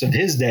the popes of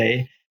his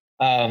day,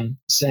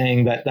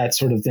 saying that that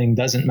sort of thing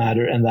doesn't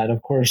matter, and that,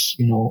 of course,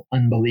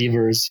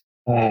 unbelievers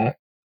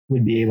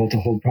would be able to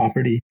hold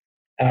property.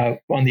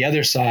 On the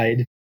other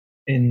side,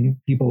 in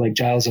people like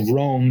Giles of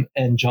Rome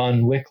and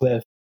John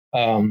Wycliffe,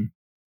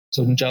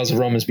 so Giles of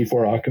Rome is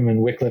before Occam,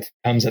 and Wycliffe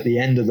comes at the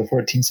end of the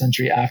 14th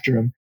century after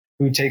him,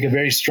 who take a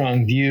very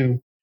strong view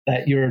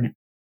that your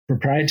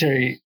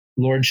proprietary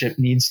lordship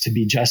needs to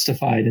be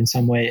justified in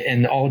some way,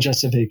 and all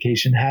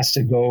justification has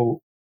to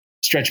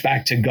stretch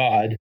back to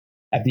God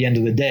at the end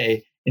of the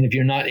day. And if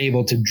you're not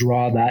able to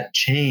draw that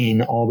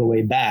chain all the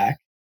way back,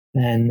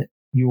 then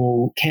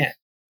you can't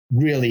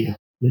really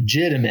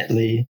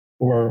legitimately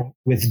or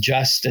with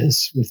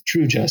justice, with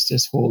true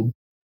justice, hold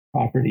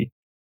property.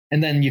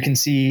 And then you can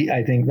see,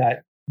 I think,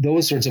 that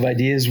those sorts of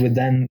ideas would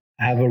then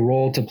have a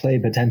role to play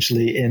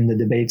potentially in the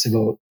debates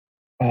about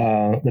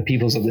the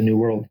peoples of the New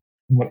World,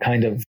 what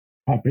kind of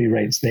property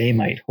rights they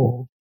might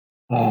hold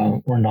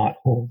or not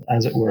hold,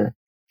 as it were.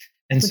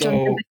 And John,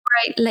 before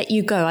I let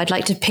you go, I'd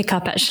like to pick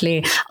up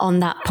actually on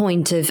that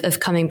point of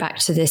coming back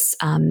to this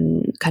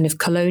kind of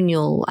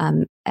colonial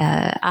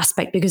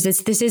aspect, because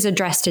this is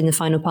addressed in the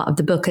final part of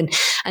the book, and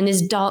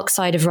this dark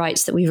side of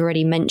rights that we've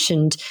already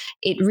mentioned.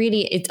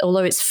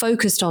 Although it's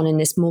focused on in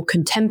this more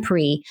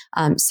contemporary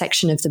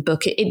section of the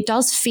book, it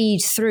does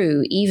feed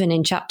through even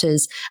in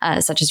chapters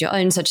such as your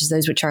own, such as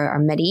those which are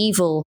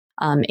medieval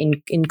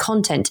in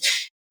content.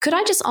 Could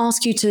I just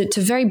ask you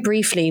to very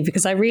briefly,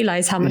 because I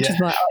realize how much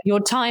of your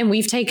time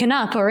we've taken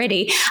up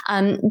already,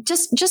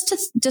 just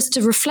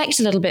to reflect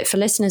a little bit for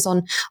listeners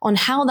on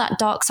how that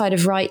dark side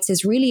of rights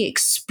is really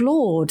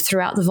explored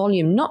throughout the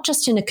volume, not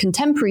just in a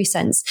contemporary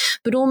sense,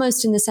 but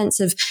almost in the sense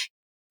of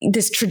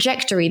this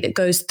trajectory that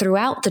goes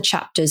throughout the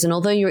chapters. And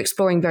although you're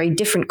exploring very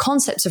different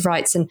concepts of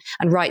rights and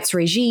rights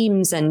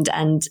regimes and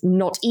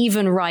not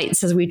even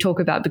rights, as we talk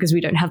about, because we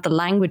don't have the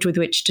language with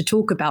which to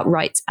talk about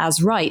rights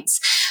as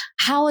rights,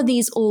 how are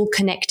these all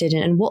connected,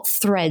 and what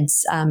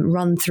threads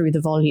run through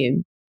the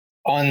volume?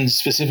 On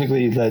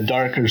specifically the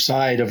darker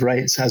side of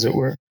rights, as it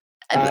were.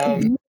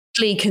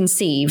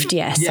 Conceived,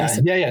 yes.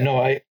 Yeah.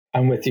 No,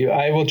 I'm with you.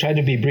 I will try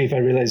to be brief. I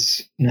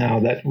realize now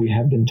that we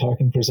have been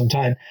talking for some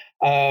time.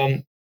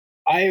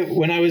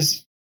 When I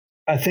was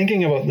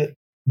thinking about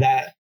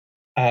that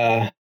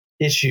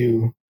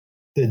issue,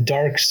 the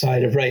dark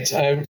side of rights,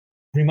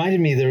 reminded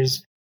me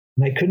and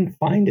I couldn't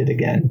find it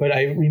again, but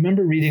I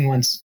remember reading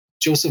once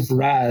Joseph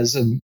Raz,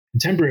 a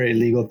contemporary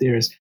legal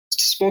theorist,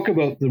 spoke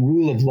about the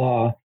rule of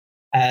law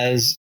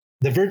as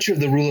the virtue of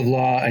the rule of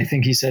law. I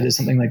think he said is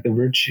something like the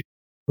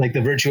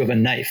virtue of a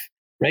knife,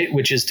 right?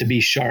 Which is to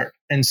be sharp.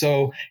 And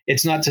so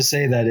it's not to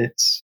say that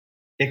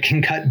it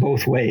can cut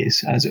both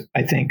ways, as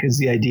I think is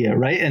the idea,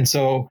 right? And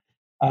so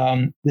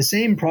the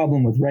same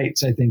problem with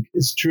rights, I think,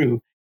 is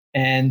true.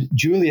 And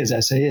Julia's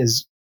essay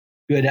is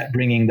good at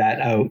bringing that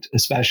out,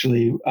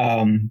 especially,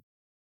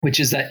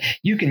 which is that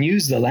you can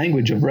use the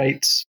language of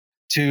rights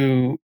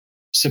to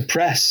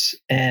suppress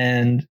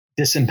and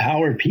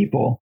disempower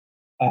people,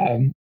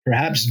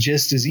 perhaps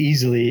just as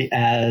easily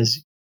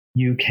as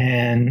you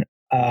can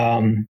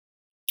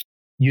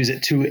use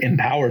it to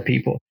empower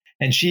people.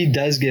 And she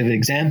does give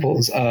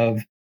examples of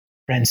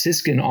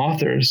Franciscan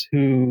authors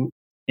who,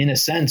 in a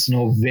sense,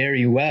 know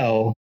very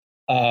well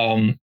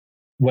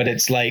what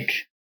it's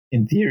like,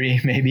 in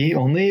theory, maybe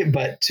only,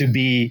 but to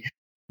be,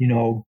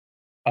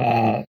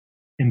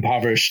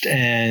 impoverished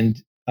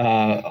and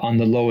on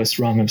the lowest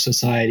rung of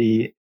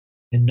society,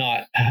 and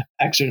not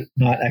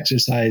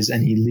exercise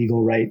any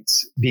legal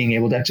rights, being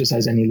able to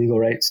exercise any legal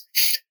rights,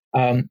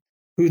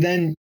 who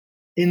then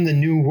in the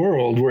New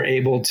World were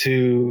able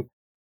to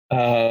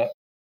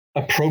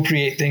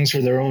appropriate things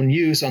for their own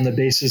use on the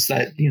basis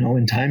that,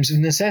 in times of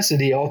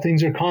necessity, all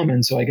things are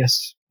common. So I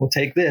guess we'll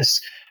take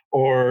this.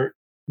 Or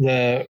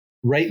the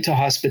right to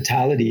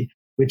hospitality,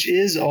 which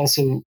is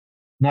also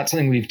not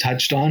something we've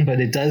touched on, but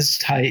it does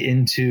tie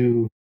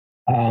into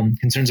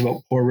concerns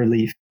about poor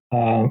relief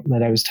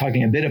that I was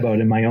talking a bit about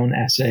in my own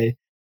essay.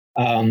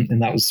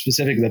 And that was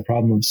specifically the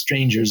problem of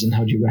strangers and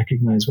how do you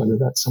recognize whether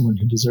that's someone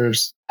who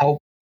deserves help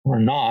or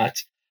not.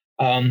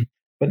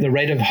 But the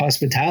right of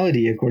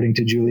hospitality, according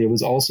to Julia,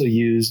 was also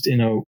used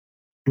in a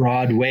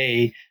broad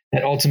way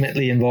that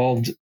ultimately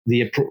involved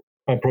the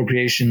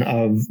appropriation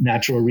of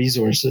natural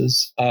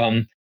resources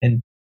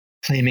and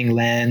claiming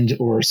land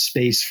or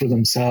space for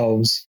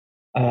themselves,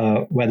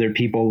 whether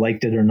people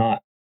liked it or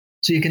not.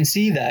 So you can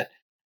see that,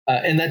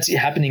 and that's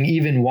happening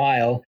even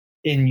while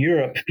in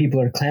Europe, people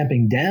are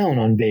clamping down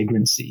on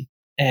vagrancy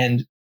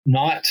and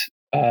not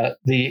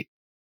the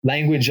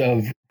language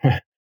of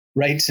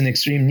rights in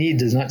extreme need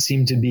does not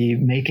seem to be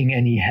making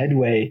any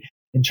headway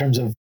in terms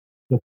of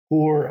the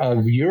poor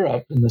of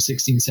Europe in the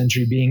 16th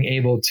century being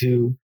able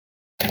to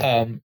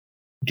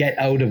get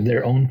out of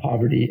their own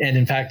poverty. And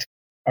in fact,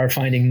 are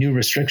finding new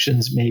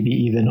restrictions, maybe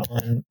even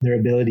on their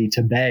ability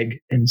to beg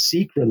and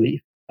seek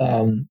relief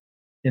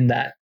in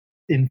that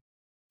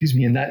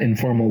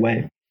informal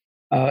way.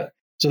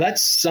 So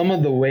that's some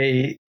of the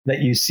way that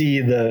you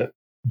see the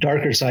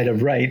darker side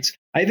of rights.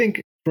 I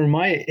think for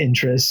my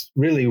interest,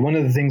 really, one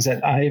of the things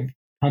that I've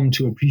come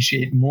to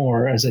appreciate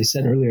more, as I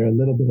said earlier, a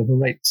little bit of a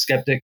right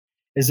skeptic,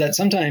 is that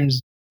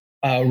sometimes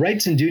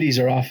rights and duties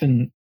are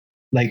often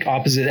like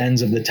opposite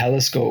ends of the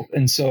telescope.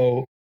 And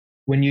so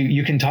when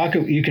you can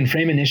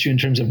frame an issue in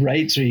terms of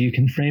rights, or you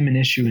can frame an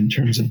issue in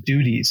terms of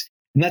duties.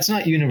 And that's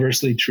not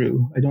universally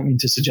true. I don't mean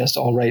to suggest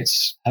all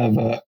rights have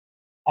a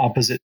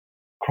opposite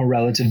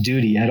correlative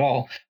duty at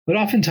all, but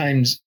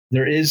oftentimes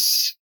there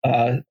is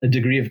a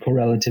degree of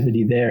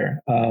correlativity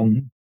there.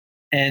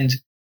 And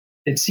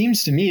it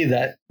seems to me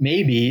that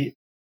maybe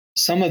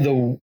some of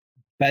the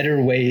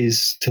better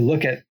ways to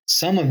look at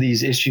some of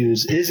these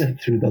issues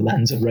isn't through the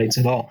lens of rights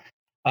at all,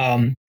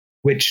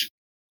 which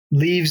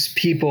leaves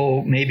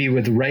people maybe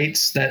with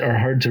rights that are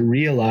hard to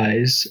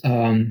realize.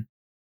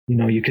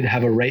 You could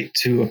have a right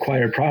to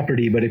acquire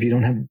property, but if you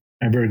don't have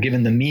ever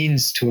given the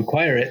means to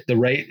acquire it, the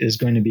right is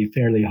going to be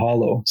fairly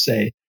hollow,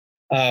 say.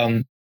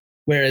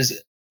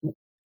 Whereas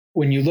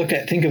when you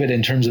think of it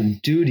in terms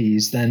of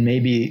duties, then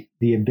maybe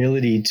the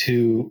ability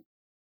to,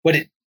 what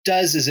it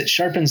does is it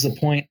sharpens the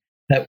point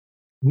that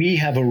we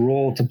have a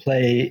role to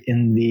play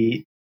in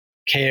the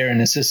care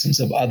and assistance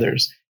of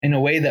others in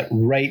a way that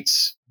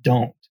rights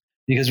don't,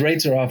 because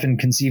rights are often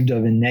conceived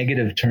of in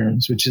negative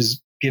terms, which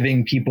is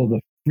giving people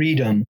the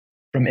freedom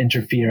from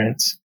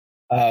interference.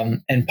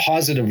 And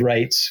positive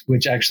rights,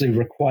 which actually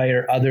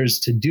require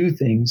others to do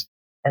things,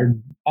 are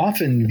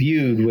often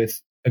viewed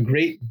with a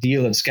great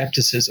deal of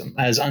skepticism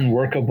as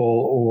unworkable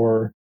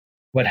or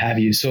what have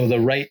you. So the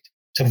right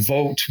to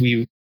vote,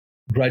 we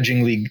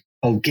grudgingly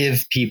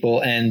give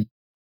people, and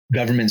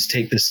governments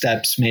take the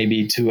steps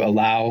maybe to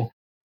allow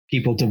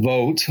people to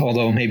vote,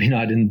 although maybe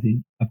not in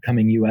the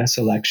upcoming US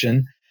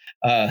election.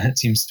 It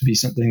seems to be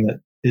something that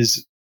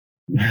is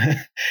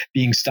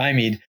being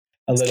stymied.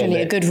 It's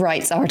clearly a good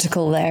rights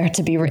article there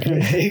to be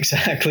written.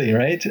 Exactly,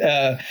 right?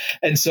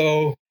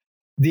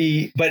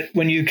 But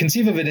when you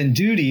conceive of it in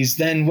duties,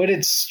 then what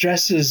it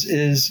stresses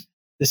is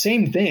the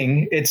same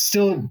thing. It's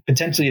still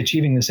potentially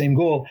achieving the same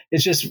goal.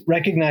 It's just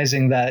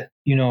recognizing that,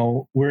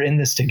 we're in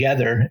this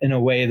together in a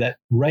way that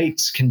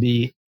rights can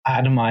be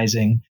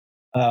atomizing,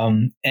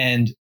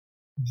 and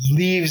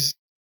leaves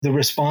the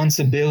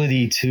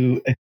responsibility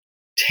to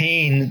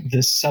attain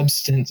the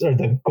substance or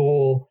the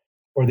goal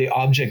or the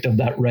object of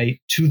that right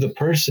to the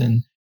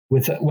person,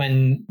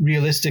 when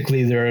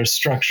realistically there are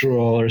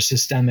structural or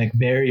systemic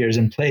barriers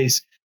in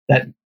place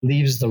that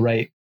leaves the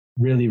right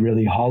really,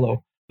 really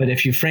hollow. But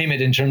if you frame it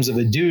in terms of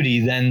a duty,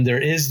 then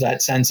there is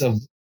that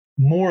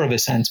more of a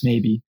sense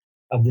maybe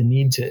of the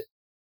need to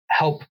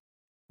help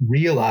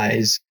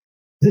realize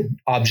the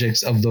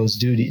objects of those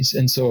duties.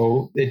 And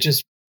so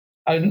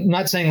I'm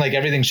not saying like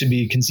everything should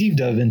be conceived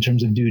of in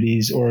terms of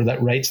duties, or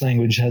that rights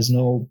language has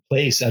no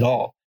place at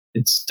all.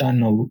 It's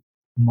done a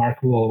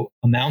remarkable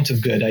amount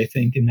of good, I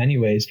think, in many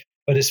ways,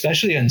 but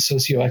especially on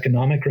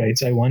socioeconomic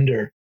rights, I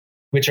wonder,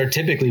 which are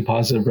typically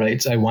positive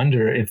rights, I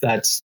wonder if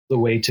that's the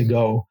way to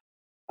go.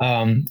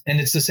 And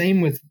it's the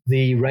same with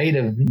the right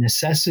of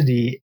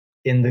necessity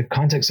in the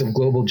context of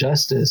global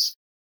justice.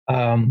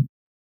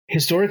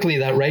 Historically,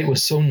 that right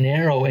was so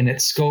narrow in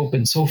its scope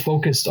and so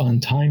focused on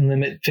time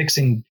limit,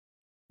 fixing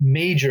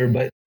major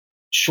but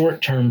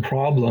short-term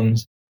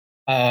problems,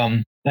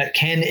 that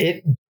can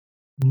it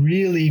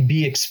really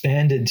be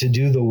expanded to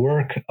do the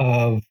work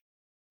of,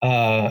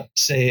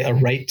 say, a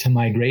right to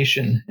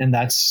migration? And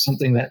that's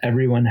something that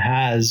everyone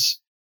has.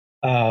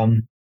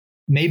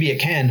 Maybe it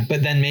can,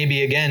 but then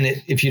maybe again,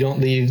 if you don't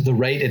leave, the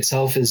right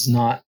itself is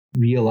not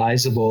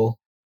realizable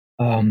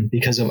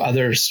because of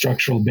other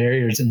structural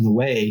barriers in the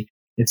way.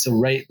 It's a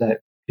right that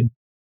could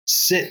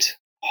sit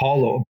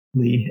hollowly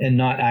and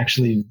not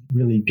actually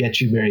really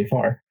get you very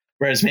far.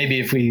 Whereas maybe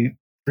if we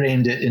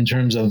framed it in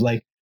terms of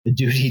like the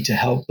duty to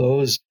help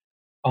those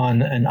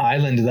on an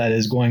island that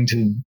is going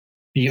to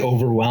be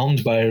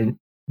overwhelmed by,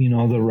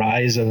 the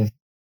rise of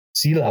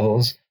sea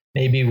levels,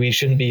 maybe we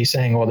shouldn't be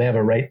saying, well, they have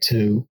a right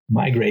to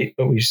migrate,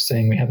 but we're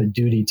saying we have a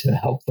duty to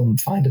help them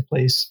find a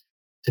place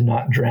to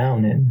not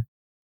drown in.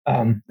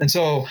 And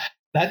so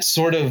that's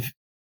sort of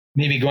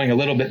maybe going a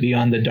little bit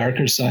beyond the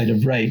darker side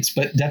of rights,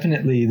 but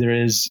definitely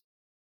there is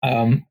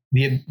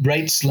the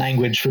rights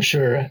language for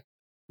sure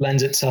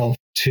lends itself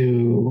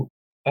to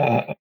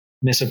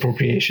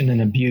misappropriation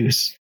and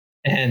abuse.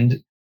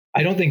 And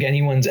I don't think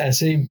anyone's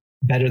essay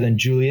better than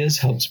Julia's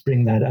helps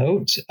bring that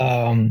out.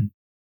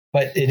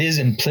 But it is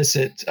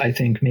implicit, I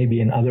think, maybe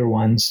in other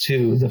ones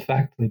too. The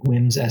fact like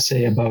Wim's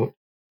essay about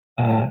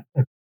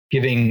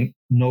giving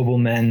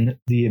noblemen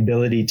the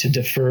ability to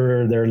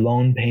defer their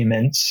loan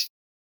payments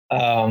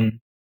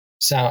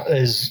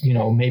is,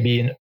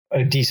 maybe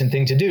a decent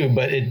thing to do,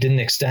 but it didn't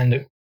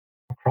extend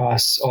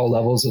across all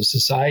levels of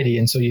society.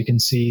 And so you can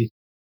see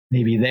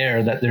maybe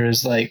there that there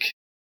is like,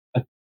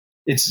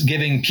 it's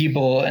giving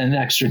people an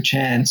extra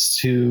chance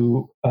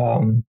to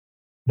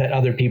that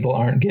other people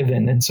aren't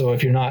given. And so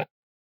if you're not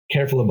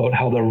careful about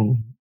how the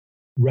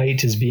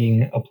right is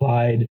being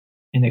applied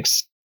and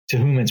to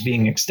whom it's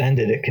being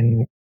extended, it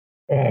can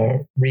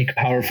wreak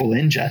powerful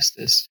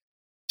injustice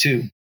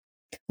too.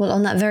 Well,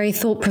 on that very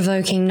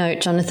thought-provoking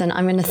note, Jonathan,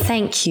 I'm going to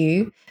thank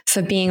you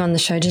for being on the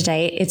show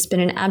today. It's been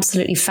an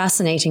absolutely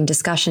fascinating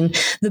discussion.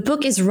 The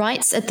book is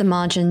Rights at the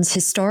Margins: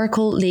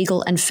 Historical,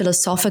 Legal and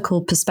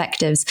Philosophical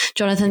Perspectives.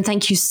 Jonathan,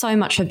 thank you so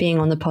much for being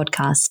on the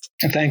podcast.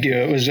 Thank you.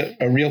 It was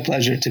a real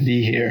pleasure to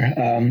be here.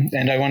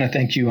 And I want to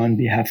thank you on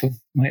behalf of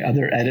my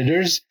other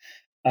editors,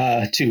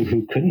 too,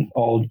 who couldn't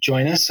all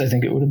join us. I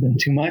think it would have been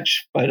too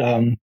much, but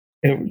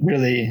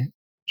it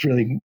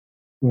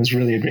was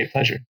really a great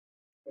pleasure.